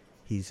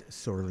he's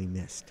sorely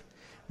missed.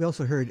 We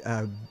also heard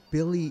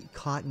Billy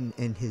Cotton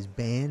and his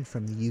band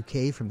from the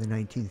UK from the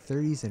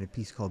 1930s, and a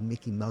piece called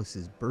Mickey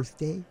Mouse's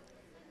Birthday.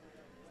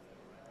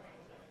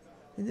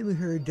 And then we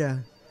heard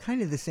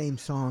kind of the same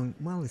song,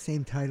 well, the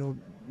same title,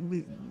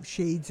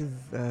 shades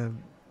of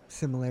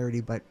similarity,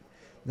 but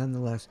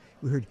nonetheless,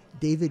 we heard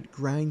David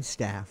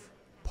Grindstaff,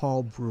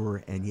 Paul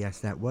Brewer, and yes,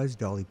 that was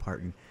Dolly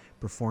Parton,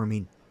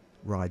 performing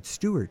Rod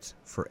Stewart's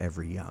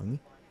Forever Young.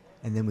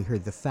 And then we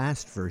heard the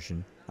fast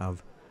version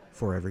of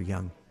Forever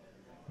Young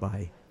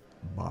by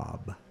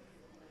Bob.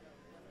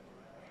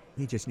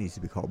 He just needs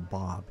to be called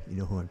Bob. You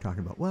know who I'm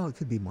talking about. Well, it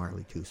could be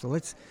Marley too. So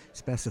let's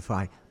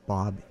specify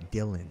Bob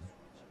Dylan.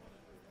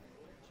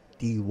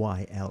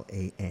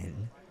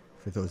 D-Y-L-A-N,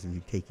 for those of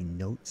you taking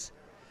notes,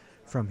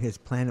 from his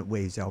Planet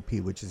Waves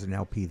LP, which is an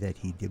LP that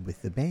he did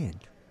with the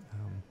band.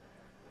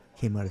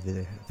 Came out of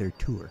their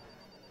tour.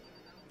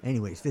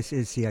 Anyways, this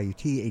is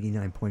CIUT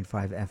 89.5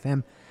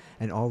 FM,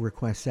 and all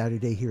requests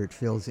Saturday here at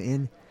Phil's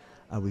Inn.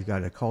 We've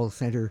got a call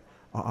center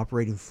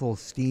operating full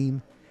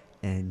steam,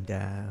 and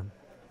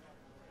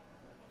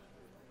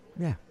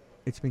yeah,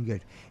 it's been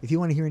good. If you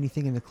want to hear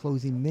anything in the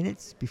closing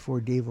minutes before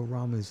Dave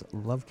O'Rama's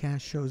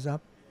Lovecast shows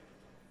up,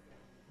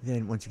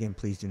 then once again,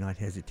 please do not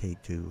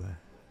hesitate to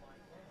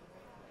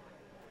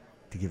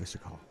give us a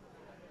call.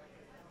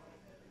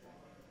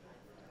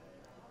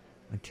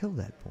 Until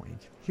that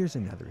point, here's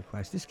another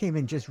request. This came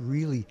in just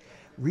really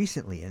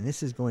recently, and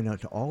this is going out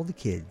to all the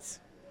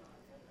kids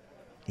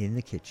in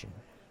the kitchen.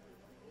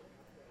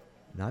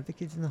 Not the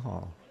kids in the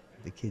hall,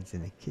 the kids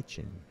in the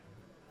kitchen.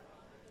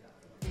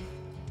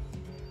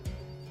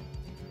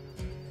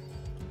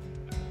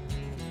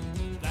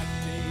 Black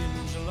day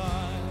in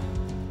July.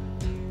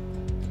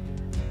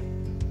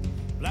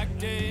 Black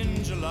day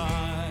in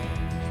July.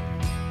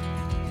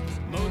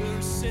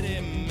 Motor City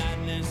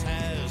madness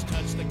has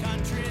touched the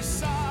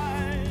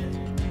countryside.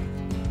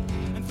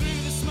 And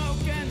through the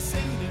smoke and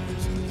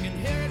cinders, you can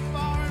hear it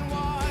far and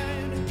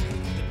wide.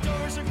 The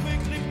doors are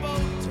quickly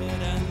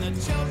bolted and the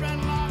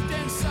children locked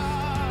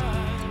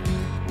inside.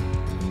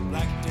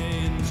 Black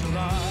day in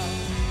July.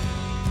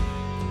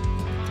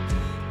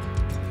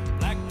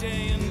 Black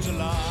day in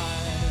July.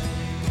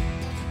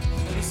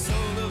 The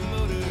soul of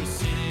Motor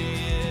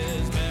City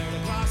is buried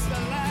across the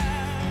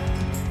land.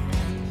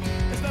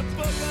 As the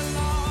book of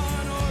law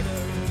and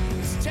order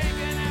is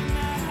taken in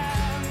the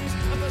hands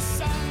of the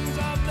sons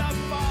of the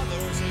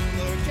fathers who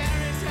were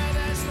carried to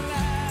this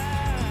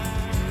land.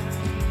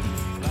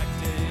 Black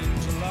day in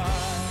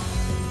July.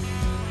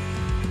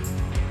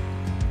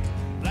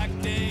 Black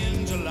day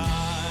in July.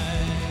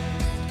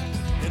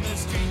 In the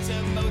streets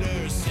of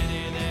Motor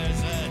City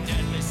there's a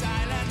deadly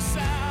silent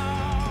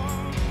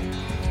sound.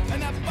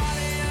 And the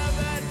body of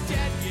a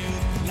dead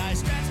youth lies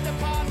stretched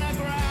upon the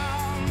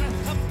ground.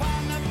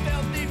 Upon the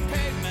filthy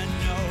pavement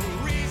no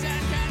reason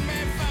can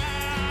be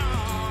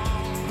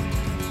found.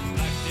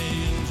 Black day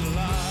in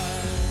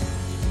July.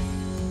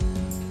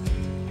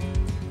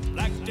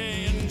 Black day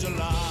in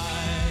July.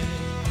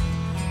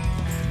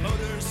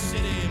 Motor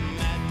City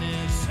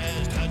madness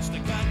has touched the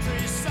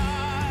countryside.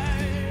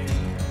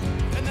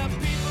 And the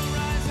people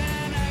rise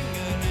in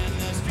anger and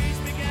the streets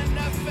begin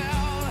to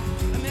fall.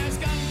 And there's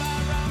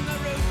gunfire on the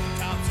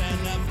rooftops and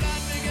the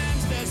blood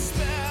begins to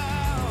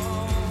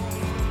spill.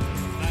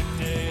 Black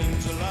day in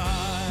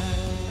July.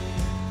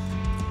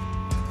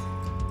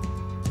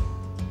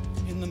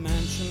 In the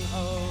mansion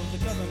of the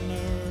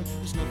governor,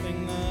 there's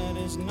nothing that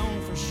is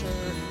known for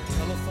sure.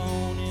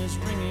 Telephone is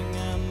ringing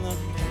and the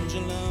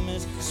pendulum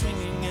is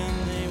swinging,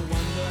 and they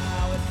wonder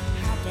how it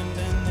happened,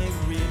 and they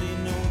really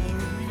know the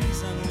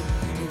reason.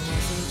 It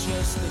wasn't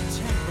just the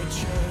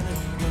temperature,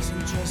 it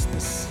wasn't just the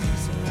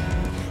season.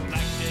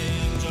 Black day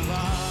in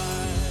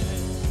July.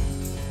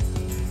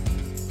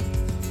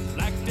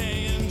 Black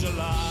day in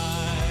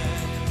July.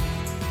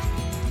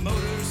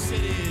 Motor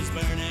City's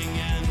burning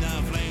and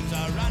the flames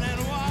are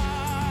running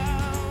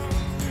wild.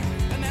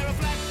 And they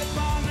reflect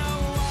upon the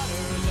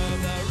waters of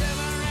the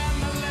river and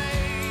the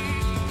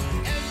lake.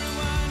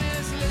 Everyone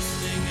is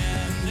listening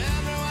and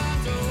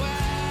everyone's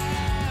away.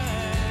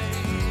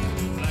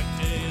 Black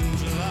day in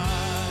July.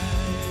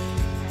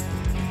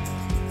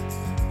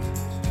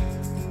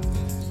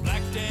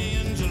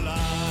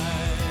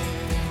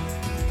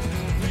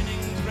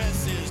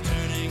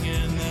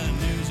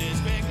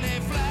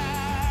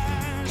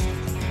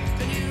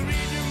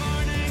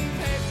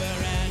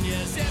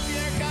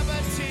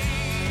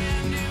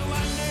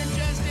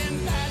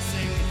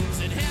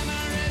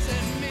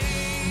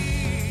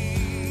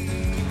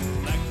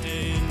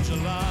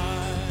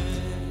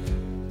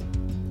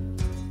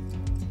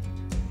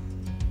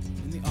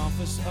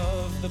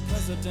 of the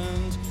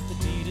president. The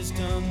deed is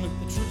done, the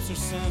troops are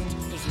sent.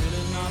 There's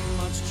really not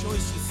much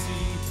choice, you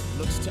see.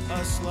 Looks to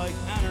us like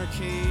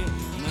anarchy.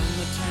 And then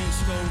the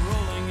tanks go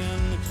rolling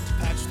in to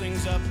patch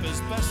things up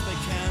as best they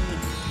can.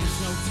 There's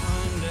no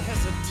time to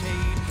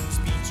hesitate.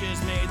 Speeches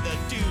made, the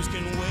dues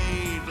can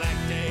wait. Black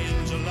day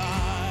in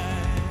July.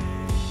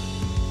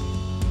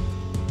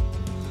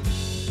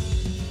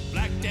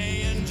 Black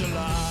day in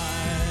July.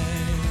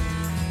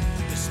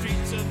 The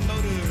streets of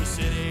Motor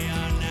City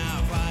are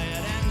now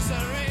quiet and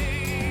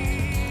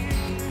serene.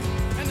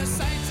 And the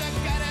sights of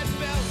gutted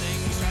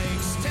buildings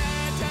shakes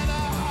tear to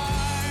the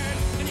heart.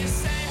 And you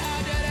say, how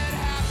did it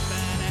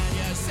happen? And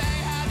you say,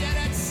 how did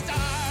it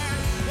start?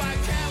 Why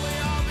can't we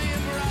all be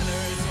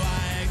brothers?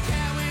 Why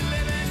can't we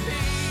live in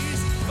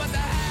peace? But the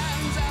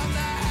hands of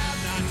the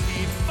have-nots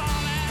keep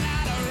falling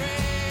out of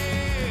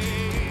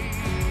reach.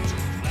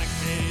 Black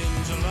day in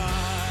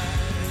July.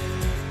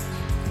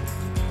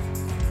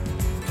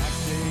 Black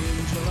day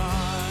in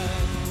July.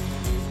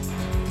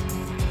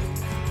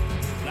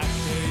 Black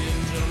day in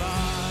July.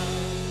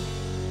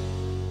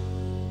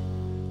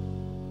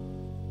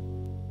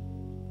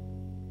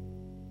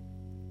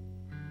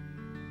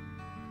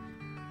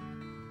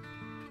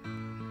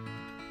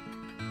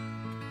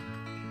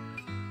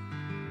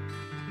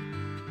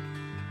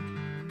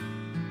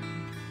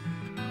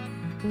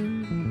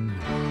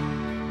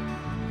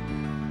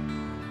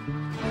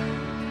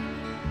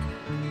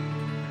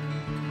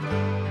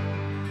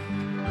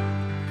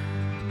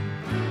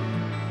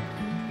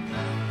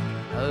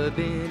 I've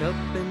been up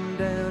and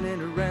down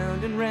and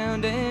around and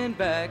round and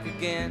back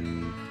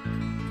again.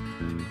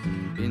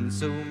 Been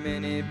so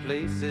many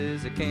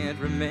places I can't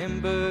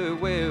remember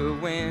where or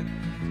when.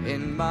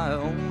 And my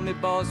only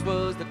boss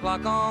was the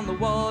clock on the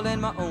wall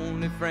and my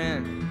only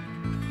friend.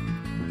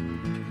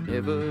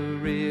 Never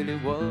really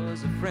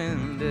was a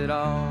friend at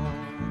all.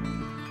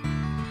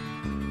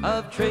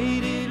 I've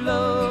traded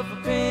love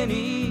for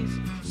pennies,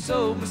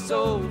 sold my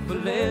soul for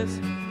less.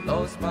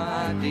 Lost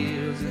my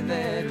ideals in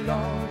that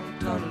long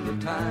tunnel of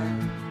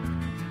time.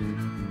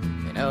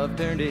 And I've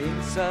turned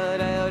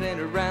inside out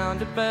and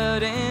around,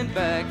 about and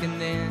back,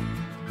 and then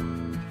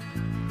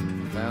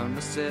found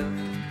myself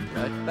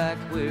right back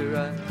where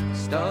I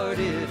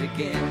started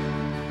again.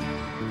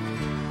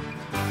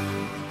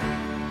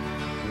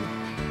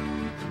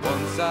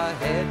 Once I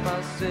had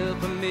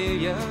myself a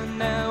million,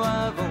 now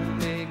I've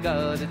only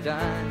got a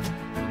dime.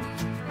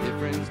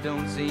 Difference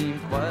don't seem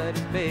quite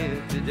as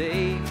bad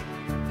today.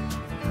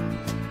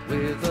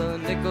 With a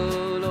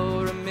nickel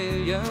or a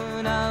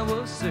million, I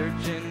was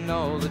searching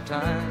all the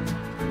time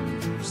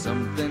for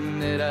something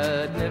that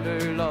I'd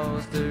never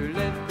lost or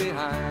left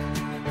behind.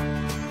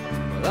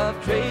 Well,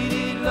 I've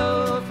traded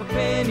love for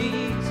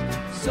pennies,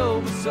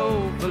 sold my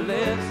soul for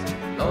less,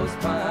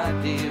 lost my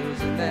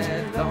ideals in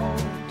that long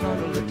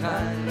tunnel of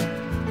time.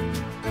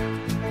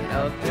 And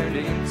I've turned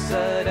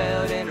inside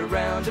out and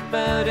around,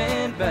 about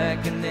and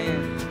back, and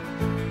then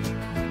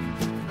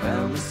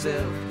found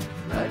myself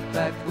right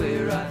back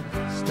where I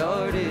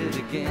started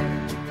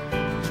again.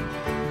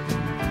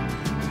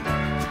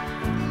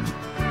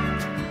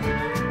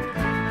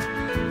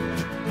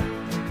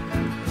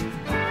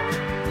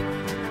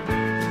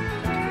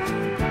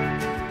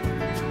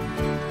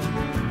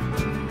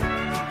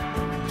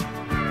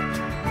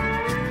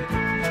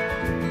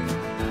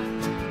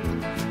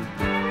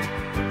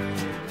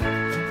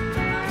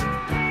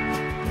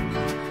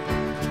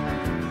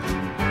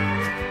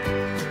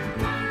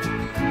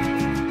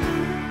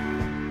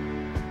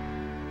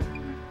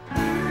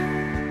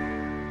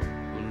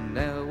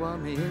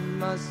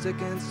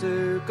 Second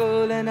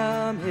circle and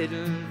I'm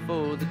heading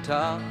for the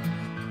top.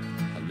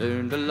 I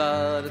learned a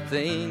lot of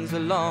things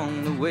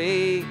along the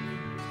way.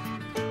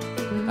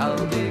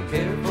 I'll be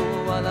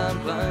careful while I'm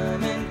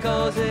climbing,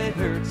 cause it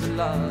hurts a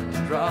lot to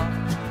drop.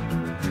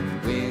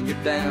 When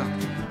you're down,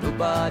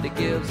 nobody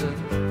gives a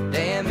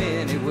damn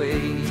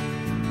anyway.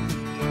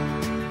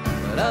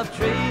 But I've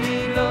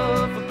traded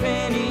love for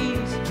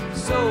pennies,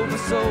 sold my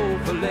soul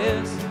for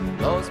less,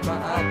 lost my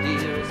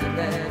ideas in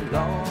that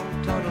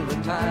long tunnel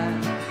of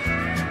time.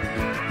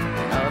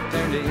 I've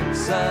turned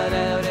inside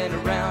out and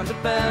around,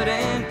 about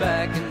and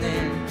back, and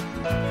then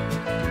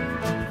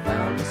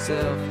found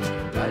myself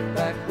right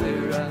back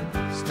where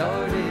I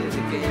started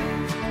again.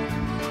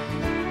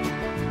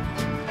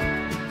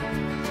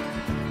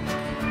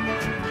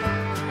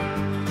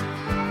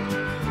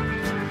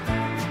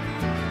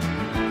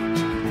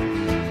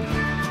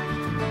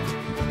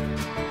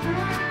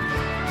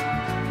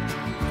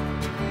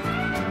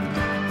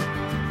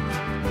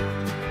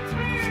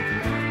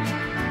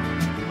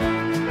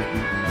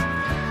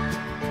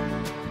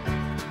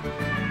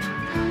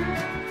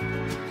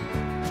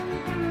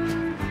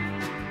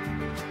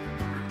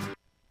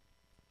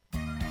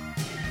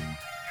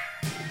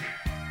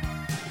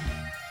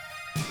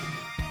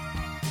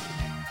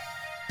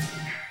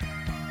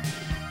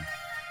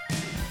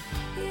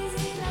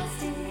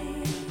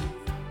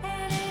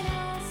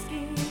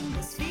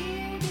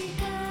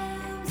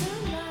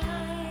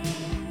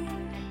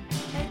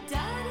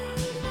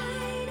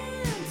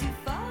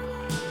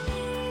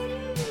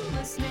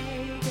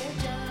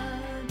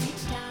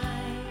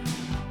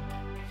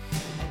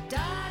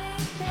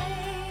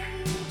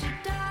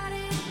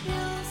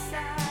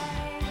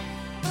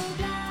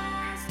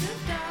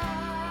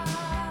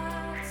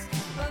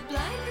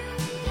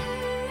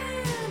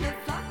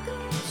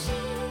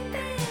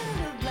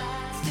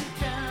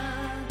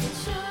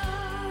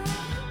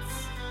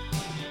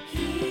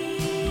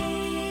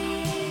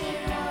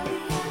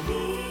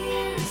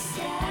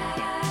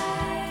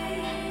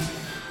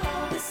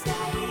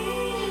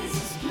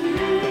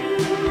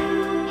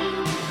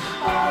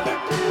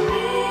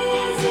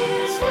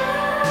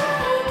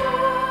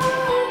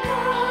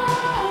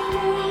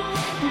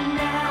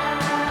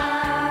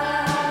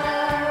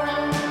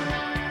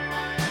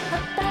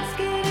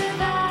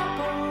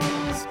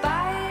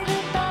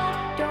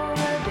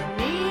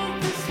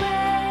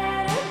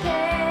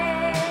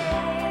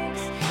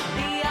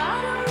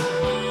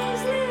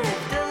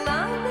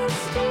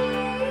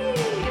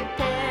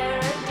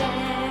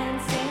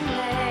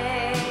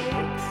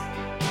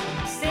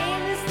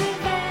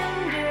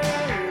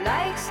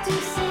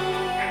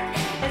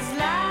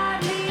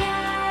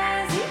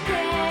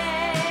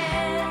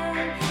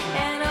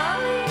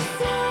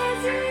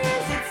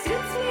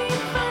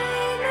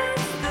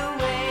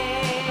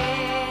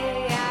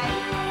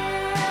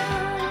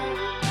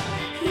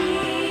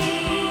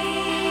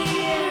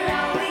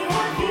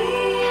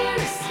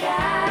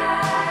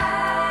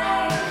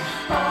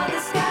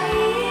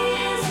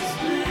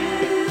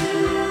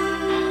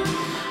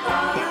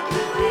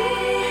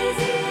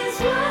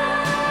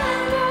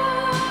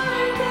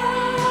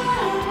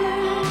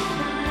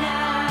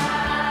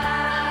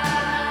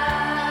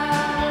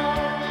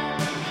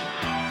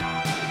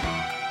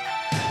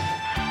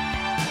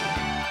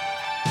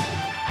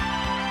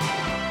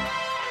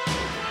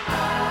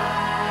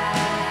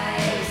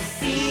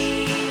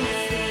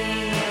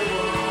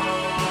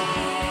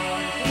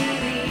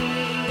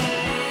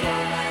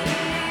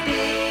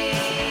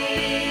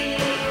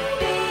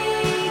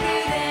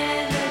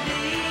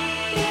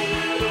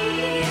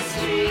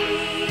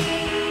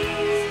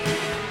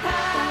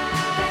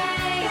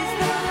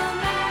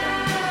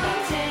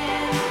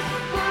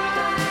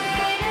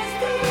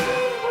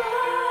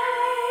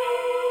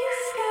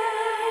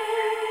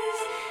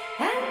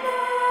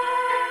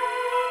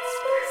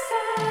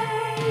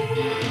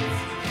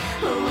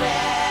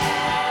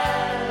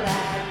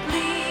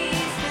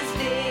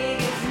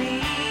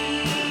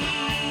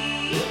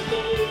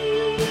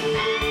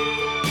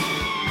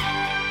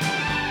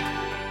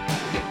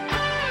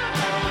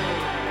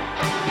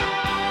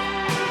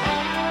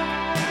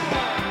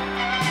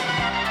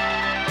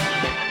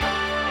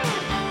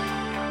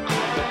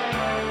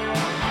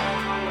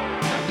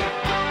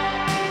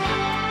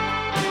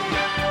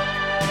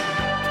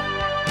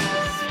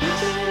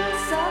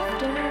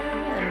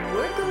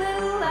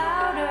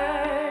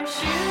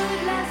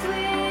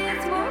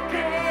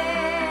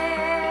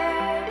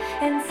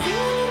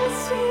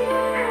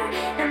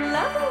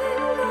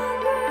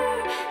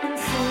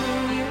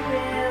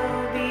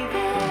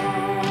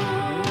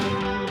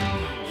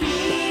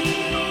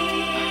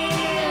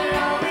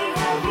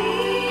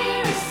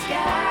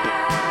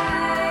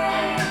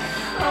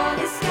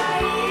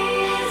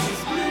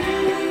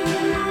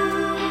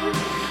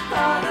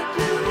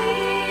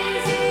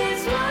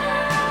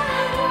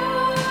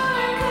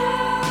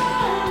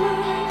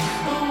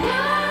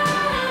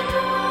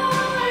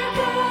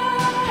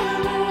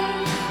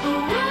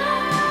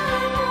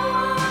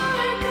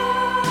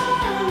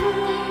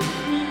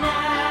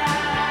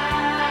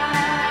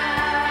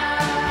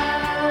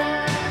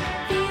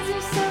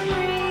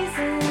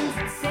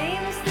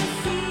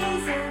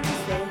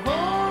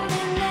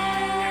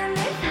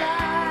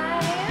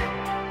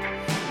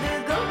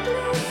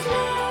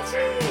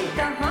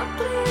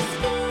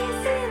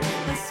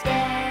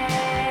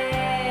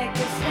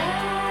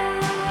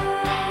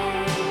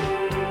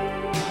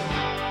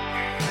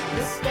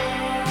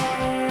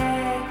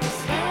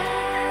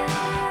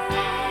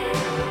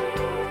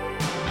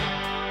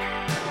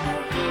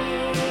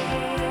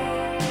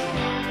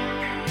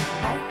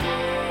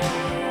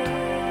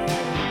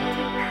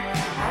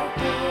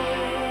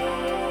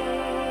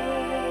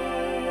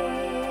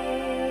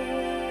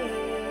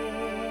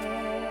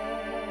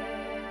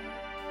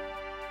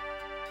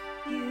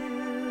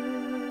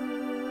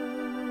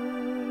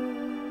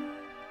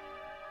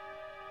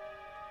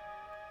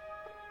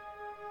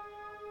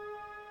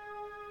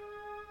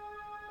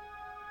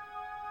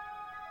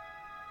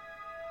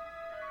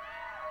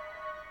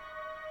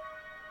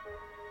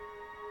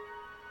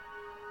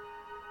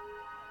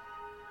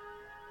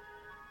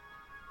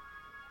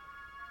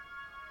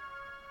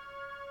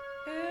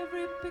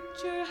 Every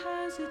picture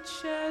has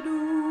its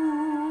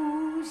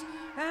shadows,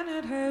 and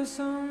it has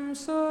some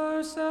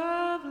source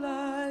of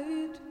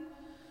light.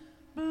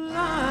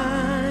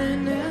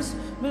 Blindness,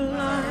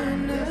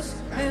 blindness,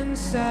 and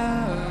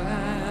sad.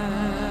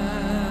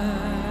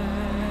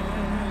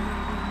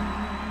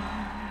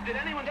 Did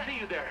anyone see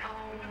you there?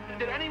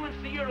 Did anyone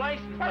see your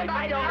license plate?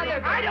 I don't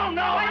know. I don't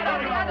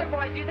know. The other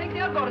boys, do you think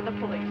they'll go to the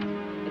police?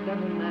 It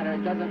doesn't matter,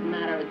 it doesn't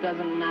matter, it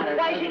doesn't matter.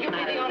 Why should you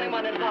be the only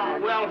one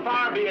involved? Well,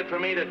 far be it for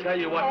me to tell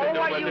you what to do.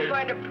 Are you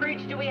going to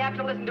preach? Do we have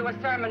to listen to a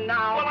sermon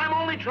now? Well, I'm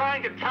only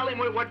trying to tell him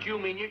what you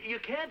mean. You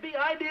can't be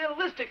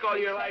idealistic all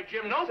your life,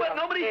 Jim.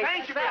 Nobody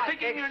thanks you for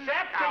sticking your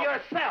neck out.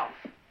 Yourself.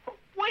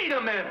 Wait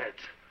a minute.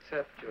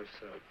 Accept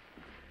yourself.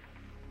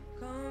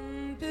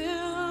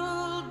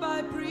 Compelled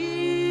by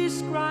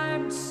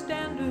prescribed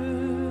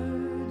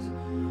standards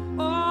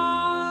or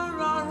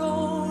our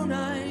own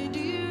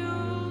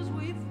ideals,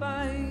 we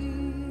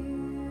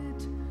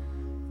fight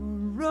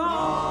for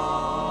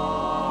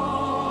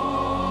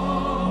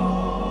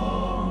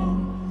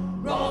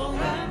wrong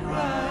and right.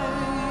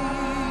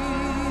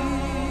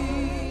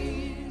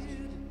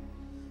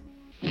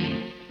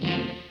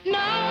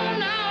 No,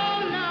 no,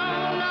 no,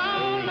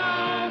 no,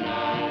 no, no,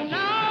 no, no,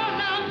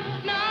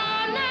 no, no, no,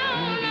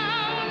 no,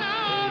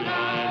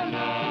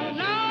 no, no, no,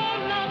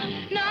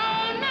 no,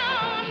 no,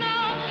 no,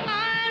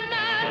 I'm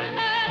not a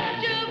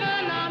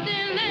juvenile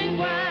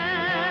delinquent.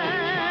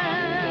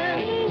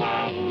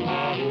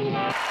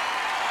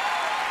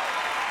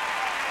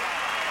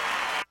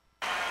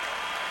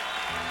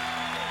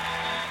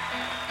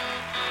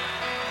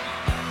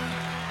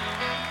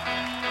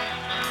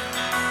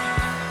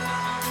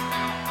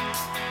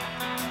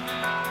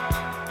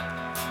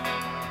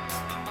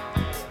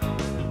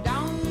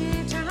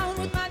 Downtown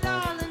with my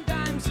darling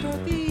dime store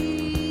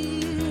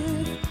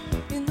thief.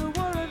 In the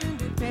war of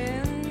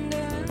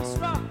independence,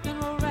 rock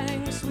and roll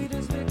rang sweet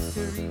as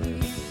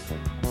victory.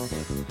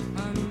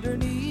 Under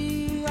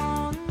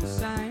neon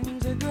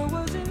signs, a girl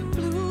was in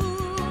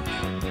bloom,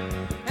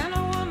 and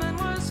a woman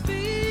was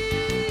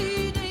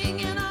feeding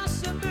in a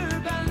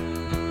suburban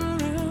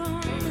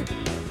room.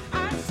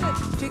 I said,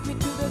 take me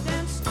to the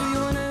dance. Do you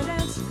wanna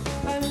dance?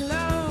 I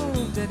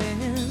love to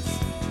dance.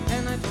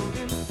 And I told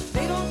him,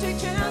 they don't take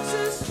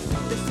chances.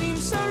 They seem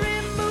so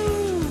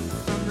removed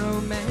from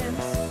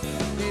romance.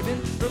 They've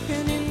been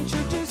broken in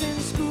churches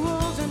and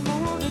schools and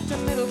molded to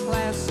middle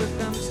class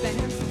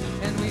circumstance.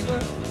 And we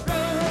were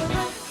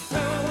rolling,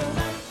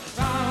 rolling,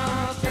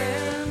 rock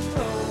and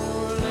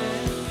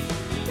rolling.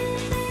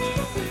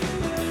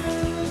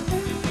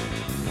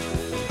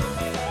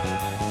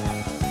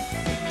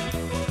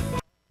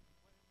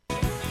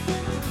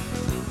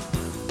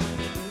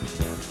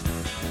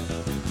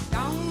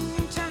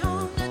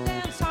 Downtown, the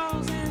dance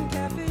halls and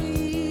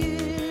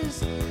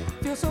cafes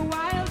feel so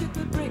wild you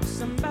could break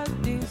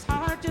somebody's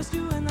heart just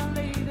doing the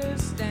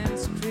latest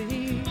dance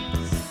craze.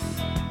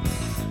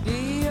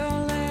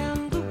 Dale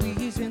and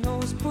Louise in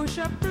those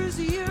push-uppers'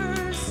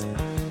 ears,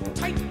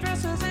 tight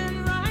dresses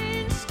and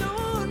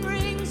rhinestone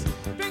rings,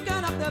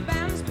 drinking up the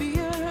band's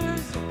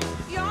beers.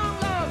 Young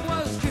love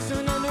was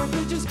kissing under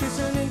bridges,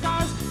 kissing in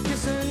cars,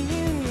 kissing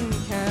in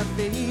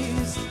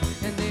cafes,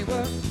 and they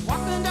were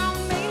walking down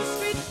Main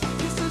Street,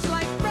 kisses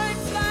like bright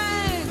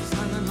flags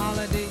on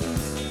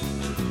holidays.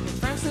 In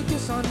France, the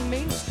kiss on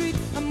Main Street,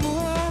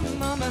 amour,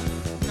 mama,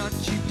 not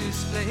cheap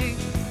display,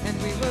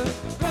 and we were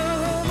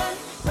rolling,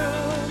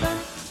 rolling,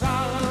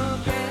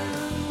 rock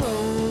and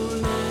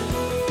rolling.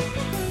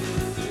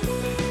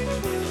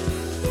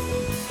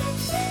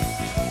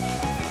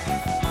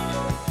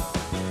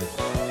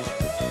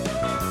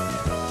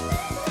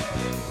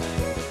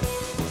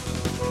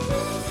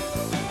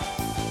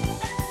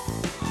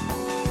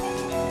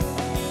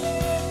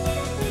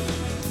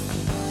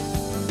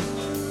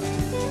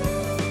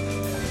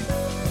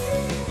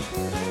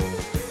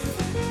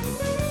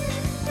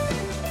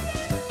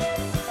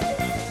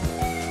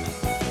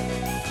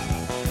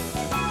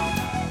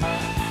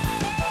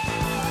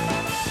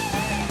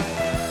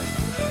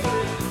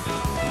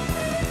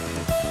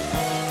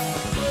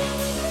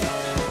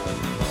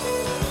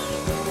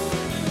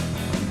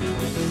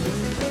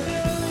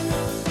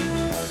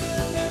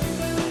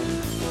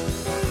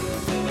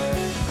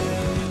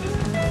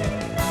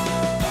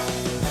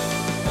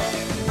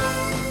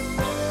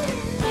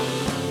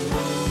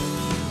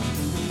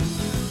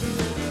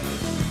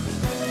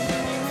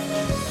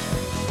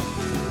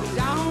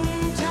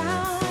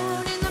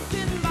 Downtown in the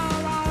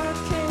pinball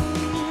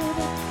arcade,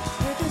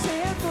 with his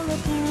hair full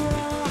of pool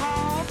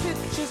hall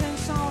pictures and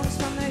songs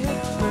from the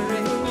hit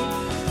parade.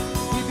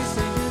 He'd be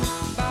singing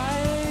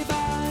bye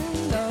bye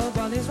love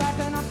while he's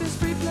wrapping up his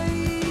free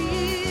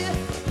play.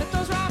 Let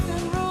those rock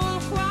and roll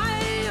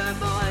choir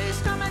boys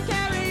come and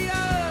carry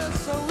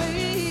us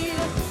away.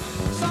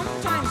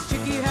 Sometimes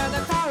Chicky had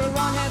a car, or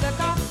Ron had a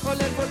car, or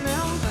Linwood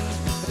Melvin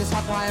with his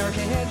hot wire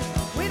head.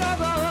 We'd all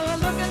go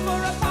looking for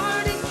a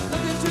party,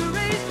 looking to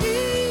raise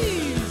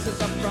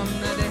Jesus up from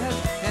the dead.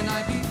 And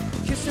I'd be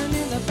kissing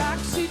in the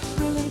backseat,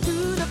 thrilling to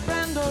the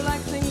brando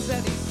like things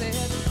that he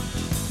said.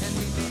 And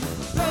we'd be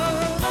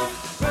rolling,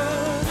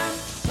 rolling,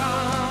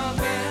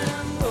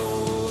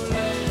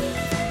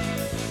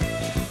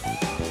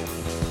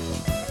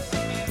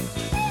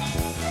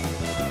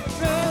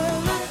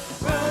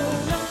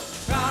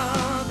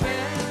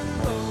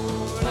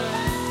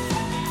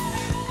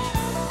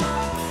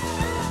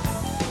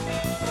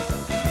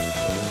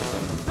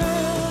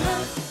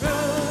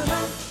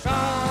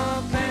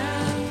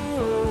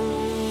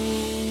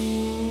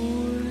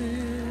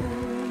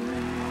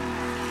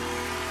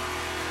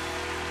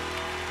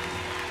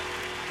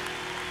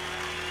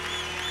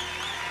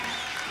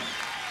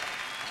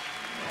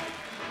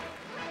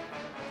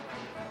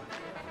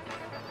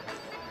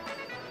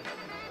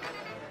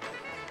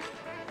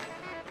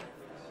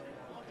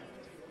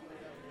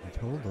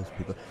 told those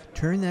people,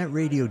 turn that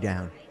radio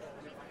down.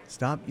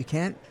 Stop. You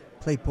can't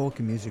play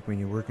polka music when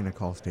you're working a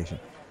call station.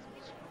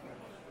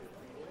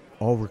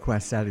 All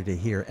requests Saturday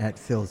here at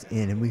Phil's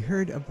Inn. And we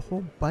heard a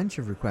whole bunch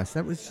of requests.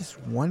 That was just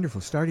wonderful.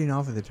 Starting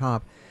off at the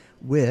top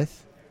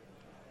with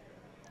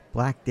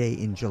Black Day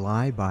in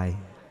July by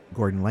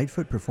Gordon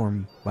Lightfoot,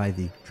 performed by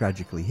the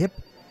Tragically Hip.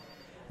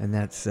 And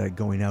that's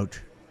going out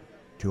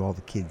to all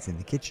the kids in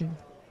the kitchen.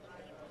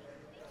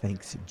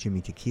 Thanks,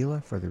 Jimmy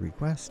Tequila, for the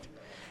request.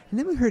 And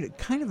then we heard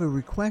kind of a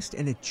request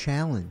and a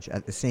challenge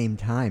at the same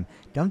time.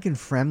 Duncan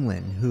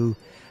Fremlin, who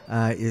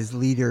is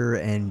leader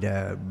and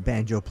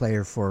banjo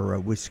player for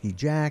Whiskey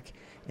Jack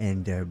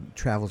and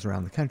travels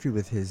around the country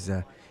with his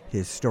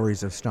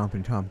stories of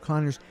Stompin' Tom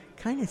Connors,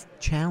 kind of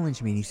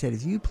challenged me. And he said,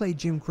 if you play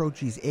Jim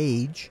Croce's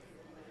Age,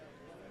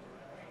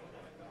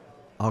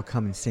 I'll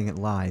come and sing it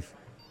live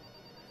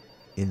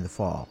in the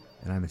fall.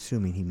 And I'm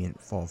assuming he meant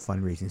fall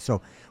fundraising.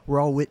 So we're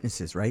all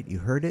witnesses, right? You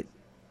heard it.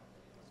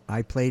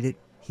 I played it.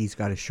 He's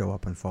got to show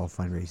up on fall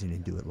fundraising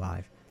and do it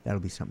live. That'll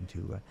be something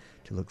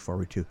to look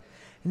forward to.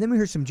 And then we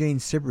heard some Jane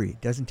Sibrey.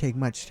 It doesn't take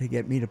much to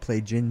get me to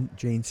play Jane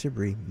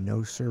Sibrey.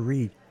 No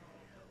sirree.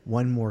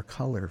 One More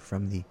Color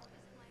from the,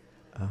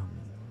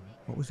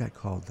 what was that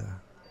called?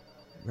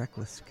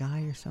 Reckless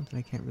Sky or something?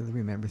 I can't really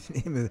remember the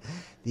name of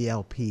the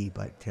LP,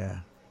 but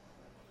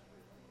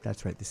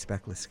that's right, the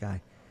Speckless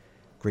Sky.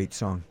 Great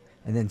song.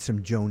 And then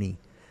some Joni.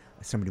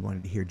 Somebody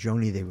wanted to hear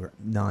Joni. They were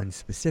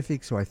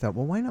non-specific, so I thought,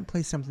 well, why not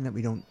play something that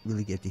we don't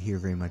really get to hear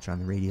very much on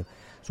the radio?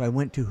 So I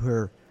went to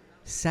her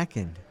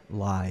second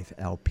live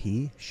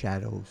LP,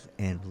 Shadows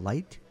and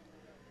Light,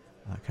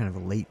 kind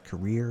of a late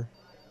career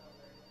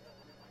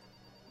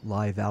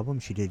live album.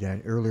 She did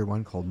an earlier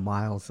one called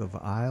Miles of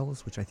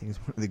Isles, which I think is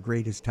one of the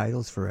greatest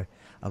titles for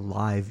a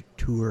live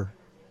tour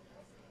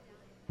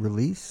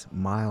release,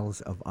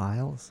 Miles of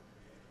Isles.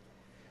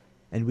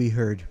 And we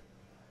heard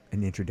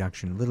an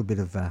introduction, a little bit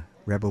of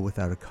Rebel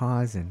Without a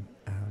Cause, and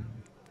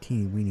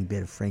teeny weeny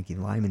bit of Frankie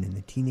Lyman and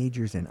the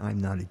Teenagers, and I'm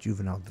Not a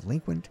Juvenile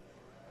Delinquent.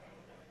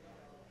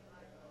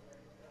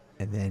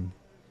 And then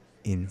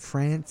in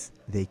France,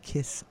 They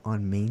Kiss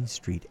on Main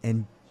Street,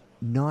 and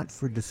not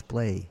for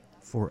display,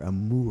 for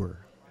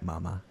amour,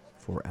 mama,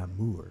 for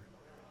amour.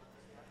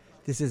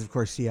 This is, of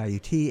course,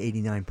 CIUT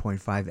 89.5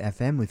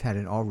 FM. We've had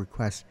an all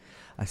request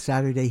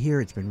Saturday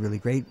here. It's been really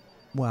great.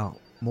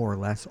 Well, more or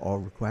less all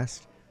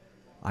request.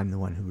 I'm the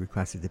one who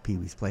requested the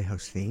Pee-wee's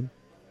Playhouse theme.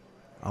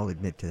 I'll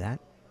admit to that.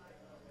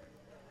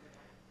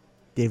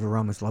 Dave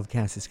Arama's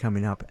Lovecast is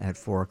coming up at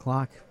 4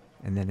 o'clock,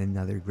 and then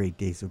another great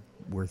day's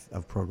worth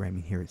of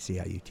programming here at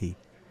CIUT,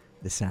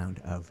 the sound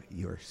of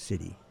your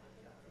city.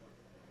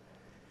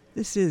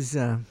 This is,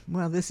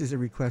 this is a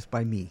request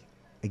by me.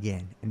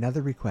 Again,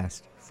 another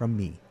request from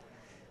me.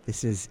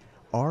 This is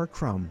R.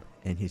 Crumb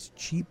and his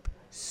Cheap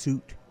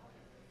Suit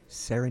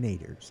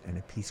Serenaders, and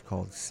a piece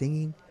called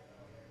Singing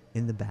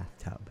in the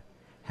Bathtub.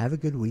 Have a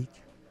good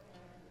week.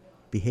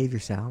 Behave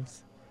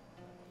yourselves.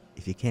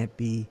 If you can't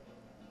be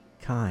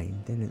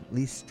kind, then at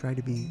least try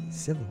to be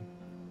civil.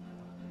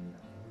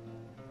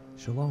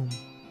 Shalom.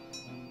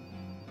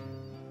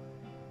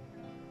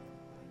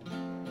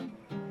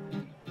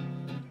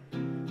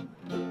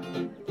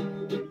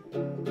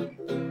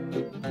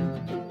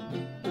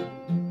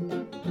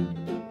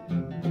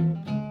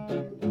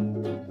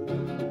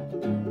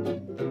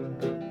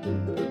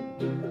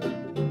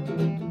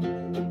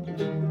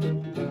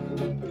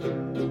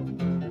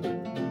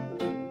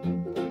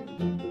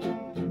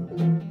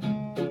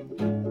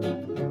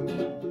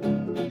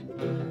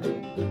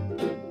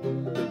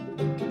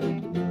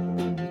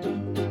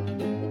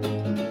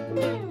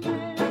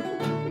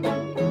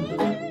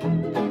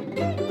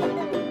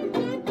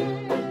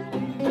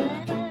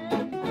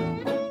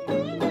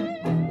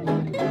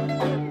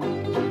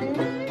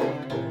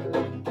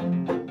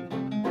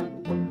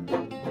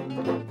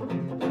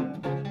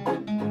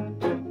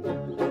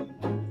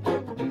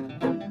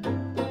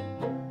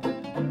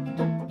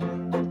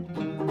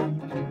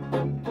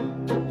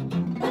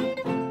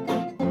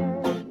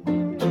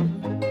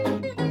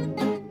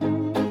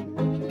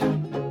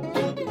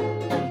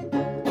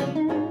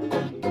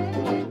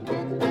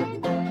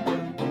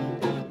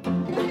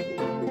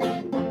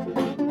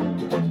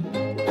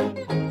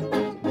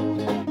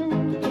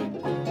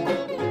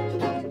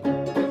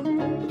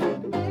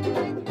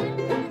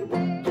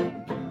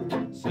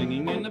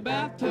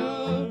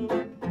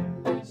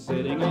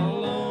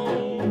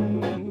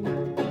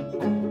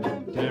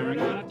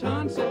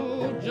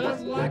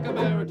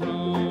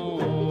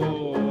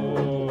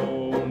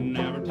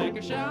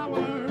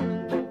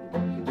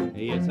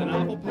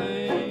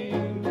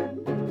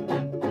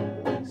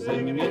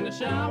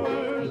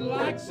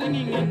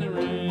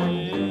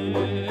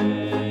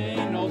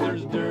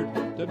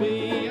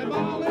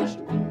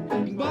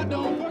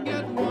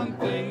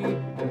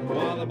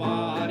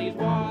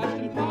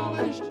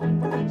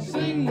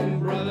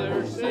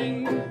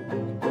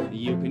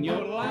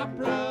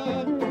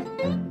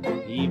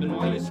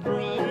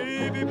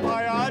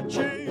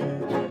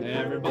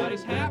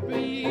 Everybody's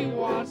happy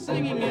while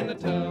singing in the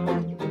tub.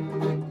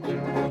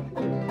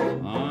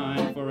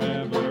 I'm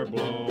forever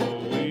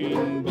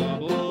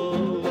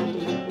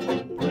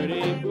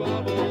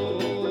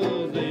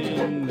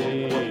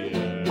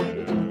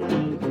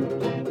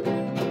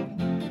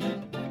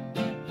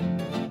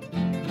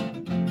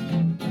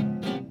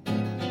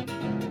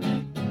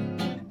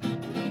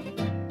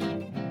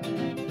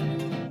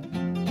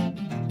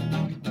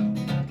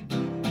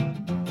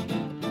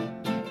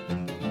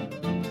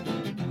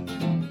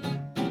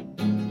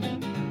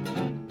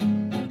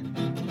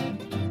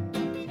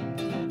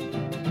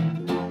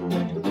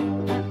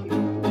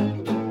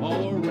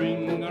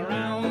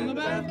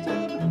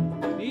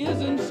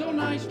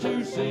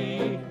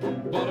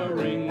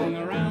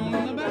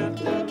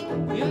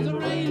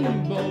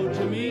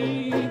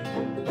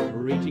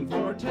looking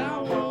for a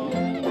towel,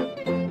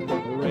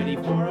 ready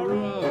for a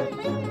rub.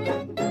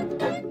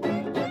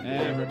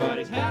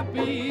 Everybody's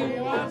happy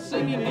while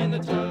singing in the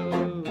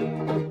tub.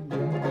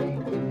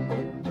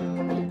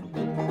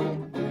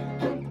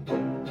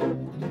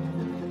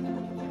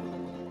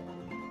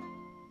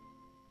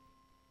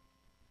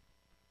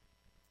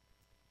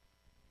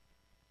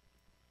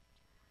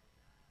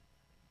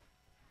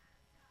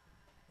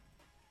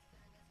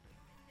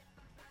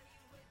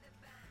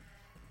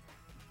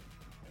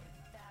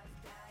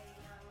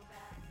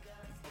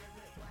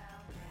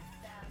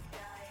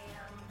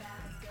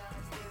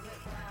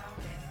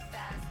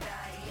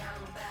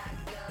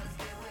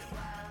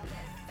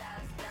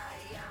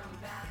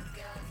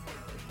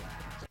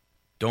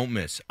 Don't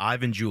miss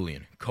Ivan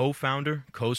Julian, co-founder,